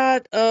we've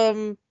got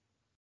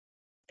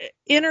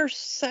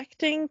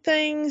intersecting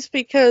things,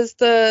 because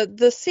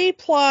the C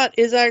plot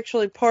is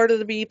actually part of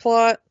the B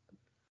plot,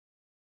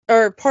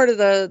 or part of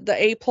the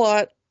A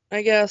plot,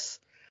 I guess.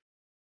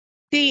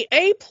 The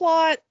A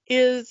plot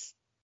is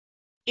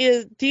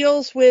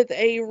deals with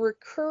a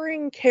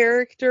recurring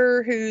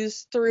character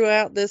who's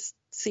throughout this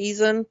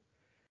season,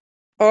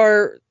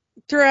 or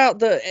throughout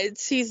the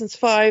seasons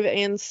 5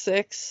 and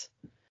 6.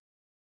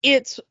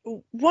 It's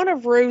one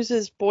of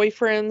Rose's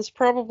boyfriends,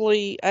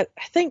 probably, I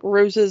think,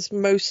 Rose's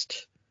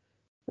most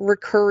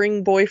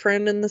recurring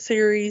boyfriend in the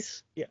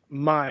series. Yeah,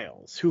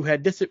 Miles, who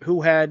had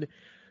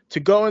to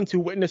go into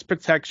witness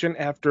protection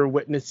after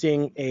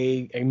witnessing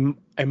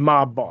a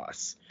mob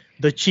boss,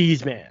 the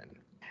Cheese Man.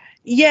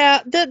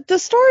 Yeah, the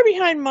story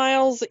behind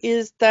Miles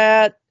is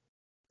that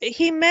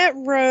he met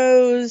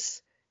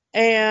Rose,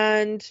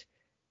 and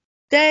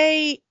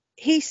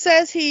he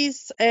says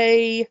he's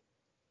a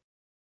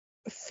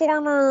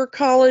former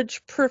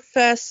college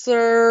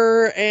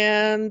professor,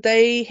 and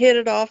they hit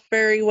it off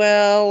very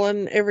well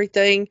and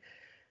everything.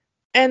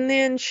 And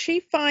then she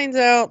finds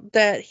out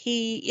that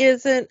he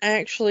isn't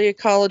actually a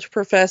college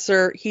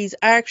professor. He's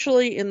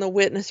actually in the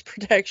witness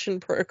protection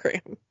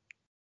program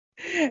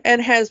and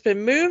has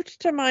been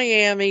moved to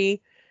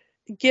Miami,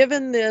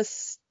 given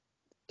this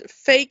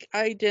fake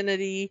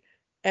identity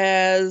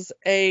as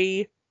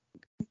a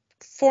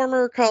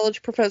former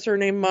college professor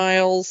named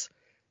Miles.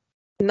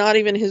 Not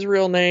even his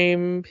real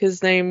name.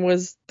 His name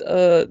was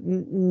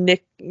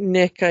Nick,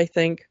 I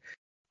think.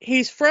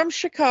 He's from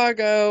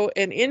Chicago,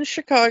 and in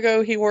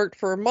Chicago he worked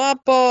for a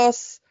mob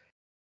boss,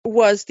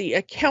 was the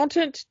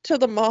accountant to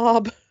the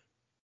mob,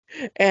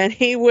 and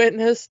he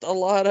witnessed a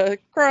lot of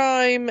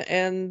crime,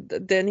 and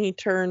then he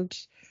turned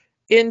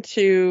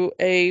into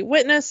a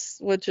witness,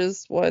 which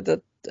is why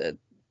the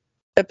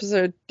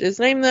episode is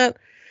named that,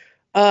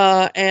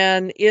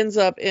 and ends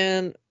up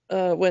in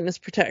witness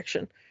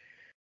protection.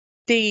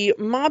 The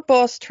mob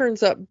boss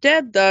turns up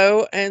dead,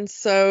 though, and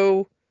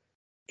so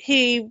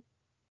he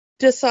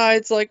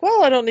decides, like,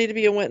 well, I don't need to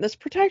be in witness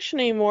protection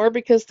anymore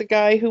because the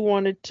guy who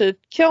wanted to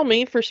kill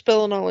me for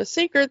spilling all his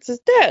secrets is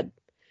dead.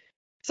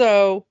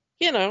 So,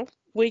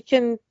 we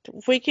can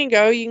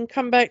go. You can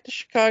come back to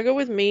Chicago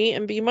with me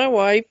and be my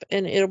wife,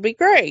 and it'll be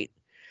great.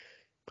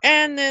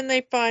 And then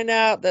they find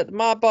out that the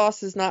mob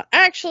boss is not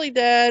actually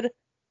dead,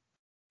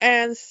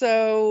 and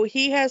so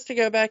he has to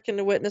go back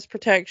into witness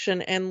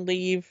protection and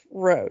leave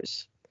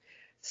Rose.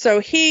 So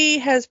he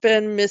has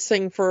been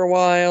missing for a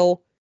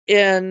while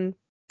in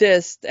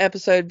this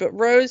episode, but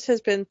Rose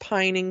has been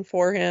pining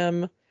for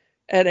him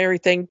and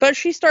everything. But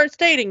she starts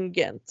dating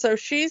again. So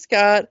she's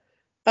got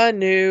a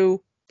new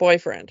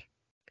boyfriend.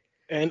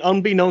 And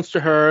unbeknownst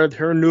to her,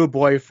 her new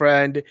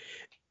boyfriend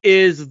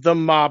is the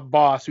mob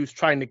boss who's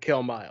trying to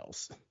kill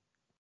Miles.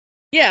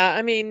 Yeah,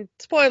 I mean,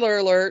 spoiler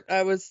alert,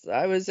 I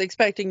was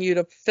expecting you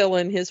to fill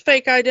in his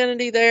fake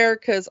identity there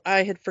because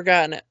I had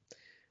forgotten it.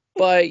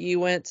 But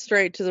you went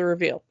straight to the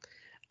reveal.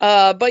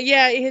 But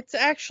yeah, it's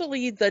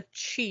actually the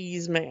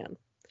Cheese Man.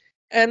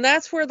 And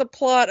that's where the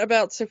plot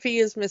about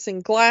Sophia's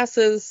missing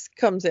glasses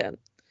comes in.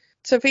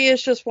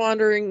 Sophia's just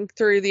wandering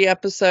through the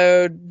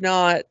episode,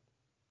 not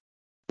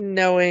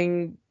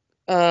knowing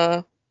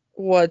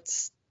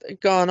what's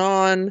gone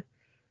on.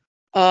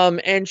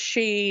 And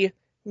she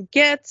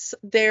gets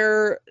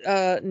their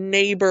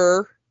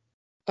neighbor,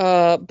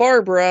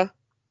 Barbara,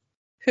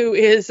 who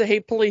is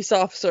a police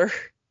officer,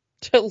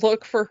 to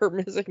look for her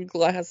missing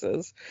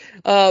glasses.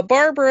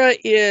 Barbara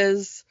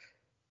is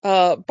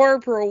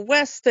Barbara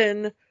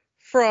Weston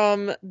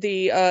from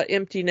the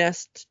Empty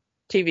Nest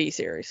TV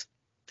series.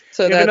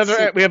 So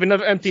we have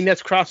another Empty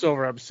Nest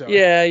crossover episode.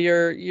 Yeah,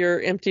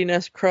 your Empty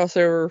Nest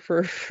crossover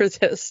for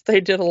this.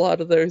 They did a lot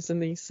of those in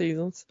these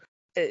seasons.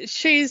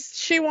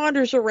 She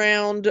wanders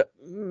around,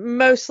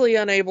 mostly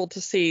unable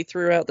to see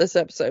throughout this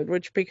episode,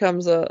 which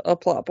becomes a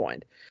plot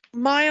point.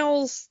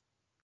 Miles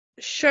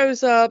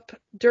shows up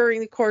during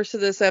the course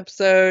of this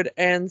episode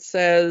and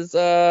says,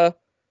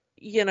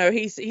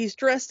 he's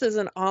dressed as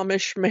an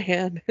Amish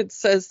man. It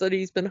says that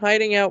he's been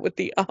hiding out with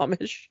the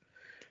Amish.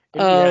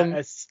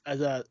 As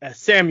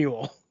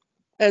Samuel.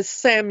 As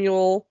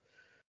Samuel.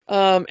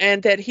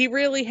 And that he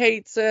really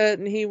hates it,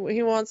 and he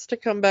wants to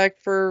come back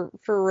for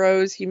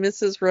Rose. He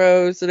misses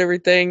Rose and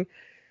everything.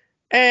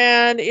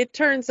 And it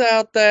turns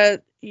out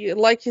that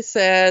like you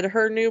said,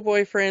 her new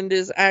boyfriend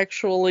is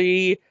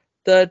actually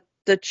the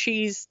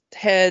cheese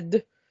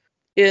head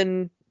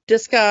in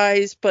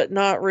disguise, but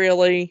not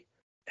really.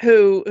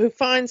 Who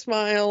finds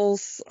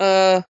Miles,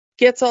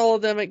 gets all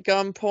of them at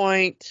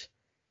gunpoint,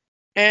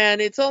 and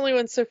it's only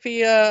when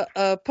Sophia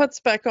puts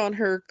back on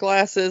her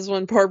glasses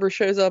when Barbara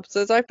shows up and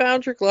says, "I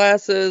found your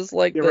glasses."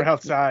 Like They were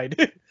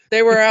outside.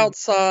 they were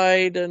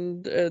outside,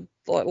 and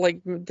like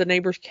the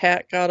neighbor's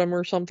cat got them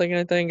or something.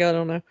 I think, I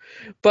don't know,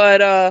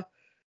 but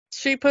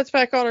she puts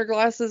back on her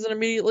glasses and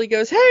immediately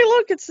goes, "Hey,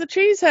 look, it's the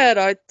Cheesehead.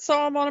 I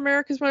saw him on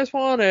America's Most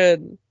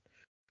Wanted."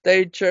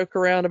 They joke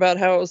around about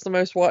how it was the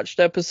most watched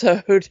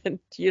episode, and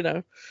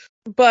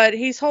but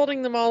he's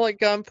holding them all at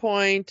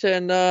gunpoint,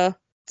 and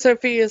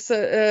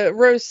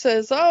Rose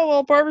says, "Oh,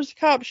 well, Barbara's a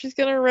cop. She's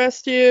gonna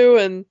arrest you."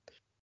 And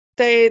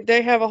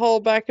they have a whole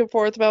back and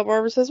forth about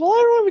Barbara says, "Well,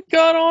 I don't have a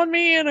gun on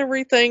me," and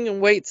everything,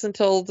 and waits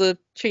until the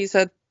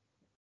Cheesehead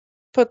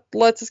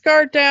lets his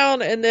guard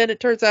down, and then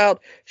it turns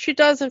out she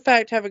does in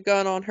fact have a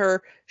gun on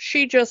her.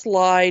 She just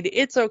lied.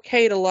 It's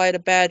okay to lie to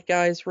bad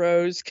guys,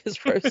 Rose,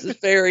 because Rose is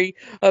very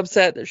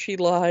upset that she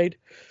lied.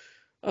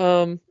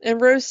 And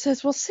Rose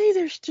says, "Well, see,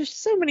 there's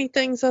just so many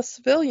things us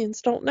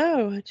civilians don't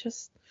know. I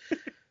just,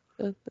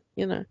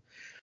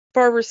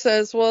 Barbara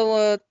says,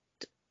 "Well,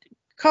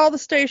 call the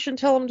station,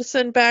 tell them to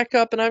send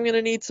backup, and I'm going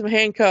to need some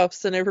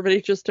handcuffs." And everybody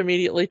just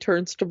immediately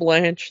turns to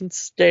Blanche and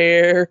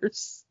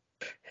stares.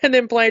 And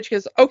then Blanche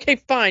goes, "Okay,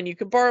 fine, you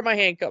can borrow my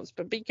handcuffs,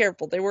 but be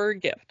careful, they were a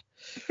gift."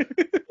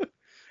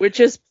 Which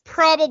is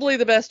probably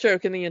the best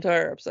joke in the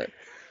entire episode.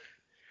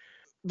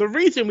 The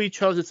reason we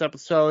chose this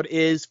episode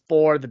is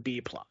for the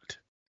B plot.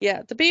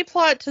 Yeah, the B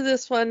plot to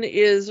this one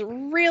is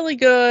really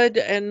good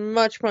and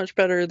much, much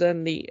better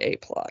than the A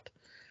plot.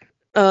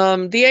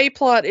 The A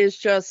plot is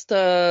just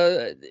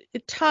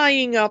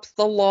tying up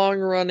the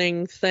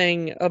long-running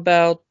thing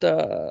about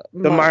the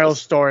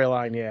Miles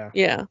storyline, yeah.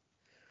 Yeah.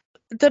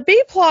 The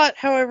B plot,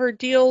 however,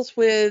 deals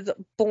with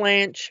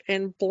Blanche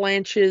and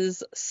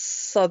Blanche's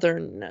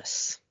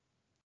southernness.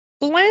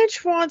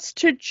 Blanche wants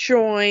to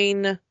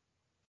join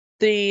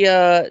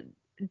the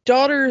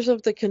Daughters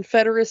of the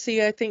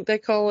Confederacy, I think they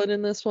call it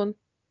in this one,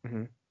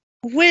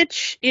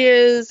 which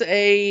is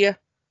a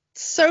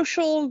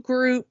social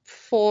group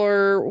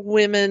for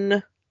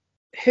women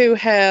who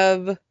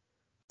have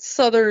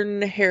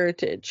Southern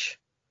heritage.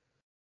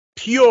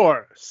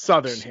 Pure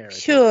Southern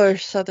heritage. Pure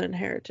Southern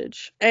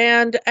heritage.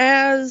 And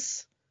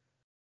as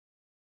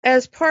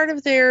part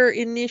of their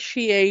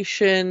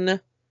initiation,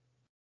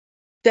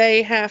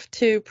 they have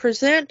to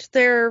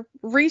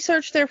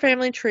research their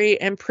family tree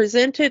and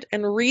present it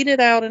and read it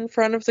out in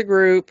front of the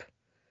group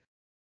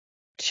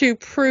to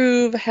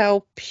prove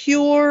how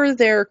pure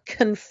their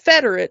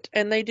Confederate,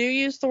 and they do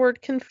use the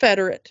word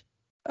Confederate,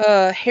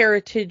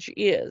 heritage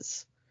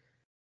is.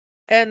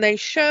 And they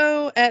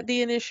show at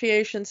the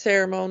initiation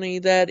ceremony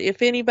that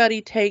if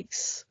anybody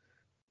takes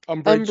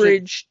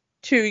umbrage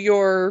to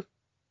your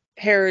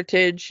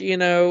heritage,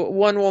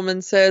 one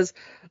woman says,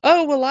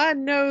 "Oh, well, I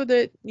know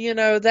that,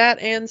 that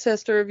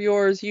ancestor of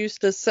yours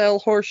used to sell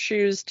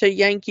horseshoes to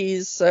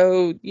Yankees,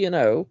 so,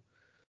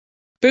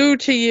 boo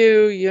to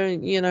you,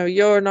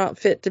 you're not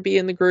fit to be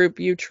in the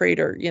group, you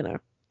traitor,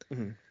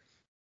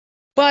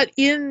 But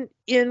in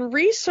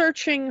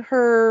researching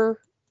her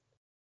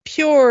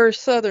pure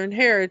Southern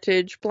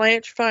heritage,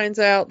 Blanche finds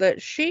out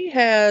that she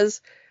has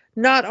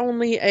not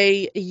only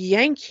a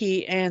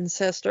Yankee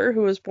ancestor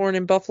who was born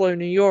in Buffalo,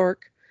 New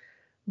York,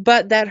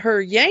 but that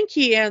her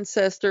Yankee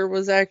ancestor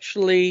was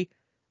actually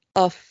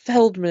a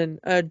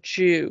Feldman, a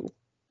Jew.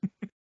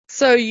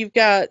 So you've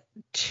got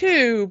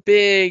two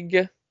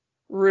big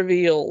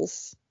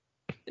reveals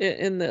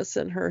in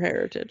her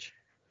heritage.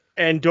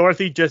 And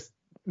Dorothy just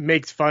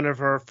makes fun of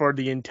her for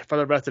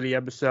the rest of the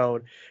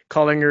episode,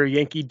 calling her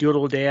Yankee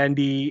Doodle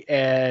Dandy,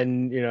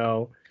 and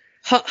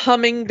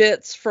humming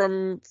bits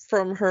from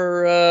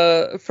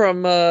her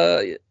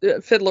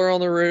Fiddler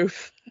on the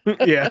Roof.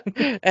 Yeah.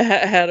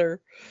 At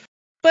her.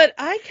 But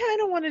I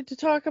kind of wanted to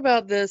talk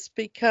about this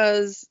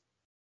because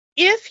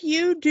if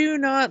you do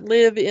not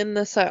live in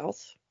the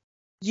South,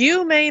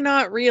 you may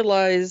not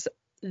realize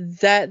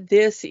that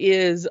this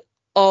is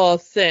a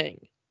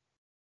thing.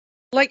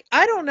 Like,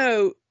 I don't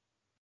know,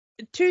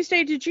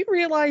 Tuesday, did you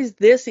realize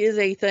this is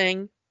a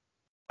thing?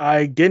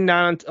 I did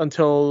not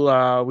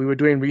until we were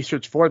doing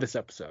research for this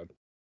episode.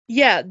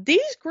 Yeah,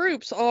 these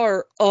groups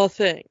are a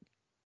thing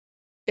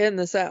in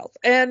the South.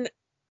 And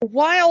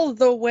while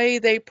the way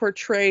they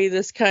portray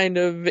this kind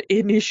of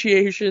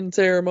initiation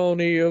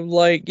ceremony of,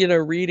 like,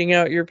 reading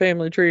out your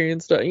family tree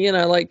and stuff,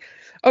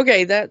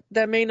 okay,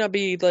 that may not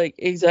be, like,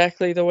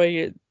 exactly the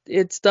way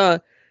it's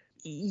done.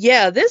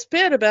 Yeah, this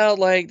bit about,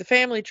 like, the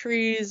family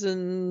trees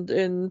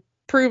and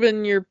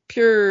proving your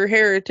pure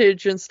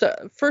heritage and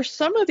stuff, for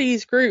some of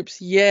these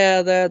groups,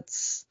 yeah,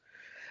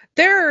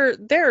 there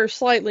are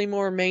slightly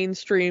more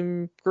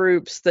mainstream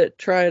groups that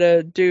try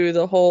to do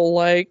the whole,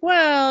 like,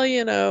 well,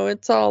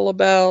 it's all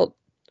about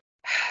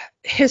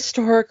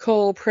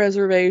historical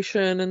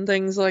preservation and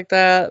things like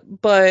that.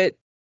 But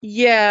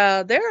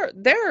yeah,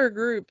 there are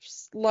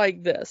groups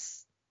like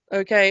this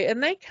Okay,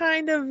 and they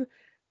kind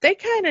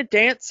of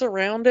dance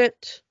around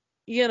it.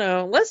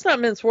 Let's not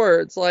mince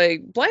words.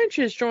 Like, Blanche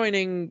is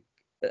joining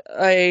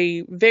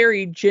a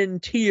very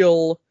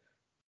genteel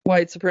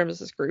white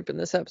supremacist group in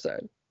this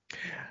episode.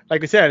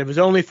 Like I said, it was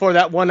only for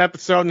that one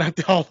episode,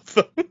 not all of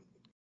them.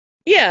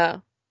 Yeah.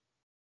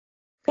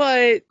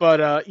 But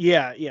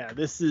yeah,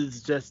 this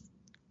is just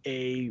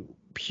a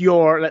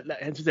pure,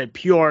 I should say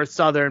pure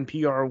Southern,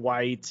 pure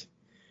white.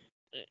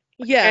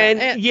 yeah,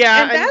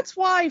 And that's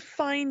why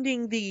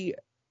finding the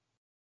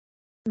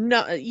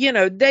no,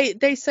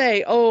 they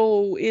say,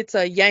 oh, it's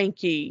a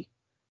Yankee.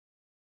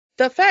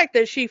 The fact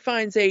that she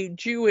finds a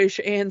Jewish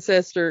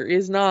ancestor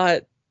is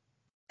not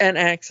an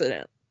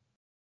accident.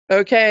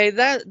 Okay,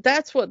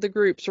 that's what the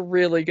group's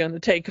really going to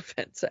take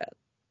offense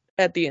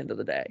at the end of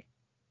the day.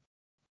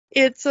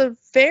 It's a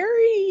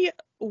very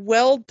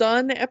well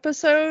done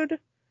episode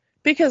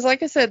because,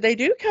 like I said, they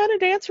do kind of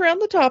dance around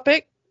the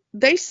topic.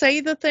 They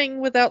say the thing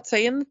without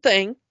saying the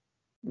thing.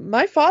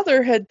 My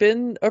father had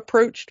been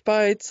approached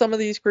by some of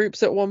these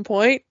groups at one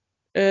point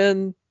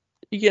and,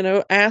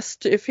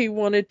 asked if he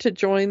wanted to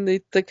join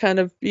the kind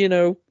of,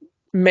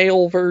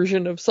 male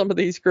version of some of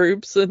these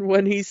groups. And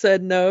when he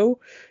said no,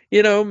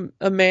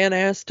 a man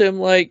asked him,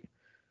 like,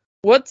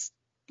 what's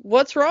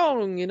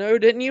wrong?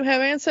 Didn't you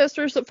have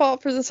ancestors that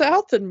fought for the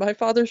South? And my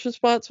father's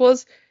response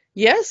was,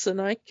 yes,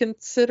 and I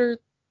consider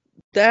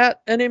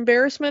that an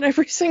embarrassment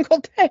every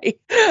single day.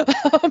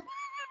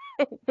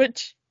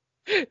 Which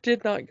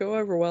did not go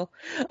over well.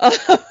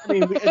 I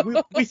mean,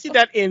 we see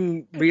that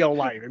in real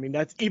life. I mean,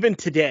 that's even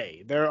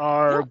today. There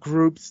are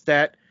groups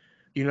that,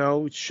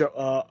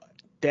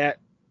 that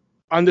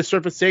on the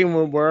surface say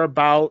we're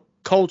about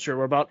culture,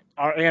 we're about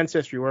our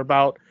ancestry, we're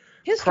about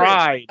history.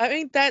 Pride. I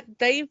mean, that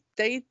they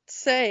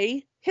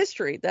say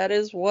history. That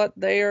is what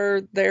they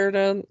are there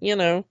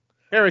to,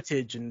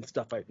 heritage and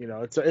stuff like,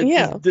 it's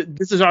Yeah.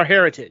 this is our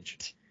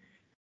heritage.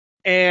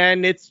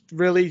 And it's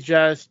really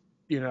just,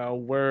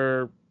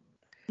 we're,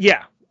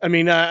 yeah. I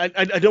mean, I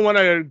don't want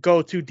to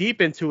go too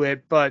deep into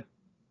it, but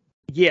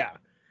yeah.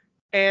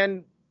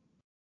 And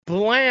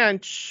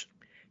Blanche,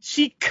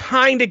 she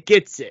kind of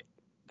gets it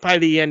by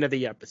the end of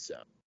the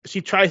episode.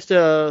 She tries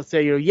to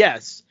say,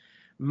 yes,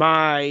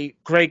 my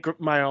great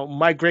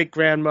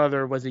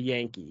grandmother was a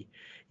Yankee.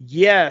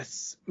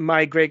 Yes,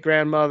 my great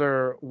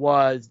grandmother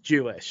was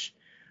Jewish.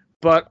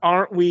 But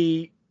aren't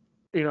we,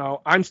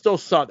 I'm still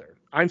Southern.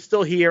 I'm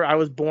still here. I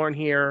was born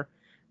here.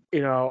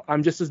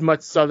 I'm just as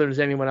much Southern as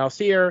anyone else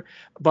here.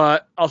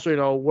 But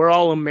also, we're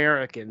all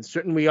Americans.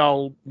 Shouldn't we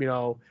all,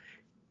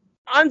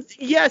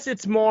 yes,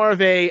 it's more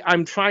of a,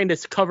 I'm trying to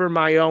cover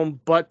my own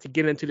butt to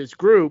get into this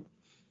group.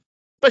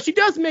 But she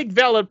does make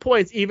valid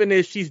points, even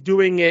if she's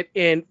doing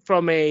it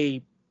from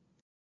a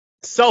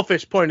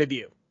selfish point of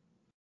view.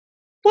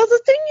 Well,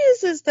 the thing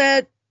is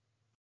that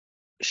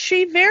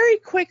she very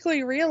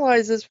quickly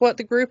realizes what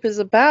the group is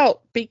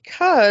about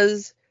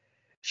because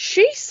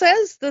she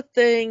says the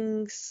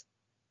things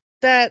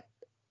that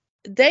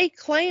they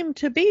claim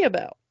to be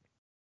about.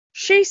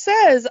 She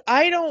says,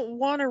 I don't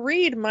want to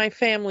read my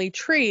family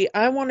tree.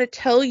 I want to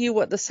tell you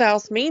what the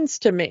South means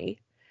to me.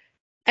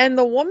 And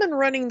the woman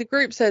running the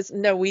group says,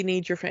 no, we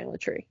need your family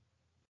tree.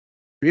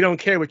 We don't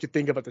care what you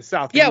think about the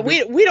South. Yeah,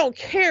 we don't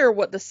care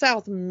what the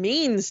South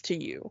means to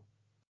you.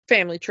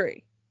 Family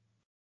tree.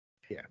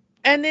 Yeah.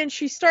 And then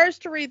she starts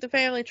to read the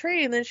family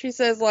tree, and then she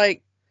says,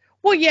 like,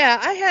 well, yeah,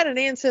 I had an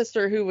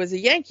ancestor who was a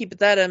Yankee, but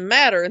that doesn't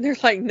matter. And they're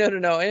like,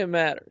 no, it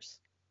matters.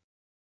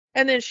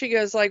 And then she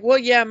goes like, well,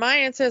 yeah, my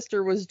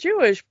ancestor was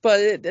Jewish,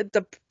 but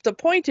the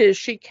point is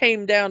she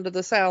came down to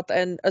the South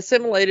and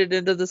assimilated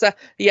into the South.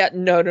 Yeah,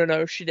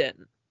 no, she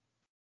didn't.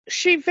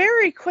 She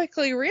very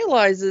quickly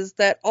realizes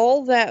that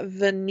all that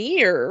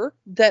veneer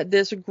that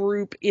this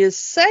group is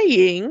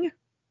saying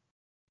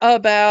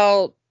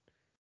about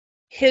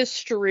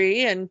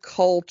history and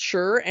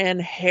culture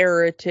and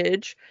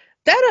heritage,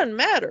 that doesn't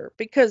matter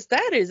because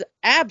that is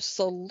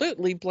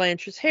absolutely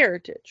Blanche's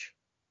heritage.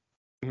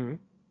 Mm-hmm.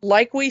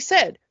 Like we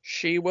said,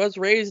 she was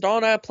raised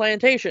on a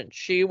plantation.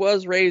 She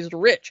was raised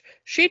rich.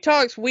 She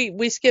talks,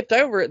 we skipped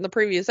over it in the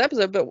previous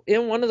episode, but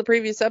in one of the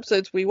previous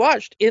episodes we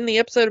watched, in the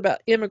episode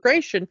about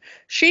immigration,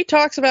 she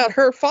talks about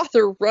her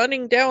father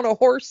running down a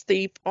horse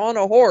thief on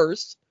a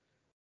horse,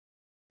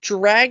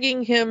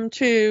 dragging him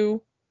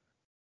to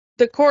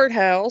the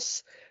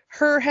courthouse,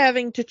 her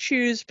having to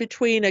choose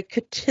between a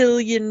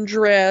cotillion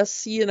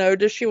dress,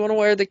 does she want to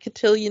wear the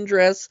cotillion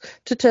dress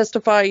to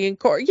testify in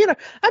court?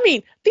 I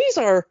mean, these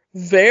are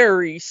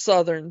very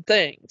Southern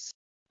things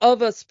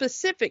of a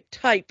specific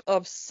type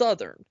of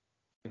Southern,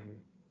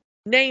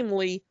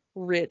 namely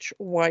rich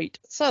white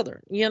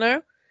Southern,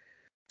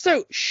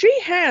 So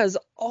she has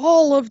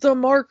all of the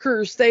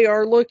markers they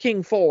are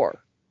looking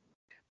for,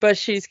 but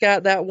she's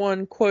got that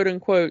one quote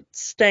unquote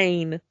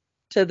stain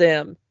to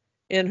them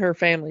in her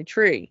family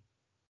tree.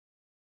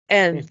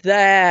 And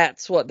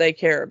that's what they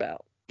care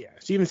about. Yeah.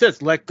 She even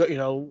says, let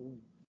go,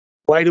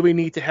 why do we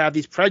need to have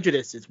these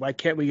prejudices? Why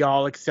can't we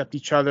all accept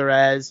each other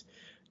as,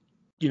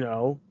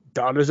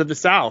 daughters of the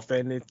South?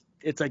 And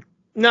it's like,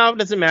 no, it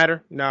doesn't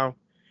matter. No.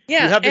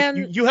 Yeah,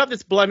 you have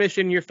this blemish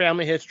in your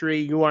family history.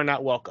 You are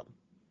not welcome.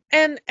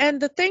 and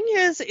the thing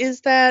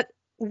is that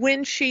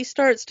when she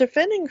starts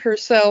defending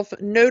herself,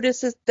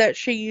 notices that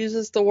she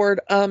uses the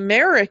word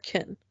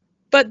American,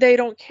 but they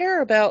don't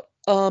care about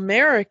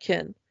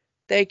American.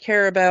 They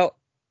care about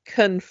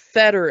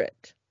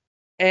Confederate.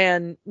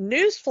 And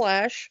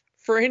newsflash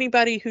for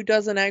anybody who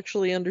doesn't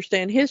actually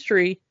understand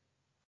history,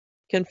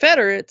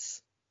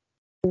 Confederates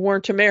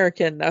weren't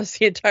American. That was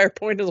the entire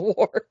point of the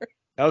war.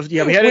 We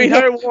had an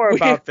entire war we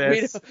about don't-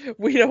 this.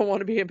 We don't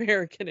want to be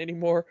American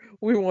anymore.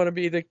 We want to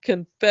be the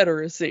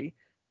Confederacy.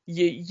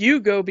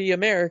 You go be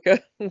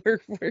America.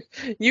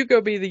 You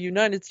go be the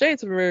United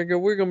States of America.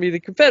 We're going to be the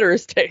Confederate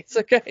States.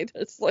 Okay,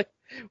 it's like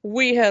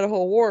we had a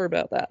whole war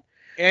about that.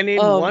 And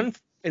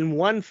in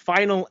one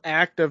final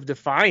act of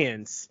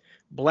defiance,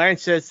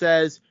 Blanchett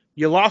says,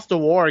 "You lost the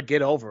war.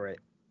 Get over it."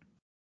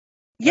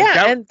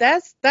 Yeah, and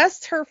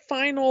that's her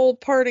final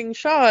parting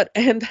shot,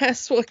 and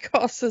that's what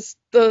causes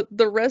the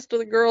rest of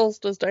the girls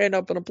to stand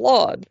up and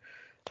applaud,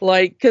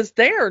 like, because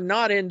they are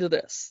not into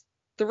this.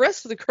 The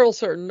rest of the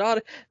girls are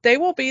not. They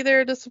will be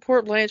there to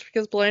support Blanche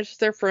because Blanche is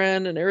their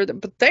friend and everything,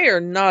 but they are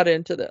not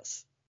into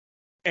this.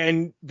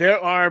 And there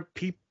are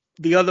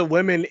the other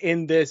women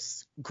in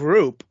this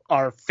group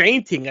are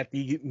fainting at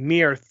the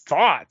mere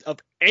thought of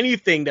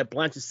anything that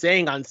Blanche is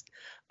saying on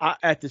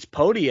at this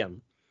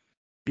podium,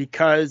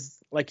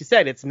 because, like you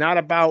said, it's not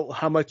about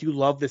how much you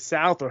love the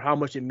South or how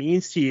much it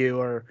means to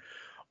you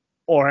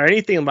or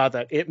anything about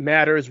that. It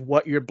matters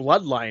what your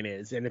bloodline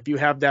is, and if you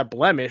have that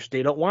blemish,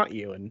 they don't want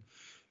you. And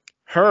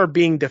her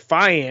being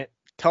defiant,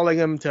 telling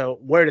them to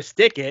where to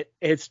stick it,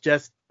 it's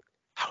just,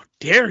 how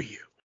dare you?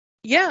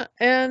 Yeah,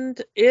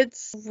 and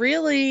it's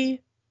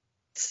really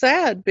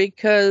sad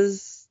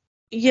because,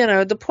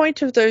 the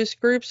point of those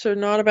groups are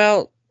not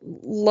about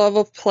love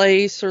of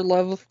place or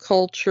love of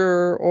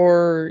culture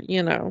or,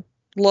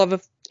 love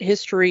of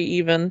history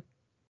even.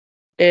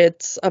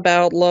 It's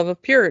about love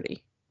of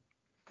purity.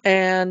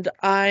 And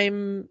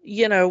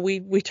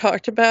we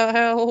talked about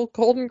how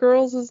Golden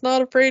Girls is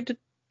not afraid to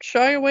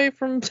shy away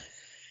from,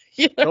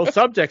 Those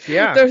subjects,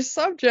 yeah. those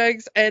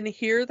subjects, and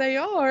here they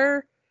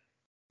are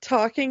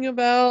talking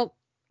about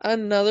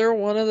another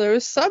one of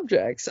those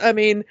subjects. I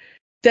mean,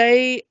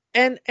 they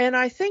and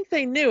I think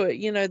they knew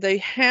it. They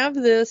have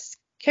this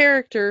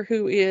character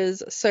who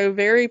is so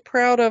very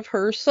proud of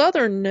her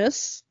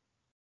southernness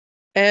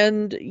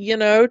and,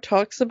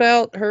 talks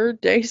about her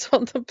days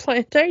on the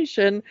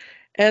plantation,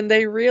 and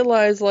they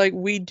realize, like,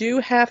 we do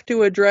have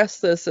to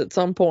address this at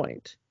some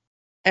point.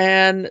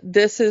 And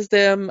this is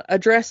them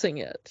addressing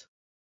it.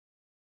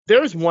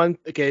 There's one,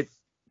 okay,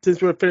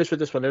 since we're finished with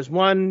this one, there's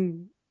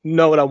one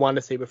note I want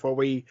to say before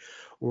we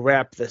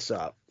wrap this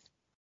up,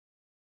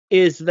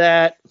 is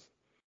that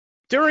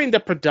during the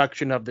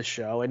production of the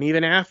show, and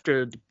even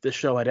after the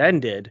show had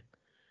ended,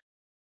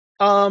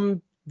 I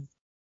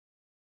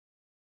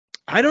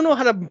don't know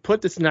how to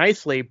put this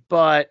nicely,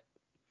 but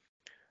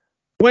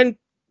when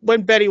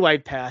Betty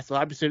White passed,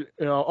 obviously,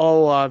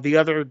 the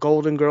other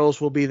Golden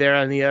Girls will be there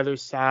on the other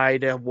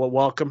side and will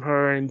welcome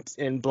her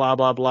and blah,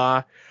 blah,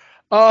 blah.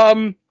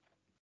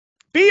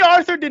 B.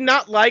 Arthur did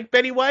not like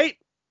Betty White.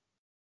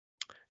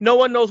 No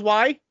one knows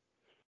why.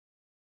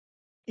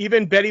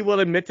 Even Betty will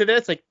admit to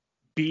this. Like,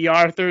 B.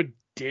 Arthur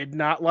did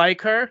not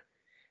like her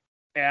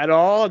at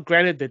all.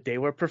 Granted that they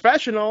were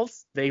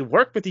professionals. They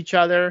worked with each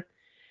other.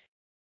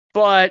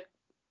 But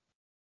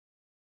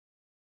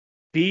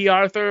B.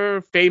 Arthur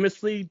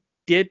famously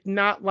did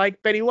not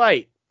like Betty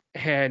White.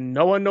 And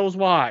no one knows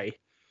why.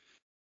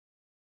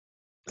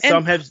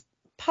 Some have...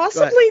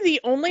 Possibly the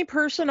only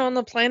person on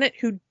the planet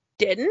who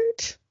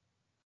didn't?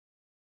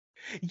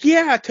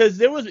 Yeah, because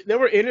there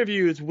were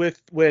interviews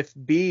with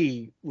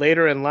B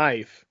later in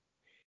life,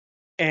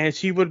 and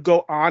she would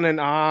go on and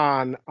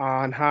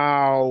on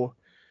how,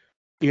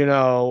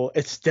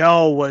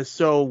 Estelle was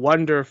so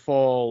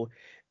wonderful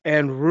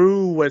and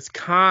Rue was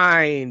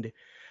kind,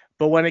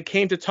 but when it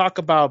came to talk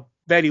about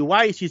Betty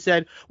White, she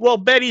said, "Well,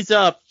 Betty's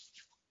a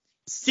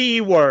C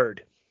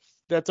word."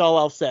 That's all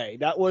I'll say.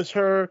 That was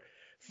her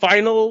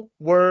final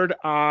word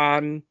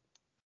on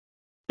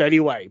Betty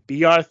White.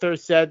 B. Arthur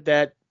said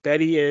that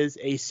Betty is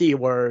a C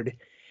word.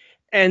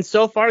 And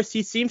so far,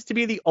 she seems to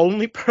be the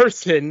only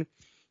person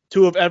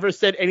to have ever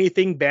said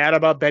anything bad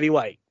about Betty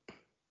White.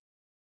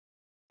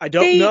 I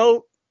don't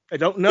know.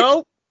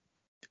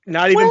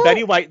 Not even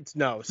Betty White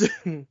knows.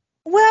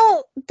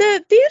 Well,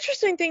 the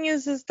interesting thing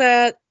is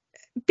that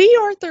B.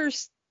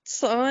 Arthur's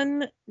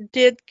son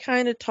did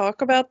kind of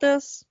talk about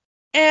this.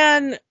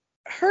 And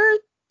her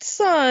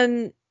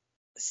son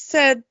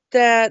said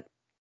that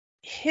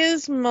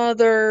his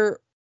mother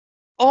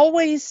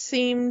always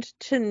seemed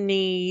to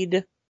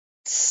need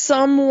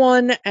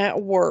someone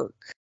at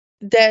work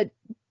that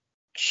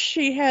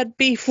she had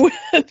beef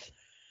with.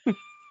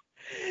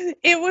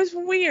 It was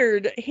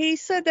weird. He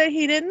said that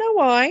he didn't know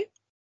why,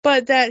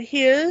 but that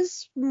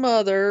his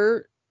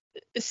mother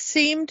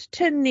seemed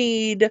to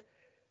need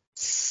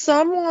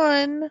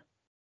someone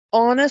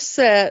on a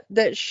set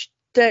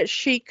that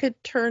she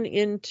could turn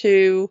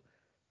into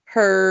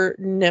her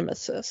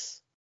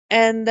nemesis.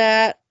 and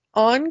that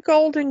on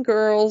Golden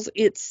Girls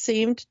it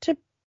seemed to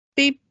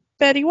be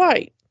Betty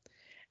White,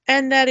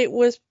 and that it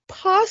was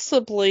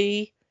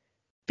possibly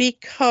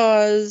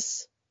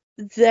because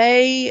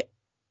they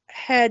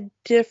had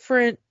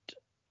different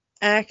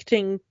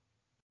acting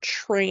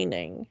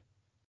training,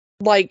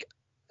 like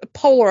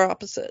polar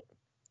opposite.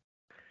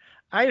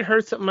 I had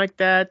heard something like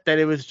that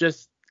it was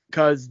just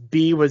because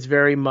B was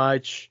very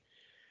much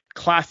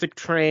classic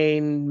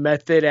trained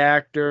method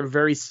actor,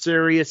 very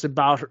serious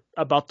about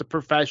the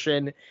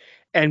profession,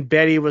 and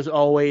Betty was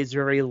always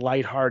very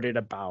lighthearted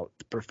about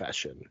the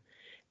profession,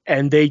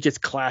 and they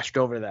just clashed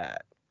over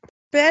that.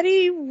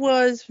 Betty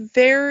was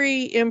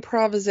very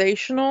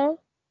improvisational.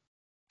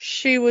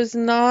 She was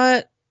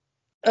not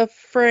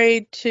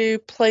afraid to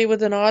play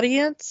with an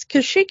audience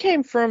because she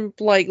came from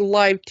like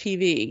live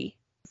TV,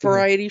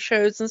 variety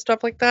shows and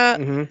stuff like that,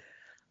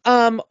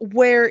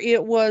 where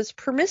it was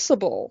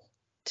permissible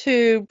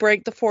to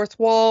break the fourth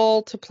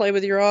wall, to play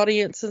with your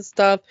audience and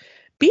stuff.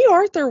 B.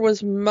 Arthur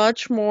was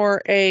much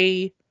more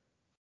a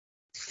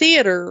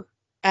theater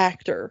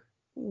actor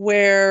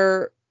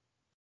where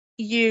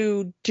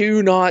you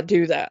do not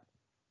do that.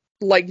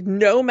 Like,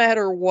 no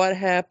matter what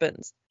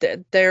happens,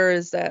 there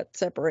is that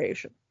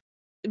separation.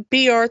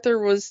 B. Arthur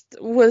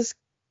was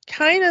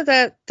kind of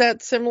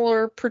that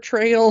similar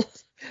portrayal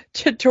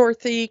to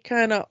Dorothy,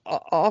 kind of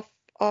off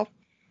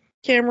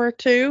camera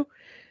too,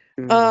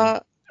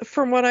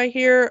 from what I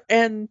hear.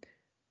 And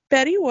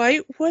Betty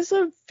White was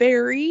a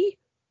very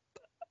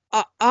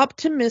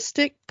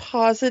optimistic,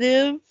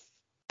 positive,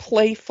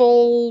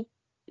 playful,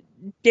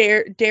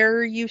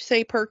 dare you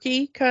say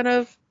perky kind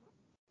of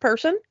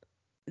person.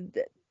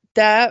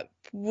 That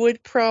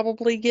would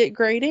probably get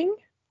grading,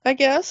 I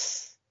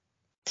guess,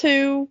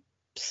 to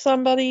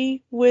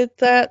somebody with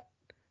that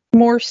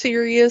more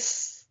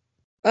serious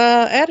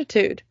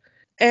attitude.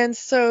 And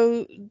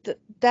so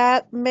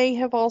that may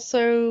have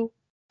also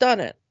done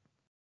it.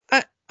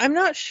 I'm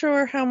not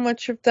sure how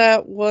much of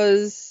that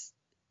was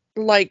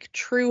like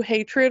true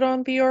hatred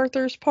on B.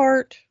 Arthur's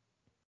part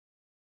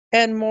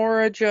and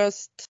more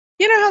just,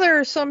 you know how there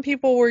are some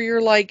people where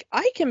you're like,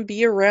 I can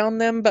be around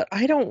them, but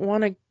I don't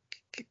want to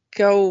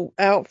go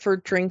out for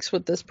drinks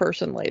with this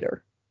person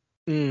later.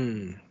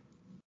 You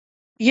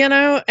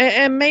know,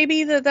 and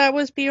maybe that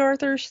was B.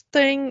 Arthur's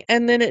thing,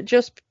 and then it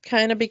just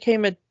kind of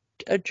became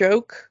a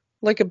joke,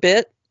 like a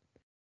bit,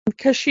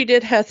 because she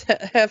did have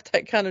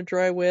that kind of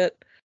dry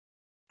wit.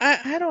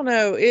 I don't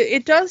know.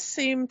 It does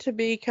seem to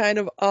be kind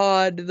of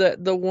odd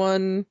that the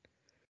one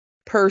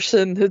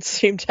person that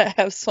seemed to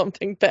have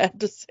something bad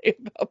to say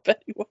about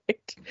Betty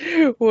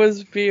White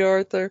was B.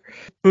 Arthur.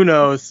 Who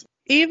knows?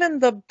 Even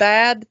the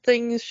bad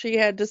things she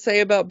had to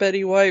say about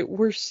Betty White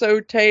were so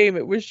tame.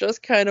 It was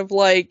just kind of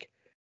like,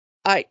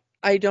 I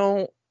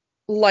don't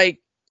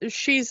like,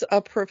 she's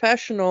a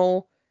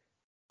professional,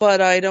 but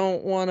I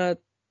don't want to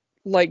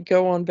like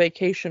go on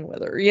vacation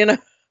with her, you know?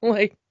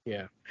 Like,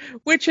 yeah.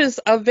 Which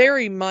is a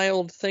very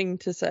mild thing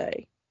to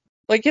say.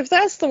 Like, if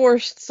that's the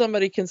worst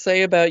somebody can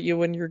say about you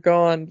when you're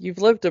gone,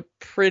 you've lived a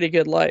pretty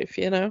good life,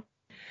 you know?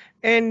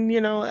 And,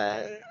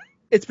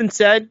 it's been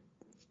said,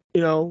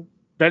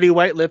 Betty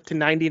White lived to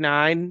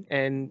 99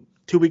 and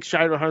 2 weeks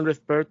shy of her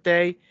 100th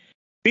birthday.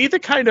 Be the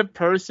kind of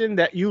person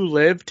that you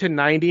live to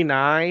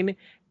 99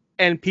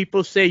 and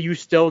people say you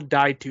still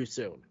died too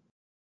soon.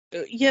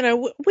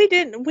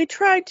 We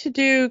tried to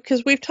do,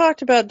 because we've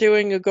talked about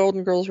doing a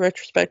Golden Girls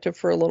retrospective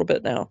for a little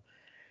bit now.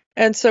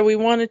 And so we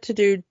wanted to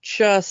do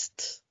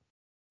just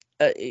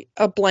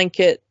a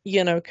blanket,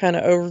 kind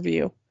of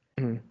overview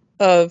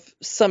of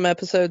some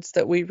episodes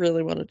that we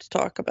really wanted to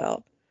talk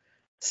about.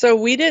 So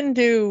we didn't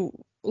do,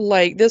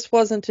 this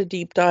wasn't a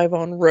deep dive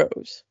on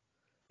Rose.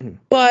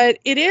 But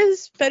it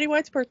is Betty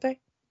White's birthday.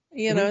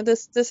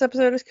 This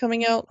episode is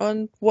coming out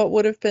on what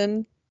would have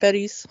been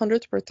Betty's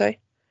 100th birthday.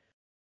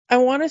 I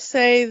want to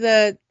say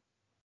that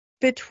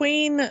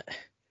between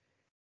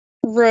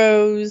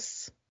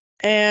Rose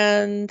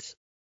and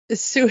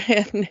Sue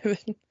Ann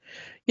Niven,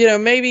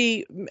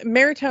 maybe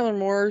Mary Tyler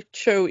Moore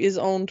show is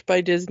owned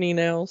by Disney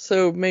now,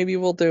 so maybe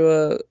we'll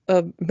do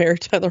a Mary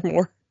Tyler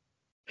Moore,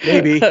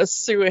 maybe a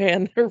Sue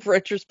Ann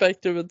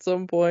retrospective at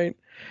some point.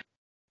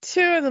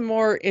 Two of the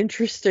more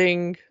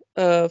interesting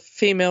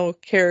female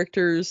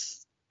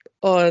characters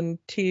on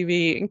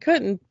TV, and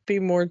couldn't be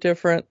more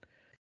different.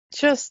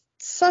 Just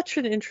such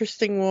an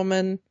interesting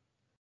woman.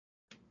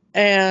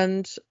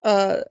 And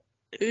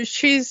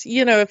she's,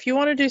 if you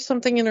want to do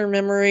something in her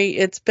memory,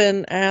 it's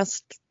been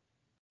asked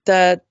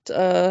that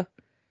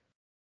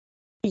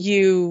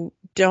you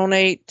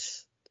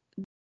donate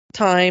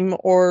time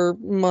or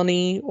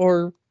money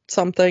or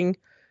something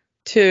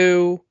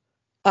to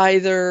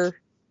either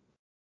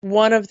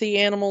one of the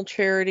animal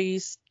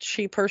charities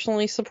she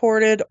personally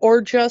supported,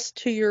 or just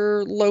to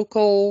your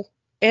local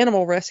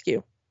animal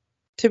rescue.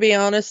 To be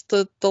honest,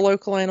 the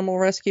local animal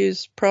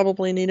rescues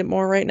probably need it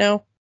more right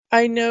now.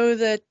 I know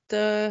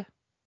that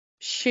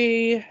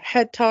she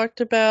had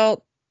talked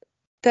about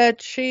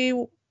that she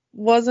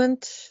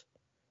wasn't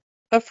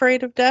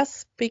afraid of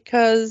death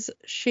because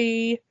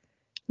she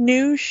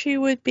knew she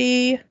would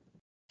be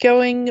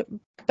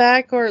going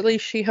back, or at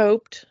least she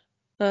hoped.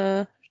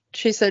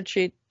 She said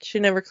she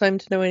never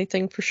claimed to know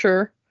anything for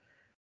sure,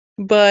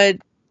 but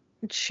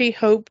she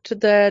hoped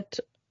that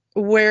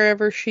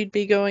wherever she'd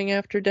be going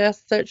after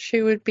death, that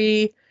she would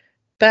be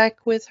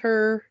back with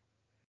her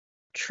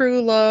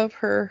true love,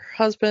 her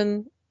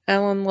husband,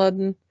 Alan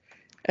Ludden.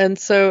 And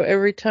so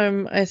every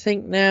time I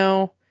think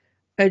now,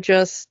 I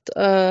just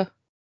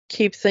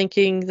keep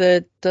thinking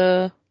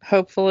that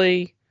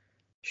hopefully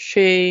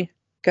she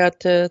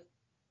got to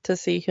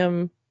see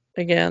him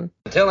again.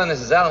 Dylan,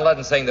 this is Alan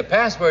Ludden saying the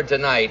password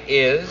tonight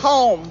is...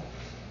 Home.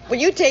 Will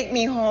you take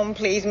me home,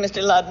 please,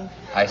 Mr. Ludden?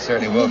 I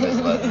certainly will, Miss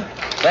Ludden.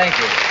 Thank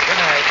you. Good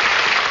night.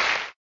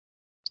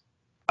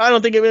 I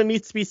don't think it really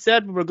needs to be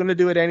said, but we're going to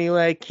do it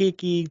anyway.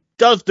 Kiki,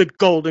 does the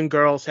Golden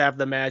Girls have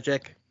the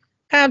magic?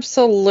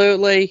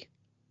 Absolutely.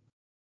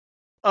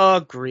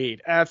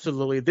 Agreed.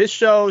 Absolutely. This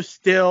show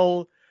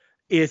still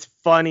is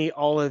funny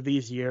all of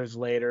these years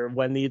later.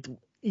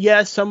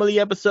 Some of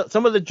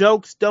the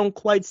jokes don't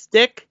quite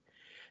stick.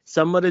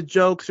 Some of the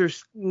jokes are,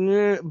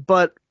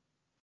 but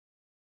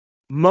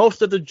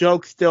most of the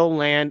jokes still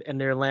land, and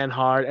they land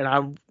hard. And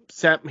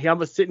I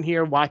was sitting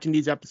here watching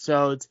these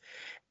episodes,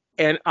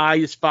 and I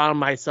just found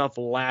myself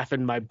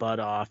laughing my butt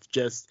off,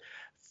 just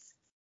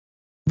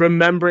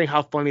remembering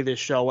how funny this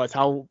show was,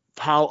 how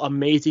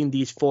amazing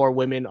these four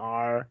women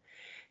are.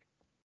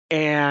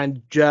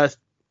 And just,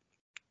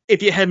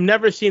 if you have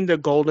never seen the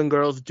Golden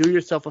Girls, do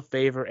yourself a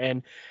favor.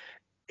 And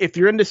if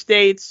you're in the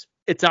States,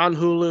 it's on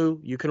Hulu.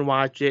 You can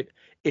watch it.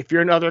 If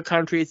you're in other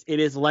countries, it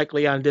is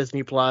likely on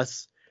Disney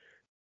Plus.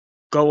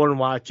 Go and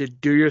watch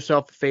it. Do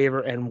yourself a favor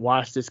and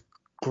watch this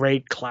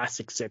great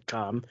classic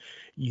sitcom.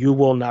 You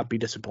will not be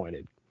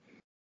disappointed.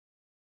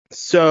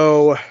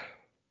 So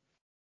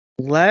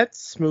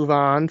let's move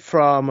on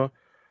from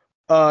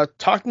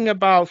talking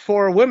about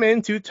four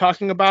women to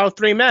talking about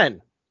three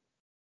men.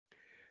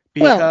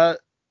 Well,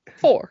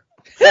 four.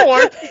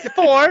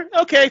 Four.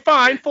 Okay,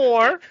 fine,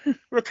 four.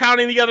 We're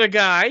counting the other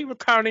guy. We're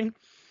counting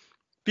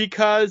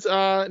because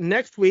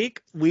next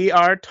week we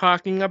are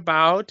talking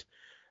about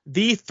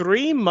The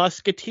Three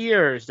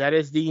Musketeers. That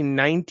is the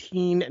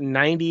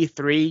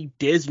 1993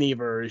 Disney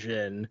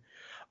version.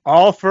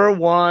 All for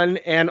one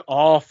and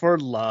all for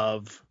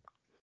love.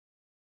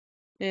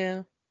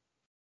 Yeah.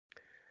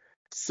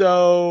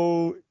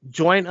 So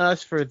join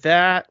us for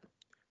that.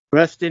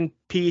 Rest in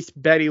peace,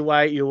 Betty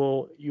White. You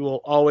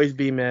will always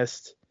be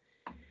missed.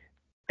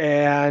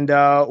 And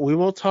we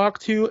will talk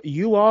to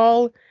you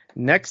all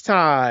next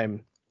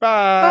time.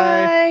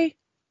 Bye. Bye.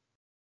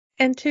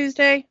 And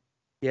Tuesday.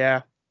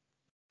 Yeah.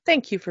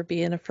 Thank you for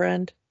being a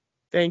friend.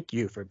 Thank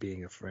you for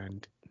being a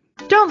friend.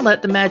 Don't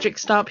let the magic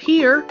stop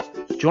here.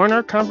 Join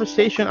our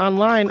conversation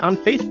online on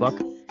Facebook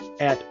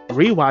at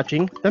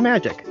Rewatching the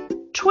Magic.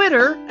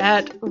 Twitter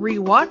at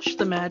Rewatch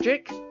the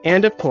Magic.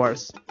 And of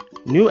course,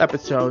 new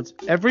episodes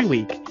every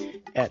week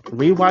at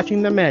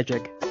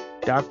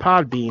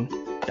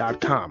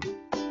rewatchingthemagic.podbean.com.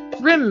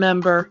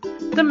 Remember,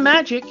 the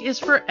magic is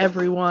for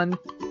everyone.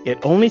 It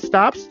only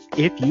stops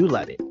if you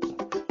let it.